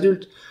Scutosaurus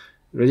adulte.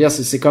 Je veux dire,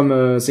 c'est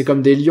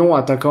comme des lions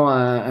attaquant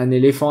un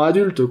éléphant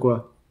adulte,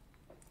 quoi.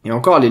 Et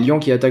encore, les lions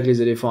qui attaquent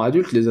les éléphants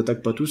adultes les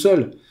attaquent pas tout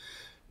seuls.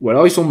 Ou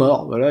alors ils sont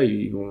morts, voilà,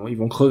 ils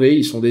vont crever,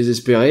 ils sont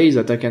désespérés, ils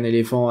attaquent un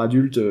éléphant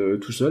adulte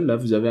tout seul. Là,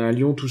 vous avez un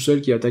lion tout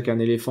seul qui attaque un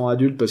éléphant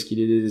adulte parce qu'il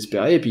est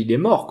désespéré, et puis il est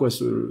mort, quoi,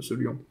 ce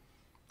lion.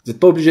 Vous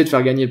n'êtes pas obligé de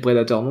faire gagner le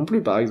prédateur non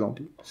plus, par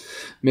exemple.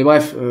 Mais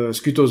bref,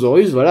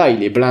 Scutosaurus, voilà,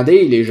 il est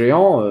blindé, il est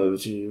géant,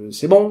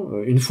 c'est bon.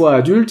 Une fois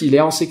adulte, il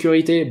est en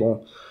sécurité. Bon,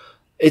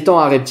 étant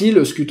un reptile,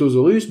 le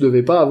Scutosaurus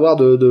devait pas avoir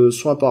de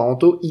soins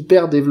parentaux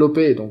hyper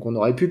développés, donc on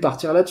aurait pu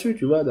partir là-dessus,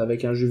 tu vois,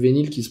 avec un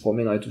juvénile qui se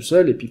promènerait tout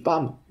seul, et puis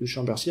pam, le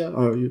chien persien,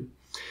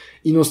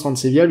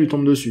 Inostrancevia lui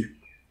tombe dessus.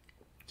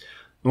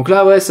 Donc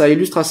là, ouais, ça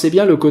illustre assez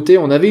bien le côté,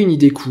 on avait une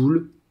idée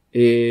cool,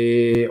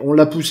 et on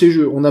a poussé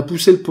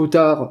le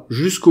potard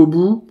jusqu'au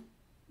bout,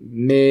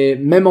 mais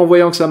même en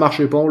voyant que ça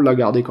marchait pas, on l'a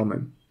gardé quand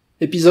même.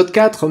 Épisode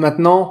 4,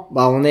 maintenant,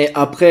 on est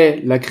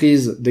après la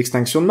crise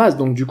d'extinction de masse,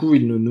 donc du coup,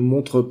 il ne nous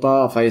montre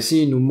pas, enfin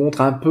ici, il nous montre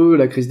un peu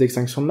la crise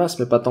d'extinction de masse,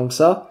 mais pas tant que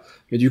ça.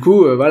 Mais du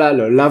coup, voilà,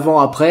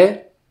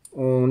 l'avant-après,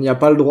 on n'y a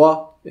pas le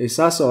droit. Et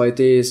ça aurait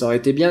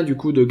été bien, du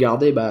coup, de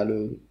garder,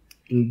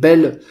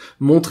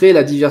 montrer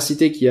la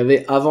diversité qu'il y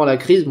avait avant la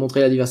crise,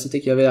 montrer la diversité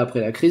qu'il y avait après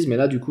la crise, mais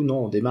là, du coup,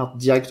 non, on démarre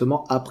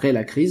directement après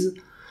la crise.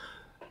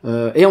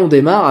 Et on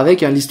démarre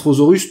avec un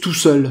Lystrosaurus tout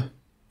seul.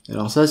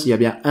 Alors ça, s'il y a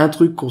bien un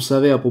truc qu'on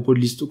sait à propos de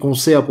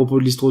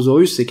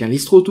Lystrosaurus, c'est qu'un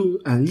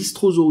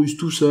Lystrosaurus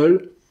tout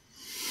seul,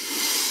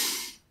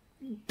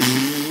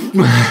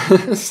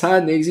 ça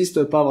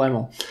n'existe pas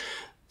vraiment.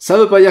 Ça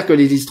veut pas dire que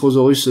les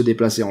Lystrosaurus se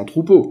déplaçaient en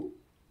troupeau.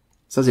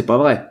 Ça, c'est pas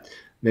vrai.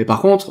 Mais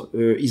par contre,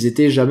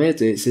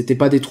 c'était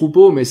pas des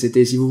troupeaux, mais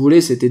c'était, si vous voulez,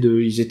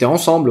 ils étaient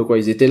ensemble, quoi.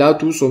 Ils étaient là,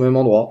 tous au même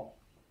endroit.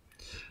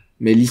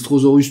 Mais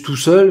Lystrosaurus tout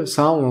seul,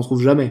 ça, on n'en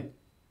trouve jamais.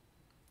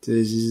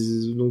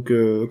 Donc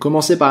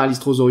commencer par un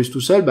Lystrosaurus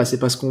tout seul, c'est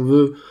parce qu'on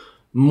veut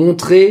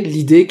montrer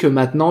l'idée que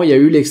maintenant il y a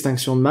eu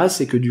l'extinction de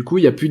masse et que du coup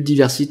il y a plus de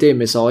diversité,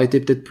 mais ça aurait été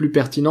peut-être plus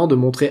pertinent de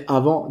montrer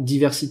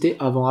diversité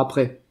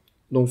avant-après.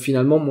 Donc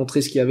finalement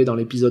montrer ce qu'il y avait dans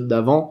l'épisode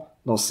d'avant,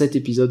 dans cet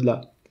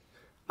épisode-là,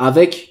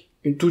 avec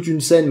toute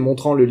une scène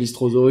montrant le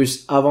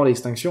Lystrosaurus avant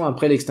l'extinction,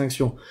 après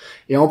l'extinction.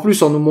 Et en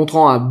plus en nous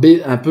montrant un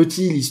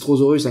petit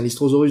Lystrosaurus, un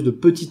Lystrosaurus de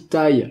petite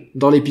taille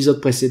dans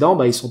l'épisode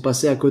précédent, ils sont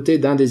passés à côté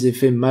d'un des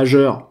effets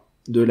majeurs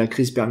de la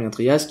crise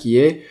Permien-Trias, qui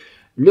est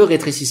le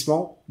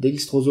rétrécissement des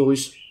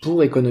Lystrosaurus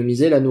pour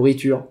économiser la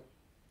nourriture.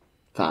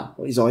 Enfin,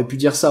 ils auraient pu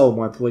dire ça au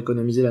moins pour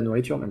économiser la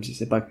nourriture, même si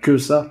c'est pas que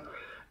ça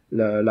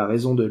la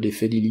raison de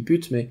l'effet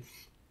Lilliput, mais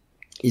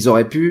ils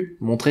auraient pu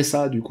montrer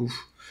ça du coup.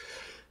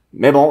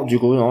 Mais bon, du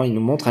coup, non, ils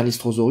nous montrent un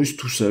Lystrosaurus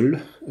tout seul.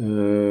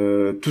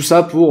 Tout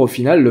ça pour, au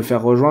final, le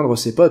faire rejoindre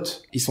ses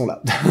potes. Ils sont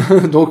là.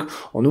 Donc,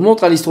 on nous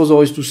montre un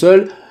Lystrosaurus tout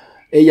seul,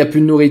 et il y a plus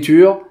de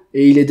nourriture,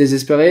 et il est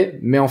désespéré,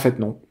 mais en fait,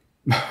 non.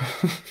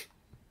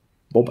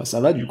 Bon, bah,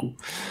 ça va, du coup.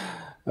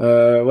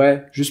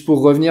 Ouais, juste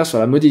pour revenir sur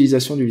la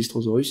modélisation du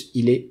Lystrosaurus,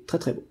 il est très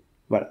très beau.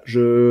 Voilà,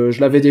 je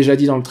l'avais déjà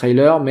dit dans le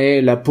trailer,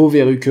 mais la peau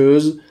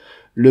verruqueuse,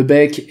 le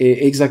bec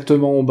est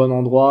exactement au bon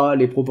endroit,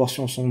 les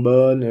proportions sont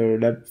bonnes,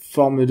 la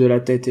forme de la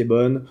tête est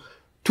bonne,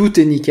 tout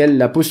est nickel,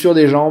 la posture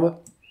des jambes,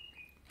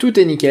 tout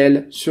est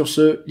nickel sur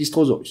ce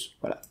Lystrosaurus.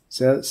 Voilà,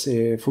 ça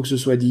faut que ce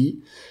soit dit.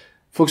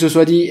 Faut que ce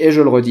soit dit, et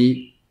je le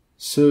redis,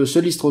 ce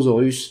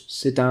Lystrosaurus,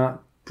 c'est un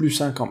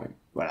 +1 quand même.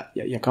 Voilà,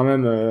 il y a quand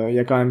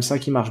même ça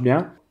qui marche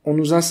bien. On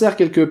nous insère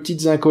quelques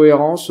petites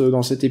incohérences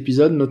dans cet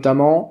épisode,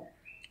 notamment,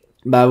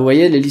 bah vous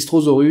voyez, les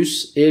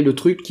Lystrosaurus et le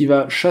truc qui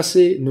va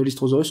chasser nos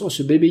Lystrosaurus. Oh,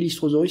 ce bébé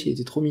Lystrosaurus, il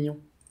était trop mignon.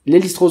 Les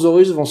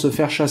Lystrosaurus vont se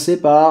faire chasser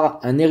par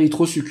un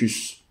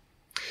Erythrosuchus.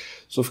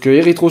 Sauf que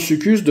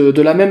Erythrosuchus,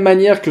 de la même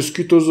manière que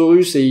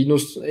Scutosaurus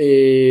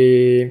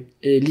et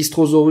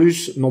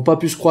Lystrosaurus n'ont pas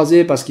pu se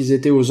croiser parce qu'ils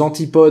étaient aux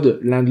antipodes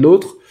l'un de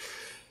l'autre,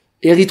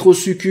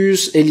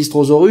 Erythrosuchus et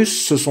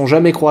Lystrosaurus se sont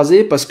jamais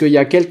croisés parce qu'il y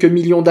a quelques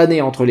millions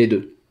d'années entre les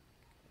deux.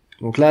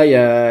 Donc là, il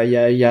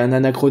y a un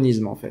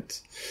anachronisme en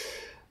fait.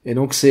 Et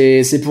donc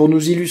c'est pour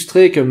nous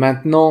illustrer que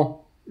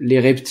maintenant les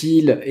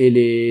reptiles et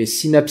les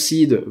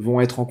synapsides vont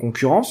être en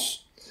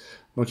concurrence.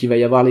 Donc il va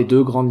y avoir les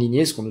deux grandes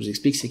lignées. Ce qu'on nous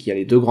explique, c'est qu'il y a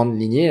les deux grandes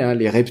lignées, hein,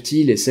 les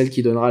reptiles et celle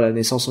qui donnera la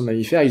naissance aux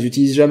mammifères. Ils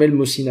utilisent jamais le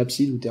mot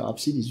synapside ou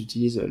thérapside, ils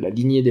utilisent la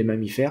lignée des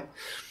mammifères.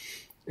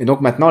 Et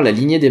donc maintenant, la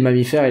lignée des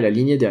mammifères et la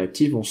lignée des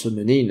reptiles vont se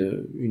mener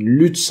une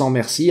lutte sans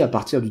merci à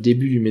partir du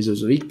début du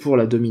Mésozoïque pour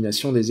la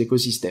domination des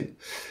écosystèmes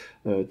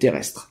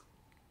terrestres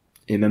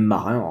et même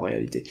marins en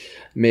réalité.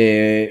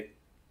 Mais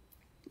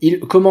il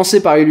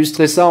commençait par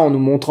illustrer ça en nous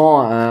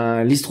montrant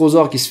un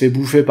Lystrosaure qui se fait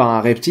bouffer par un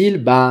reptile,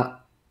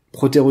 bah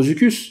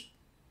Proterosuchus.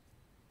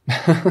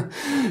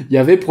 Il y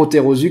avait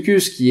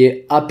Proterosuchus qui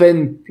est à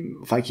peine,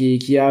 enfin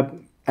qui est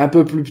un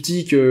peu plus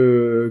petit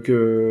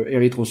que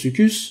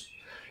Erythrosuchus.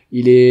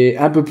 Il est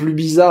un peu plus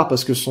bizarre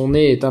parce que son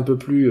nez est un peu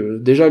plus,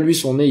 déjà lui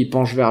son nez il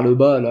penche vers le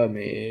bas là,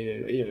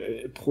 mais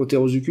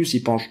Proterosuchus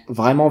il penche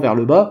vraiment vers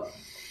le bas.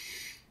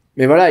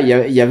 Mais voilà,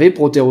 il y avait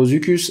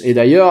Proterosuchus et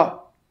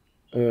d'ailleurs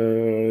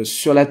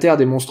sur la Terre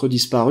des monstres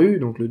disparus,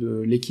 donc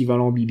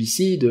l'équivalent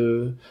BBC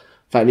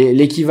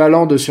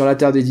l'équivalent de Sur la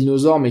Terre des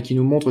dinosaures, mais qui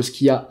nous montre ce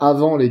qu'il y a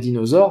avant les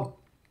dinosaures.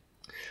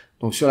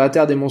 Donc sur la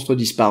Terre des monstres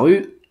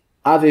disparus,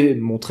 avait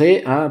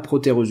montré un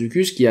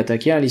Proterosuchus qui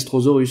attaquait un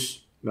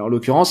Lystrosaurus. Mais en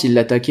l'occurrence, il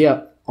l'attaquait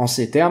en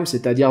ces termes,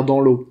 c'est-à-dire dans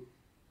l'eau.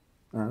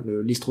 Hein,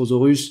 le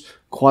Lystrosaurus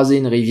croisait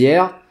une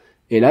rivière,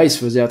 et là, il se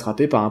faisait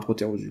attraper par un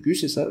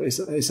Proterosuchus,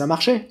 et ça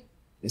marchait.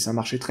 Et ça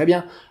marchait très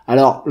bien.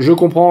 Alors, je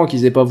comprends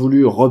qu'ils aient pas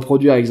voulu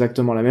reproduire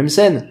exactement la même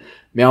scène,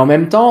 mais en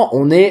même temps,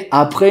 on est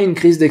après une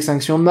crise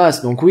d'extinction de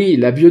masse. Donc oui,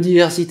 la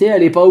biodiversité,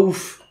 elle est pas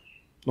ouf.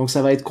 Donc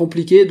ça va être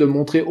compliqué de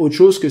montrer autre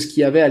chose que ce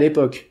qu'il y avait à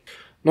l'époque.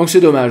 Donc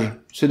c'est dommage.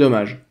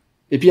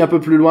 Et puis un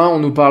peu plus loin, on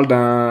nous parle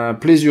d'un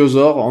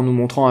plésiosaure en nous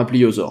montrant un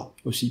pliosaure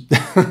aussi.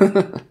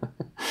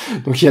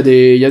 Donc il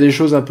y a des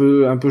choses un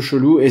peu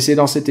cheloues, et c'est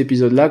dans cet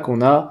épisode-là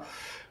qu'on a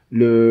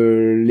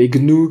les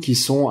gnous qui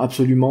sont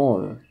absolument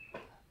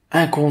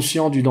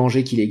inconscients du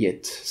danger qui les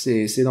guette.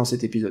 C'est dans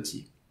cet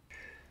épisode-ci.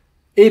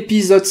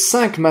 Épisode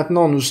 5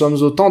 maintenant, nous sommes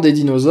au temps des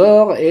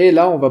dinosaures, et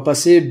là on va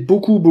passer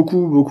beaucoup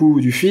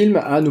du film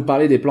à nous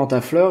parler des plantes à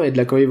fleurs et de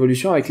la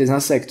coévolution avec les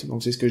insectes.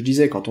 Donc c'est ce que je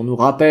disais, quand on nous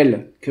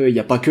rappelle qu'il n'y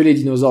a pas que les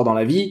dinosaures dans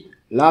la vie,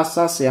 là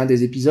ça c'est un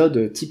des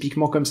épisodes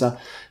typiquement comme ça.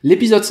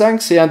 L'épisode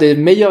 5 c'est un des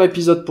meilleurs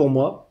épisodes pour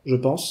moi, je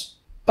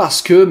pense,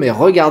 parce que, mais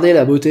regardez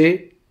la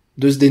beauté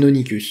de ce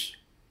Deinonychus.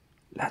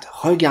 Là,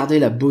 regardez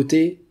la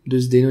beauté de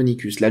ce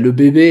Deinonychus. Là le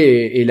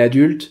bébé et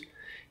l'adulte,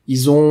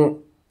 ils ont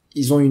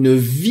une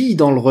vie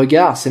dans le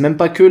regard. C'est même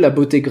pas que la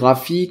beauté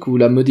graphique ou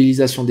la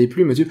modélisation des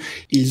plumes.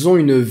 Ils ont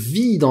une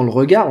vie dans le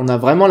regard. On a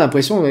vraiment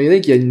l'impression, vous voyez,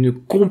 qu'il y a une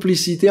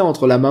complicité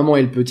entre la maman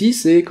et le petit.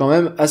 C'est quand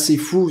même assez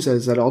fou.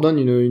 Ça leur donne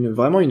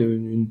vraiment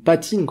une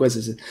patine, quoi.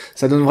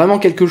 Ça donne vraiment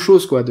quelque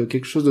chose, quoi,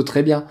 quelque chose de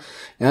très bien.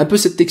 Il y a un peu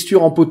cette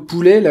texture en peau de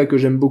poulet, là, que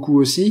j'aime beaucoup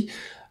aussi.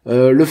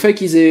 Le fait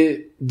qu'ils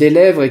aient des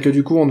lèvres et que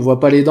du coup on ne voit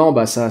pas les dents,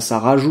 bah ça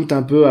rajoute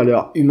un peu à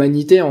leur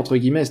humanité entre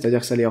guillemets, c'est-à-dire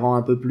que ça les rend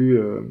un peu plus,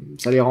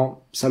 ça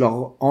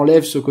leur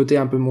enlève ce côté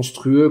un peu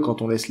monstrueux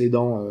quand on laisse les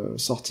dents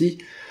sorties.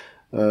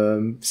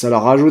 Ça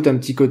leur rajoute un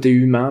petit côté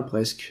humain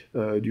presque.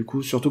 Du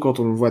coup, surtout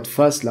quand on le voit de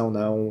face, là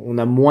on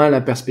a moins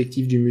la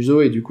perspective du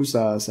museau et du coup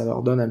ça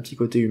leur donne un petit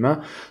côté humain.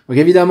 Donc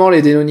évidemment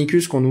les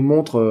Deinonychus qu'on nous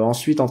montre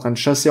ensuite en train de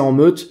chasser en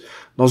meute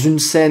dans une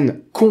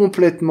scène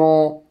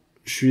complètement,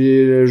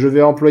 je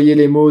vais employer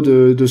les mots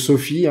de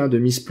Sophie, hein, de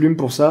Miss Plume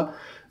pour ça,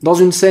 dans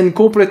une scène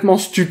complètement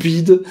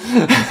stupide.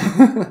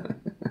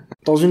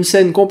 Dans une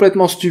scène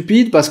complètement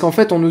stupide, parce qu'en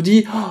fait on nous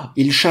dit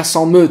ils chassent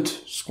en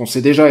meute, ce qu'on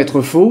sait déjà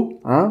être faux,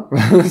 hein.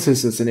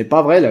 Ce n'est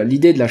pas vrai.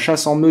 L'idée de la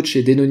chasse en meute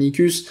chez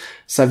Deinonychus,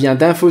 ça vient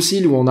d'un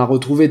fossile où on a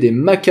retrouvé des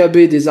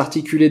macabées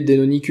désarticulés de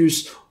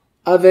Deinonychus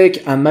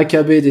avec un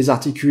macabé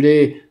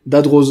désarticulé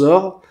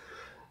d'Hadrosaure.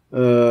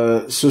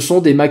 Ce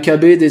sont des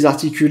macabées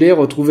désarticulés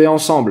retrouvés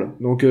ensemble.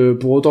 Donc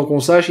pour autant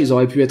qu'on sache, ils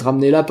auraient pu être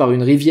amenés là par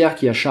une rivière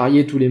qui a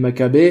charrié tous les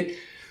macabées.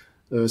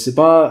 C'est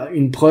pas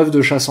une preuve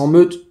de chasse en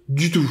meute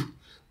du tout.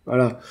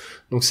 Voilà.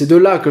 Donc c'est de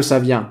là que ça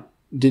vient.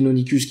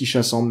 Deinonychus qui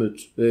chasse en meute.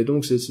 Et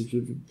donc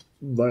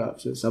voilà,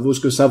 ça vaut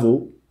ce que ça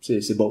vaut.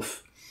 C'est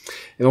bof.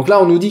 Et donc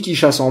là, on nous dit qu'il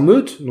chasse en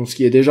meute, donc ce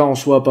qui est déjà en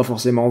soi pas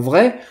forcément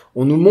vrai.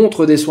 On nous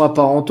montre des soins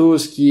parentaux,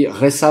 ce qui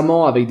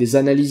récemment, avec des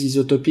analyses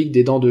isotopiques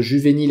des dents de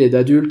juvéniles et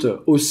d'adultes,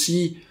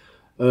 aussi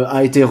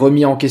a été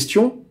remis en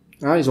question.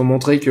 Hein, ils ont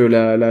montré que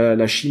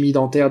la chimie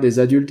dentaire des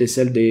adultes et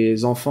celle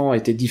des enfants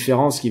était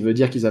différente, ce qui veut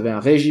dire qu'ils avaient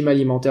un régime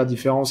alimentaire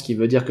différent, ce qui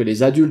veut dire que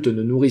les adultes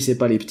ne nourrissaient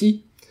pas les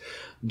petits.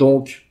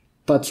 Donc,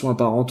 pas de soins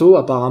parentaux,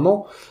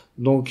 apparemment.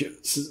 Donc,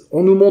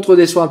 on nous montre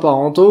des soins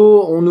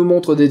parentaux, on nous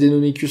montre des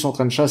Deinonychus en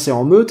train de chasser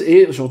en meute,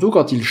 et surtout,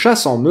 quand ils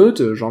chassent en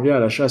meute, j'en viens à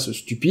la chasse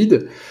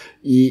stupide,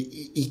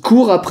 ils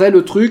courent après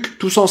le truc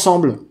tous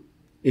ensemble.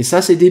 Et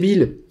ça, c'est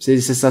débile.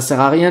 Ça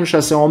sert à rien de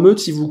chasser en meute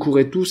si vous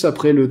courez tous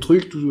après le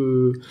truc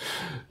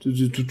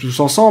tous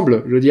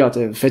ensemble. Je veux dire,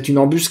 faites une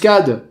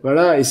embuscade,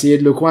 voilà, essayez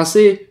de le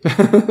coincer.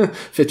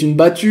 Faites une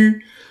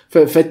battue.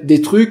 Faites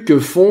des trucs que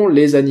font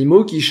les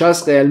animaux qui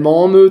chassent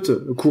réellement en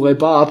meute. Courez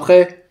pas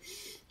après.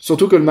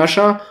 Surtout que le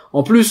machin,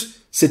 en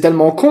plus, c'est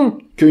tellement con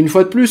qu'une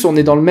fois de plus, on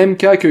est dans le même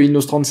cas que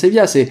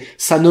Inostransevia.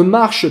 Ça ne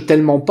marche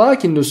tellement pas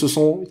qu'ils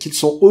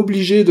sont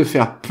obligés de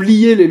faire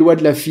plier les lois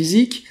de la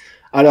physique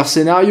à leur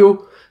scénario.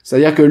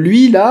 C'est-à-dire que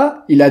lui,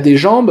 là, il a des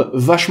jambes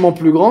vachement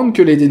plus grandes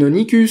que les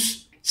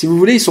Deinonychus. Si vous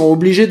voulez, ils sont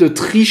obligés de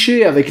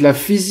tricher avec la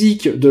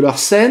physique de leur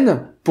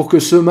scène pour que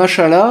ce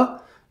machin-là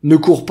ne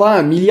court pas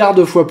 1 milliard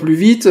de fois plus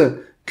vite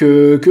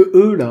que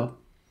eux, là.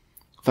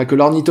 Enfin, que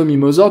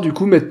l'ornithomimosaure, du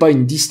coup, mette pas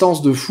une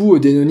distance de fou au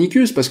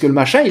Deinonychus, parce que le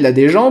machin, il a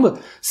des jambes,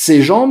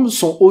 ses jambes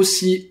sont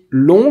aussi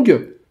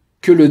longues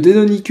que le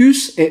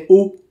Deinonychus est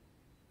haut.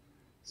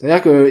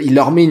 C'est-à-dire qu'il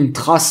leur met une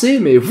tracée,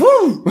 mais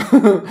wouh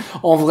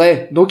en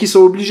vrai. Donc ils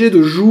sont obligés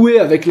de jouer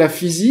avec la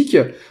physique,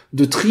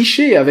 de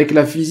tricher avec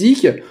la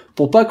physique,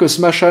 pour pas que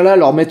ce machin-là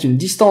leur mette une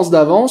distance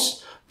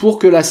d'avance, pour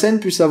que la scène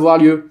puisse avoir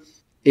lieu.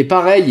 Et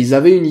pareil, ils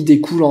avaient une idée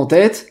cool en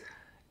tête,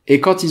 et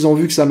quand ils ont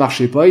vu que ça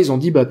marchait pas, ils ont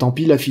dit bah tant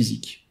pis la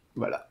physique.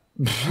 Voilà.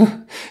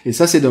 Et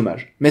ça c'est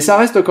dommage. Mais ça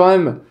reste quand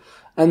même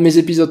un de mes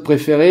épisodes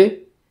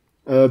préférés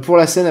pour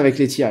la scène avec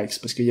les T.rex,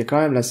 parce qu'il y a quand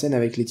même la scène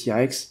avec les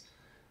T.rex,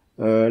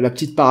 la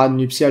petite parade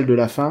nuptiale de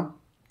la fin.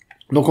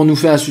 Donc on nous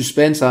fait un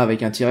suspense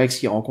avec un T.rex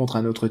qui rencontre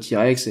un autre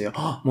T.rex et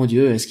oh mon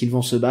dieu, est-ce qu'ils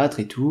vont se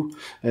battre et tout,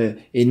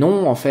 et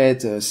non en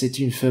fait c'est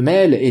une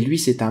femelle et lui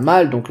c'est un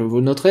mâle. Donc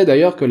vous noterez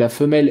d'ailleurs que la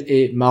femelle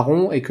est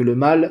marron et que le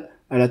mâle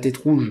a la tête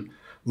rouge.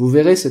 Vous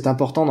verrez, c'est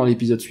important dans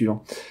l'épisode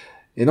suivant.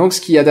 Et donc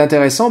ce qu'il y a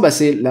d'intéressant, bah,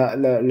 c'est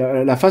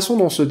la façon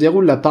dont se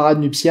déroule la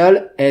parade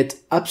nuptiale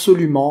est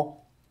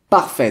absolument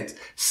parfaite.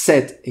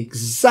 C'est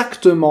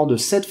exactement de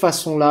cette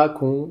façon-là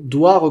qu'on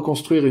doit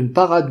reconstruire une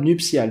parade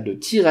nuptiale de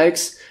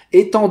T.rex,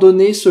 étant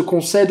donné ce qu'on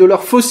sait de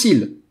leurs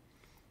fossiles.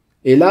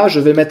 Et là, je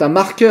vais mettre un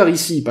marqueur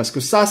ici, parce que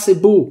ça, c'est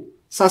beau.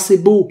 Ça, c'est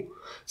beau.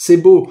 C'est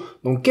beau.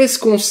 Donc, qu'est-ce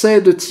qu'on sait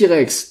de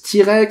T.rex?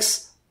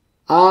 T.rex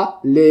a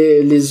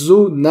les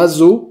os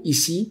nasaux,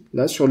 ici,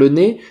 là, sur le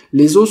nez.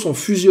 Les os sont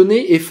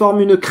fusionnés et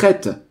forment une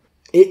crête.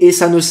 Et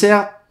ça ne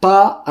sert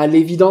pas à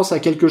l'évidence à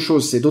quelque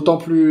chose. C'est d'autant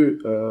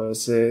plus...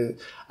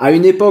 à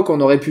une époque,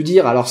 on aurait pu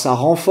dire, alors ça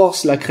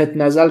renforce la crête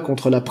nasale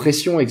contre la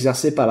pression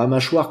exercée par la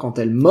mâchoire quand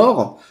elle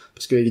mord,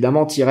 parce que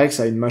évidemment T.rex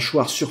a une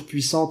mâchoire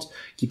surpuissante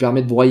qui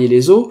permet de broyer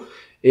les os,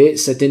 et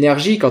cette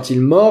énergie, quand il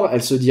mord,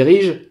 elle se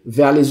dirige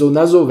vers les os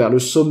nasaux, vers le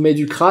sommet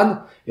du crâne,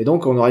 et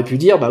donc on aurait pu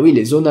dire, bah oui,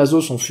 les os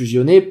nasaux sont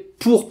fusionnés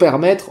pour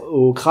permettre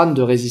au crâne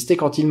de résister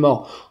quand il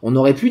mord. On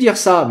aurait pu dire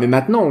ça, mais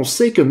maintenant on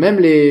sait que même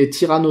les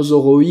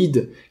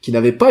tyrannosauroïdes, qui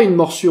n'avaient pas une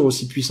morsure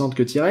aussi puissante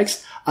que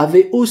T.rex,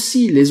 avaient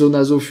aussi les os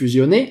nasaux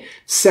fusionnés,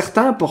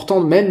 certains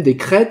portant même des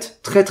crêtes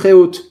très très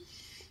hautes.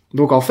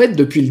 Donc en fait,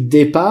 depuis le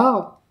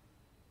départ,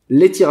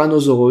 les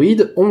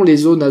tyrannosauroïdes ont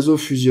les os nasaux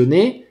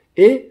fusionnés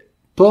et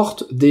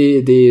portent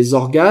des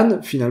organes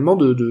finalement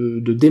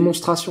de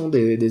démonstration,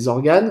 des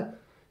organes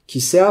qui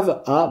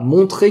servent à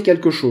montrer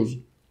quelque chose.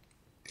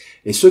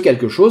 Et ce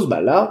quelque chose, bah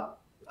là,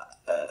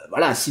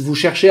 voilà, si vous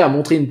cherchez à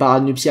montrer une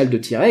parade nuptiale de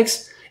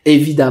T.rex,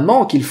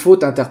 évidemment qu'il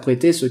faut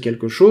interpréter ce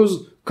quelque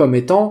chose comme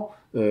étant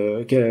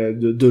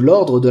de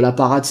l'ordre de la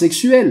parade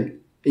sexuelle.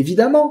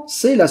 Évidemment,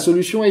 c'est la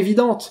solution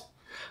évidente.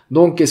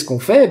 Donc qu'est-ce qu'on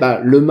fait?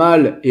 Bah le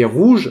mâle est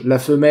rouge, la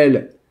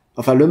femelle,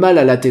 enfin le mâle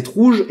a la tête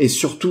rouge et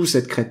surtout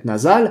cette crête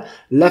nasale,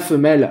 la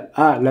femelle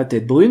a la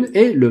tête brune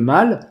et le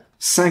mâle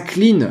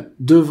s'incline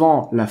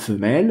devant la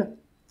femelle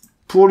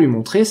pour lui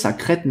montrer sa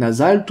crête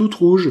nasale toute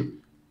rouge.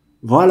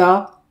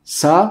 Voilà,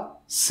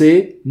 ça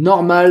c'est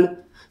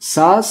normal.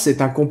 Ça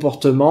c'est un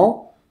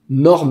comportement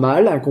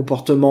normal, un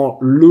comportement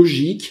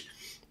logique,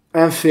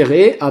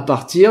 inféré à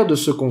partir de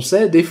ce qu'on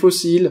sait des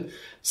fossiles.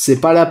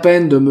 c'est pas la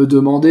peine de me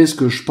demander ce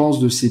que je pense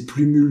de ces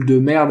plumules de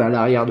merde à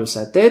l'arrière de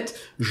sa tête,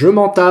 je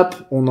m'en tape,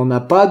 on n'en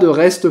a pas de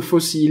reste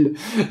fossile.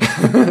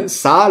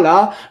 Ça,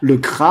 là, le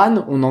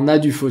crâne, on en a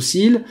du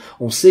fossile,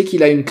 on sait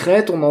qu'il a une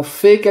crête, on en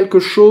fait quelque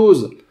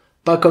chose.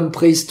 Pas comme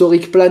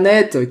préhistorique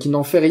planète, qui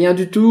n'en fait rien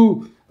du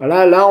tout.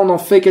 Voilà, là, on en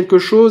fait quelque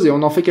chose, et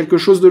on en fait quelque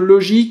chose de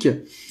logique.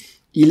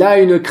 Il a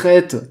une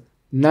crête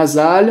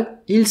nasale,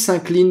 il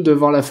s'incline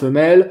devant la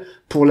femelle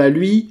pour la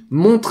lui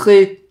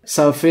montrer.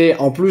 Ça fait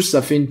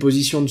une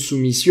position de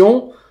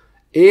soumission,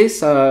 et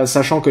ça,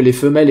 sachant que les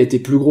femelles étaient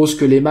plus grosses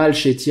que les mâles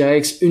chez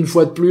T.rex, une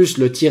fois de plus,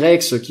 le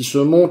T.rex qui se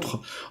montre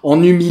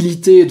en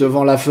humilité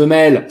devant la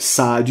femelle,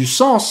 ça a du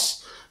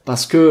sens,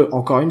 parce que,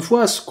 encore une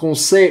fois, ce qu'on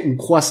sait ou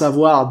croit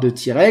savoir de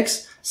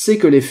T.rex, c'est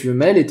que les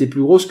femelles étaient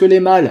plus grosses que les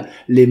mâles.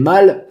 Les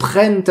mâles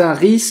prennent un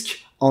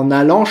risque en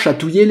allant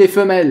chatouiller les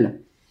femelles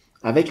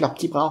avec leurs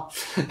petits bras.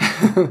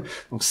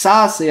 Donc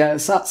ça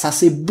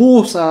c'est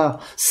beau, ça.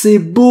 C'est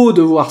beau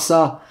de voir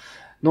ça.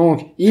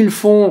 Donc, ils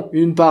font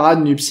une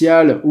parade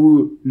nuptiale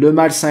où le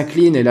mâle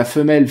s'incline et la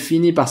femelle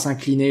finit par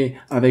s'incliner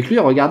avec lui.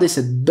 Regardez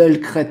cette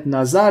belle crête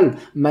nasale,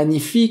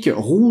 magnifique,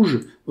 rouge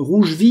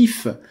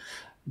vif,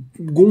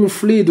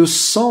 gonflée de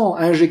sang,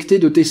 injectée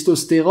de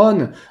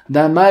testostérone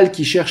d'un mâle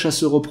qui cherche à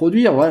se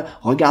reproduire. Voilà.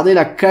 Regardez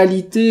la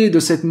qualité de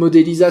cette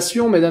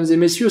modélisation, mesdames et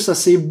messieurs, ça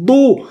c'est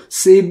beau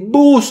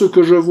ce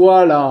que je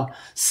vois là,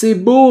 c'est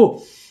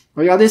beau.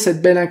 Regardez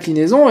cette belle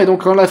inclinaison, et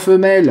donc quand la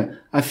femelle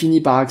a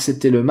fini par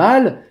accepter le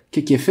mâle,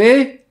 qu'est-ce qu'il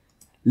fait?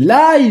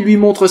 Là, il lui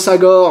montre sa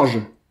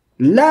gorge.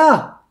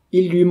 Là,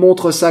 il lui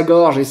montre sa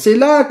gorge, et c'est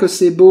là que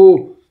c'est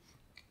beau.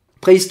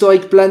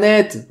 Préhistorique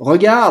planète,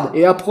 regarde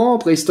et apprends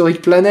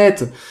préhistorique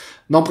planète.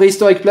 Dans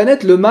préhistorique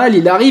planète, le mâle,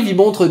 il arrive, il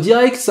montre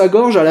direct sa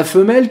gorge à la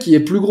femelle qui est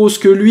plus grosse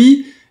que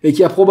lui et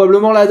qui a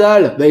probablement la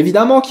dalle. Ben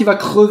évidemment qu'il va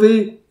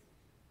crever.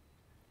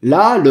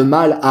 Là, le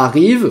mâle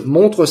arrive,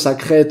 montre sa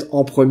crête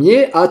en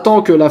premier,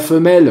 attend que la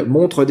femelle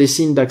montre des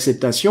signes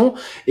d'acceptation,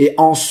 et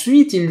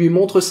ensuite il lui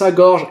montre sa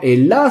gorge. Et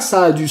là,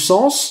 ça a du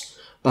sens,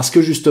 parce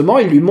que justement,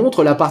 il lui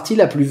montre la partie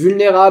la plus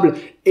vulnérable.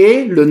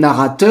 Et le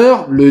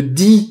narrateur le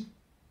dit.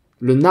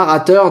 Le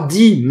narrateur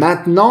dit,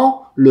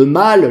 maintenant, le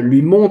mâle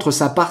lui montre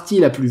sa partie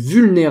la plus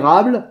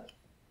vulnérable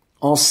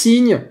en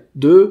signe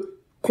de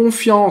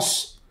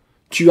confiance.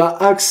 Tu as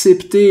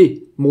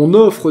accepté mon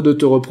offre de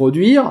te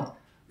reproduire,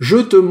 je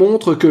te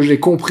montre que j'ai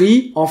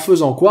compris, en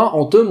faisant quoi?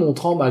 En te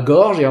montrant ma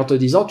gorge et en te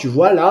disant, tu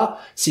vois là,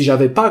 si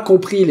j'avais pas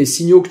compris les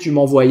signaux que tu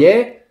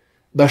m'envoyais,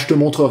 bah je te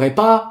montrerais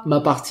pas ma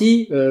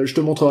partie, je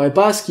te montrerais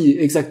pas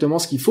exactement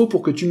ce qu'il faut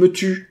pour que tu me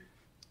tues.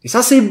 Et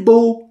ça c'est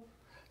beau.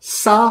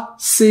 Ça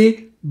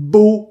c'est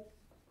beau.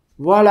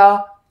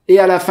 Voilà. Et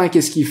à la fin,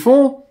 qu'est-ce qu'ils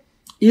font?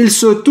 Ils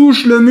se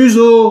touchent le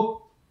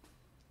museau.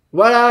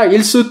 Voilà,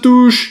 ils se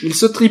touchent, ils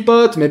se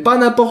tripotent, mais pas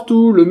n'importe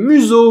où, le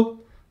museau.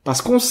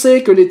 Parce qu'on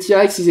sait que les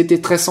T.rex, ils étaient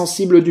très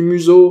sensibles du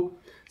museau.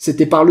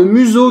 C'était par le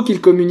museau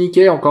qu'ils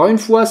communiquaient. Encore une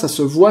fois, ça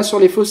se voit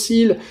sur les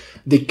fossiles.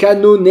 Des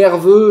canaux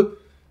nerveux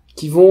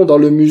qui vont dans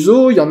le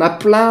museau, il y en a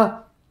plein.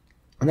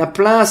 Il y en a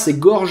plein, c'est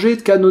gorgé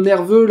de canaux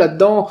nerveux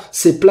là-dedans.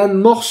 C'est plein de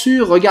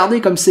morsures.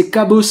 Regardez comme c'est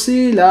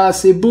cabossé, là.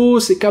 C'est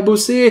beau, c'est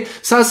cabossé.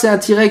 Ça, c'est un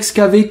T.rex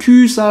qui a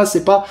vécu, ça.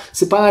 C'est pas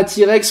un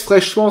T.rex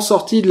fraîchement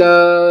sorti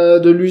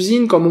de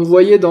l'usine comme on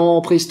voyait dans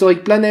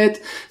Préhistorique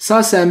Planète.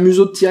 Ça, c'est un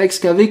museau de T.rex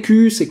qui a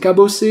vécu. C'est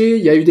cabossé.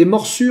 Il y a eu des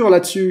morsures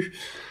là-dessus.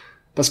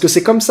 Parce que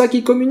c'est comme ça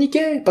qu'ils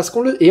communiquaient.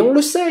 Et on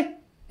le sait.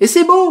 Et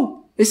c'est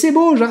beau. Et c'est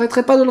beau.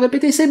 J'arrêterai pas de le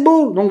répéter. C'est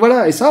beau. Donc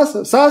voilà. Et ça,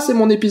 c'est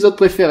mon épisode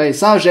préféré.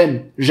 Ça,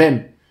 j'aime.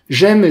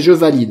 J'aime et je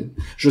valide.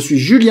 Je suis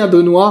Julien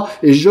Benoît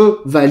et je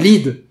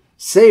valide.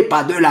 C'est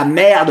pas de la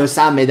merde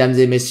ça, mesdames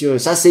et messieurs.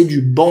 Ça c'est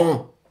du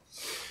bon.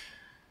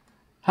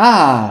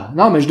 Ah,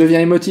 non mais je deviens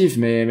émotif,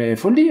 mais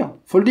faut le dire.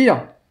 Faut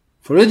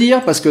le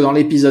dire parce que dans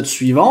l'épisode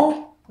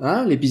suivant,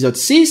 l'épisode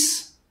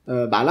 6,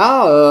 le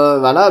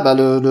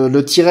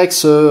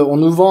T.rex, on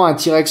nous vend un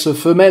T.rex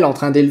femelle en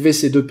train d'élever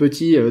ses deux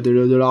petits,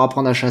 de leur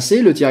apprendre à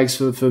chasser. Le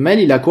T.rex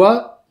femelle, il a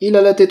quoi? Il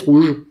a la tête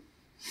rouge.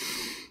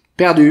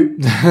 Perdu.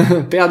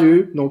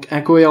 Donc,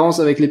 incohérence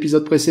avec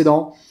l'épisode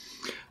précédent.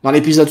 Dans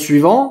l'épisode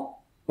suivant,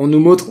 on nous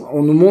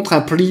montre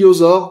un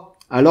pliosaure,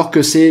 alors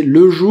que c'est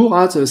le jour,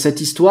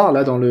 cette histoire,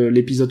 là, dans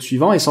l'épisode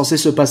suivant, est censée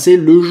se passer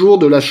le jour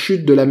de la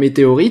chute de la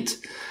météorite.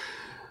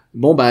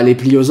 Bon, bah, les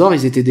pliosaures,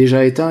 ils étaient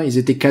déjà éteints, ils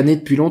étaient canés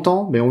depuis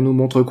longtemps. Mais on nous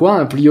montre quoi?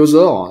 Un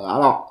pliosaure.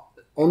 Alors,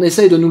 on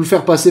essaye de nous le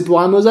faire passer pour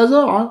un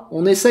mosasaure,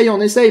 On essaye,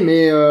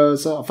 mais,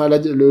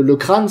 le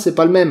crâne, c'est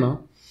pas le même,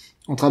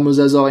 entre un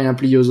mosasaure et un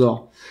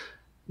pliosaure.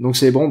 Donc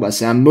c'est bon,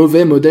 c'est un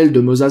mauvais modèle de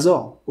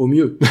mosasaure, au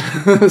mieux.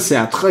 C'est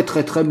un très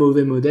très très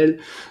mauvais modèle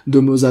de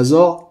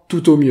mosasaure,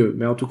 tout au mieux.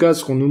 Mais en tout cas,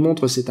 ce qu'on nous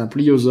montre, c'est un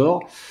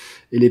pliosaure.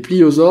 Et les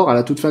pliosaures, à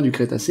la toute fin du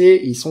Crétacé,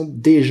 ils sont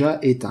déjà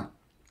éteints.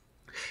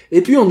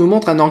 Et puis on nous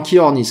montre un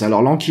Anchiornis.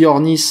 Alors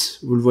l'Anchiornis,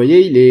 vous le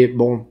voyez,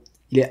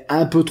 il est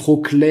un peu trop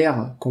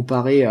clair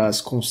comparé à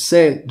ce qu'on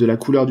sait de la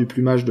couleur du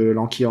plumage de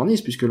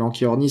l'Anchiornis, puisque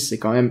l'Anchiornis c'est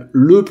quand même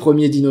le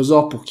premier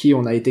dinosaure pour qui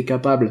on a été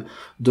capable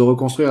de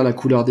reconstruire la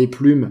couleur des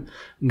plumes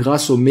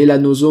grâce aux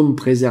mélanosomes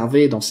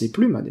préservés dans ses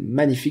plumes, des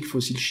magnifiques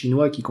fossiles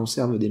chinois qui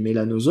conservent des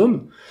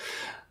mélanosomes.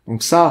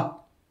 Donc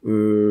ça,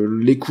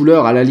 les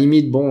couleurs, à la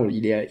limite, bon,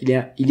 il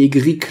est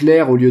gris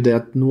clair au lieu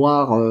d'être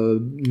noir,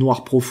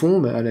 noir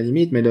profond, à la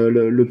limite, mais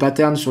le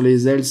pattern sur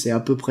les ailes, c'est à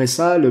peu près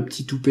ça, le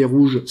petit toupet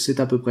rouge, c'est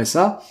à peu près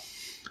ça.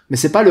 Mais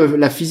c'est pas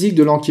la physique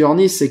de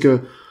l'Anchiornis, c'est que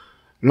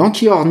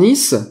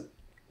l'Anchiornis,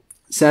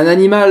 c'est un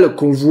animal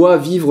qu'on voit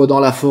vivre dans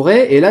la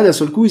forêt, et là, d'un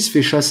seul coup, il se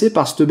fait chasser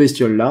par cette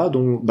bestiole-là,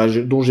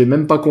 dont j'ai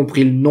même pas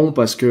compris le nom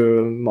parce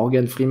que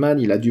Morgan Freeman,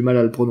 il a du mal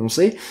à le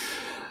prononcer.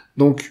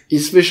 Donc, il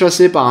se fait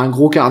chasser par un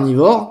gros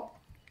carnivore,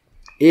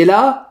 et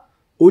là,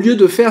 au lieu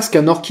de faire ce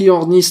qu'un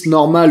Anchiornis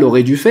normal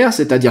aurait dû faire,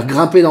 c'est-à-dire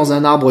grimper dans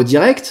un arbre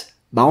direct,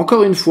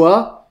 encore une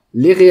fois,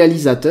 les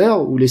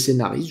réalisateurs, ou les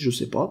scénaristes, je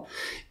sais pas,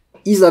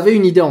 ils avaient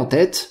une idée en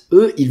tête.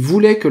 Eux, ils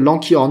voulaient que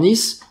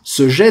l'Anchiornis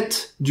se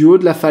jette du haut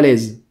de la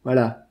falaise.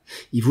 Voilà.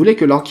 Ils voulaient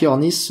que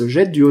l'Anchiornis se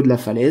jette du haut de la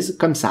falaise,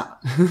 comme ça.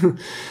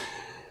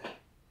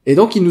 Et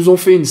donc, ils nous ont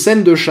fait une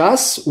scène de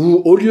chasse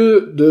où, au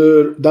lieu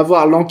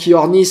d'avoir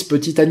l'Anchiornis,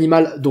 petit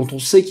animal dont on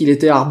sait qu'il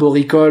était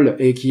arboricole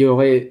et qui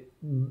aurait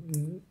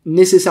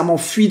nécessairement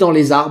fui dans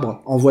les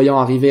arbres en voyant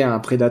arriver un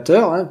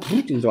prédateur, hein,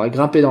 il aurait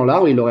grimpé dans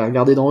l'arbre, il aurait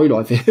regardé d'en haut, il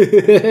aurait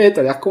fait «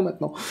 t'as l'air con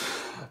maintenant ».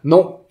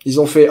 Non,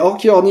 ils ont fait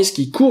Anchiornis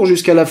qui court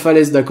jusqu'à la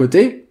falaise d'à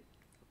côté,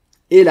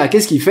 et là,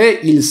 qu'est-ce qu'il fait?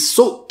 Il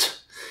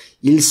saute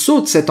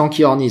cet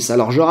Anchiornis.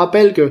 Alors je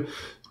rappelle que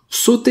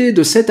sauter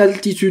de cette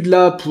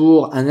altitude-là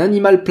pour un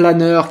animal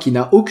planeur qui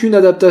n'a aucune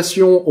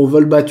adaptation au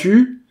vol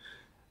battu,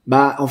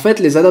 en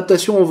fait, les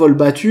adaptations au vol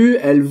battu,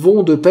 elles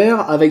vont de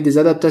pair avec des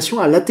adaptations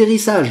à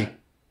l'atterrissage.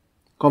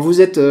 Quand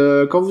vous êtes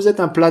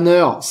un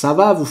planeur, ça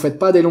va, vous faites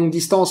pas des longues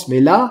distances, mais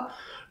là,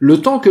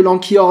 le temps que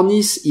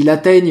l'Anchiornis, il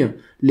atteigne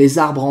les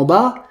arbres en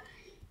bas,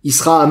 il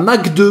sera à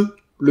Mach 2,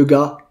 le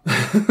gars.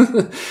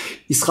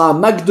 Il sera à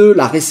Mach 2,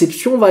 la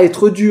réception va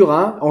être dure,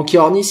 hein.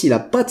 Anchiornis, il a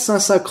pas de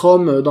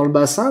synsacrum dans le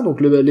bassin,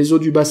 donc les os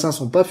du bassin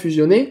sont pas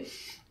fusionnés.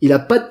 Il a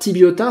pas de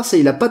tibiotarse et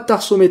il a pas de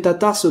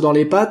tarsométatarse dans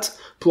les pattes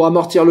pour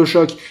amortir le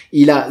choc.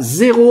 Il a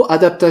 0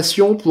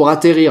 adaptation pour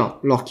atterrir,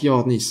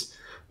 l'Anchiornis.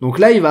 Donc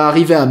là, il va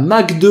arriver à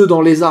Mach 2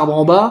 dans les arbres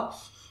en bas.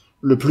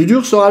 Le plus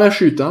dur sera la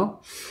chute, hein.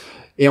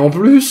 Et en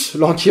plus,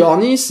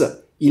 l'Anchiornis,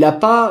 il a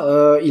pas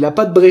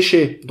de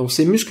bréchet. Donc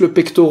ces muscles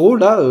pectoraux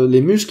là,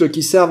 les muscles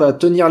qui servent à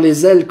tenir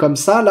les ailes comme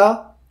ça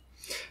là,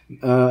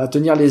 à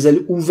tenir les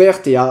ailes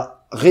ouvertes et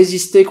à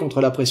résister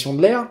contre la pression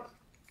de l'air,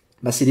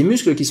 c'est des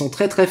muscles qui sont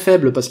très très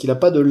faibles parce qu'il a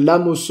pas de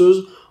lame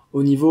osseuse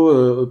au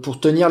niveau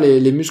pour tenir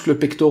les muscles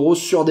pectoraux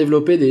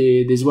surdéveloppés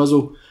des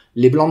oiseaux,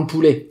 les blancs de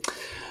poulet.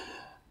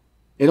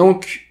 Et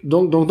donc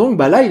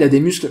là il a des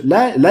muscles,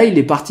 là il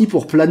est parti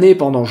pour planer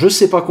pendant je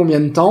sais pas combien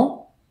de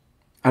temps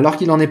alors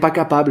qu'il n'en est pas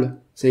capable.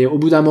 C'est au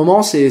bout d'un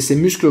moment ses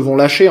muscles vont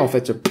lâcher en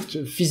fait,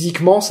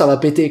 physiquement ça va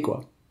péter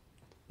quoi.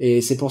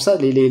 Et c'est pour ça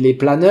les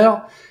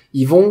planeurs,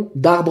 ils vont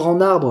d'arbre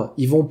en arbre,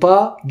 ils vont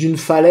pas d'une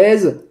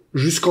falaise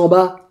jusqu'en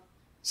bas.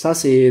 Ça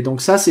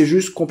c'est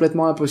juste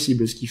complètement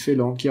impossible ce qui fait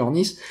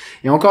l'Anchiornis.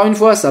 Et encore une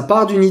fois, ça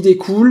part d'une idée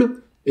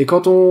cool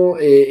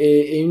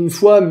et une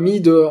fois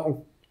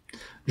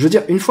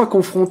une fois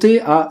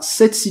confronté à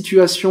cette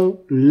situation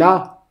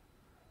là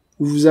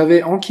où vous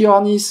avez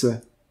Anchiornis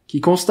qui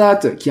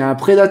constate qu'il y a un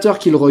prédateur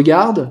qui le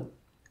regarde,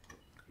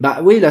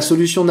 oui, la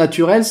solution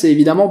naturelle, c'est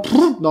évidemment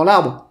dans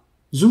l'arbre.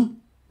 Zou.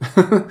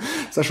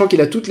 Sachant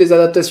qu'il a toutes les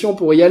adaptations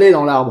pour y aller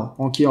dans l'arbre,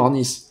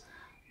 Anchiornis.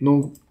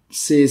 Donc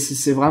c'est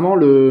vraiment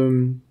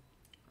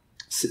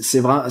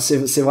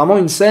c'est vraiment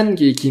une scène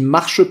qui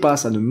marche pas,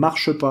 ça ne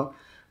marche pas.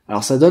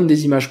 Alors ça donne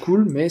des images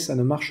cool, mais ça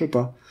ne marche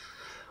pas.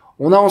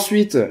 On a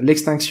ensuite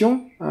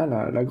l'extinction, hein,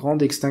 la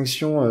grande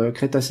extinction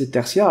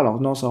Crétacé-Tertiaire. Alors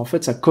non, ça en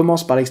fait ça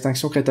commence par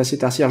l'extinction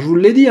Crétacé-Tertiaire. Je vous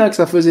l'ai dit que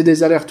ça faisait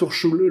des allers-retours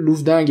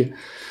louvdingues.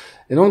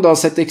 Et donc dans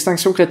cette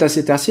extinction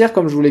Crétacé-Tertiaire,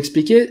 comme je vous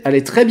l'expliquais, elle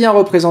est très bien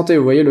représentée.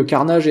 Vous voyez, le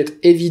carnage est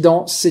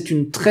évident. C'est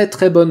une très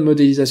très bonne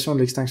modélisation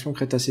de l'extinction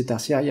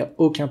Crétacé-Tertiaire. Il n'y a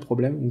aucun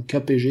problème, ou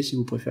KPG si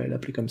vous préférez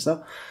l'appeler comme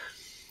ça.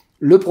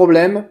 Le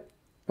problème,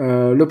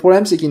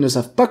 c'est qu'ils ne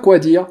savent pas quoi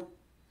dire.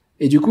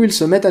 Et du coup, ils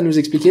se mettent à nous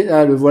expliquer,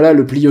 le voilà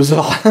le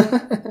pliosaure.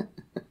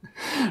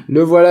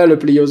 Le voilà le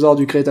pliosaure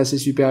du Crétacé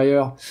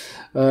supérieur.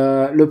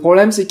 Le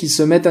problème, c'est qu'ils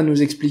se mettent à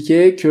nous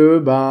expliquer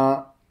que,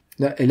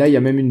 et là, il y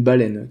a même une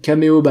baleine.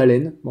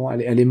 Caméo-baleine. Bon,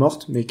 elle est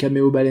morte, mais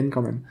caméo-baleine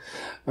quand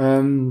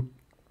même.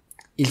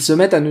 Ils se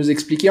mettent à nous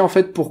expliquer, en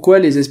fait, pourquoi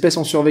les espèces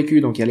ont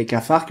survécu. Donc, il y a les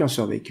cafards qui ont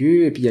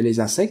survécu, et puis il y a les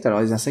insectes. Alors,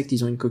 les insectes,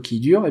 ils ont une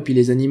coquille dure, et puis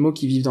les animaux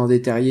qui vivent dans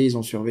des terriers, ils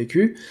ont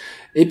survécu.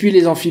 Et puis,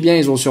 les amphibiens,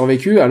 ils ont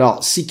survécu.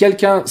 Alors, si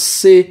quelqu'un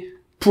sait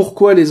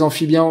pourquoi les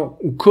amphibiens,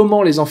 ou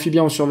comment les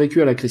amphibiens ont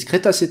survécu à la crise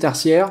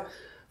Crétacé-Tertiaire,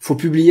 faut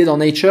publier dans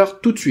Nature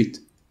tout de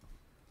suite.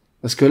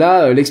 Parce que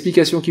là,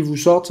 l'explication qui vous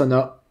sort, ça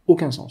n'a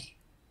aucun sens.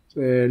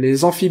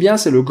 Les amphibiens,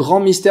 c'est le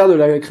grand mystère de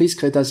la crise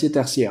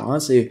Crétacé-Tertiaire.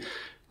 Hein. C'est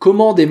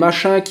comment des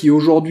machins qui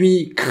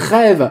aujourd'hui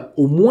crèvent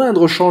au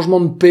moindre changement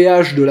de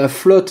pH de la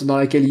flotte dans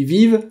laquelle ils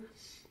vivent,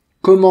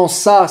 comment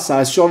ça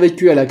a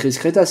survécu à la crise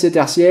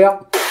Crétacé-Tertiaire,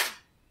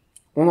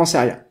 on n'en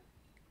sait rien.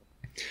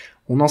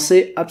 On n'en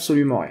sait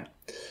absolument rien.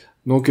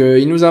 Donc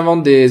ils nous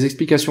inventent des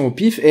explications au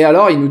pif, et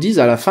alors ils nous disent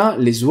à la fin,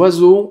 les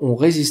oiseaux ont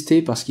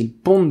résisté parce qu'ils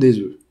pondent des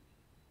œufs.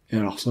 Et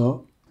alors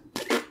ça,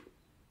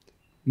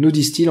 nous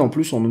disent-ils en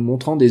plus en nous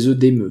montrant des œufs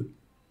d'émeux.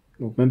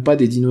 Donc même pas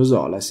des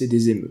dinosaures, là c'est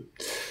des émeux.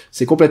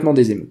 C'est complètement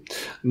des émeux.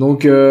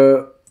 Donc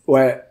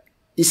ouais,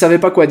 ils savaient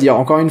pas quoi dire.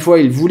 Encore une fois,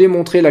 ils voulaient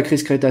montrer la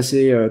crise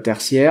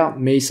Crétacé-Tertiaire,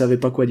 mais ils savaient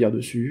pas quoi dire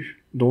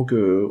dessus. Donc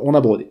on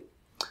a brodé.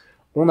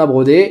 On a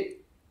brodé.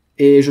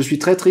 Et je suis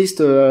très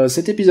triste,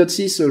 cet épisode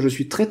 6, je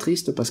suis très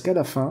triste parce qu'à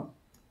la fin,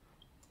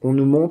 on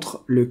nous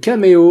montre le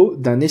caméo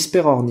d'un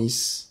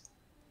Hesperornis.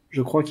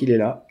 Je crois qu'il est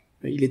là.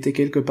 Il était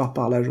quelque part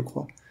par là, je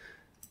crois.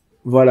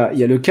 Voilà, il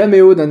y a le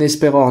caméo d'un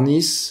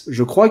Hesperornis.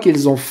 Je crois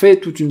qu'ils ont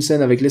fait toute une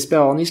scène avec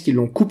l'Hesperornis qu'ils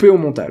l'ont coupé au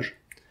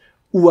montage.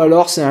 Ou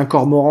alors c'est un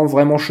cormoran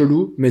vraiment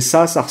chelou, mais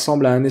ça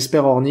ressemble à un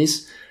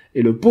Hesperornis.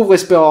 Et le pauvre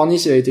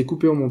Hesperornis, il a été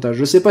coupé au montage.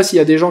 Je sais pas s'il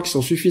y a des gens qui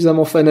sont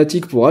suffisamment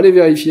fanatiques pour aller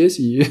vérifier,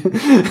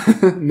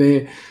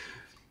 mais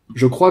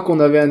je crois qu'on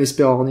avait un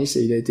Hesperornis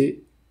et il a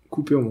été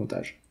coupé au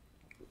montage.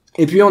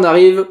 Et puis on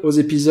arrive aux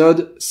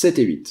épisodes 7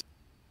 et 8.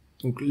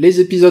 Donc les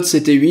épisodes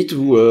 7 et 8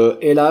 où,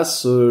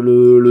 hélas,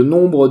 le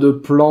nombre de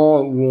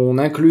plans où on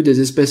inclut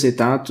des espèces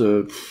éteintes,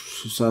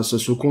 ça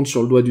se compte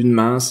sur le doigt d'une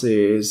main, ça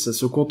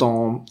se compte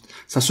en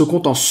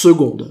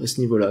secondes à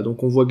ce niveau-là.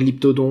 Donc on voit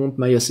Glyptodontes,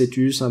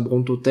 Mayacetus, un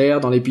brontotère.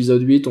 Dans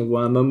l'épisode 8, on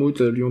voit un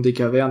mammouth, lion des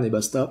cavernes et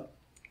basta.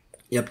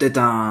 Il y a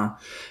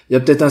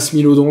peut-être un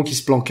smilodon qui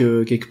se planque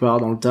quelque part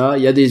dans le tas.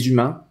 Il y a des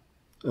humains,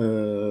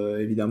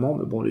 évidemment,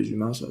 mais bon, les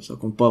humains, ça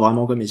compte pas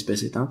vraiment comme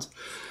espèce éteinte.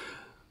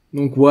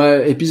 Donc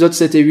ouais, épisode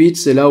 7 et 8,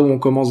 c'est là où on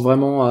commence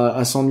vraiment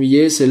à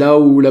s'ennuyer, c'est là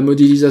où la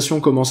modélisation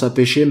commence à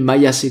pêcher.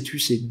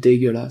 Mayacetus est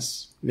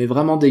dégueulasse, mais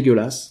vraiment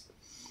dégueulasse.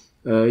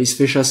 Il se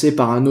fait chasser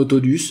par un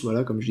Autodus,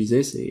 voilà, comme je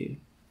disais, c'est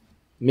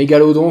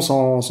mégalodon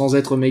sans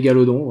être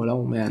mégalodon, voilà,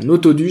 on met un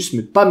Autodus,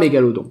 mais pas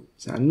mégalodon.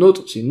 C'est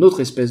une autre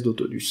espèce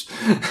d'Autodus.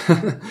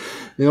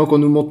 Et donc on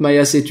nous montre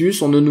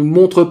Mayacetus, on ne nous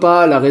montre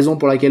pas la raison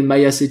pour laquelle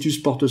Mayacetus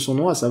porte son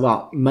nom, à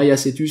savoir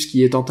Mayacetus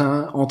qui est en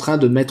train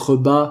de mettre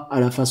bas à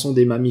la façon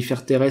des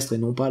mammifères terrestres et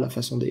non pas à la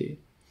façon des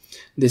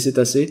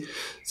cétacés.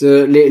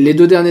 Les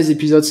deux derniers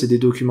épisodes, c'est des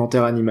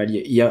documentaires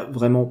animaliers. Il y a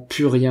vraiment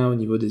plus rien au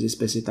niveau des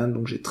espèces éteintes,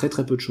 donc j'ai très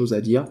très peu de choses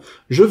à dire.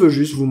 Je veux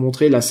juste vous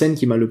montrer la scène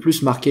qui m'a le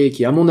plus marqué et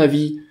qui, à mon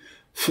avis,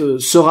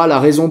 sera la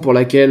raison pour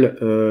laquelle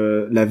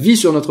la vie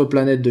sur notre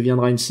planète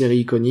deviendra une série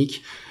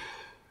iconique.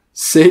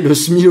 C'est le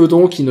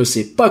smilodon qui ne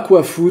sait pas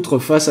quoi foutre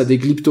face à des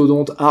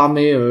glyptodontes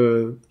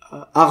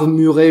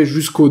armurés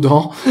jusqu'aux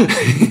dents.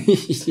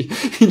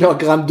 Il leur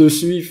grimpe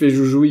dessus, il fait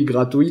joujou, il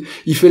gratouille.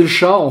 Il fait le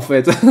chat, en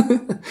fait.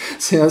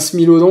 C'est un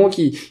smilodon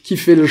qui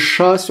fait le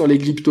chat sur les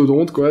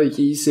glyptodontes, quoi, et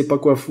qui sait pas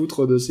quoi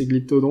foutre de ces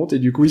glyptodontes, et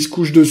du coup il se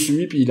couche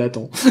dessus, et puis il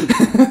attend.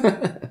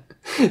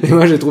 Et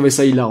moi j'ai trouvé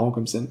ça hilarant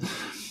comme scène.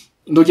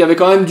 Donc il y avait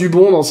quand même du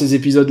bon dans ces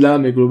épisodes-là,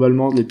 mais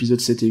globalement, l'épisode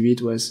 7 et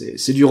 8, ouais,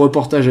 c'est du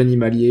reportage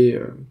animalier.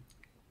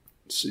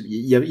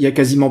 Il y a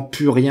quasiment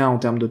plus rien en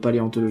termes de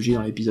paléontologie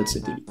dans l'épisode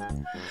 7 et 8.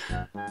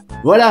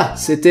 Voilà,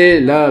 c'était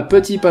le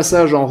petit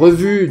passage en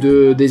revue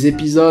des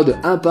épisodes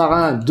un par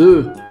un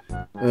de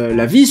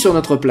La vie sur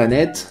notre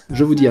planète.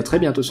 Je vous dis à très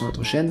bientôt sur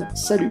notre chaîne.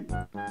 Salut!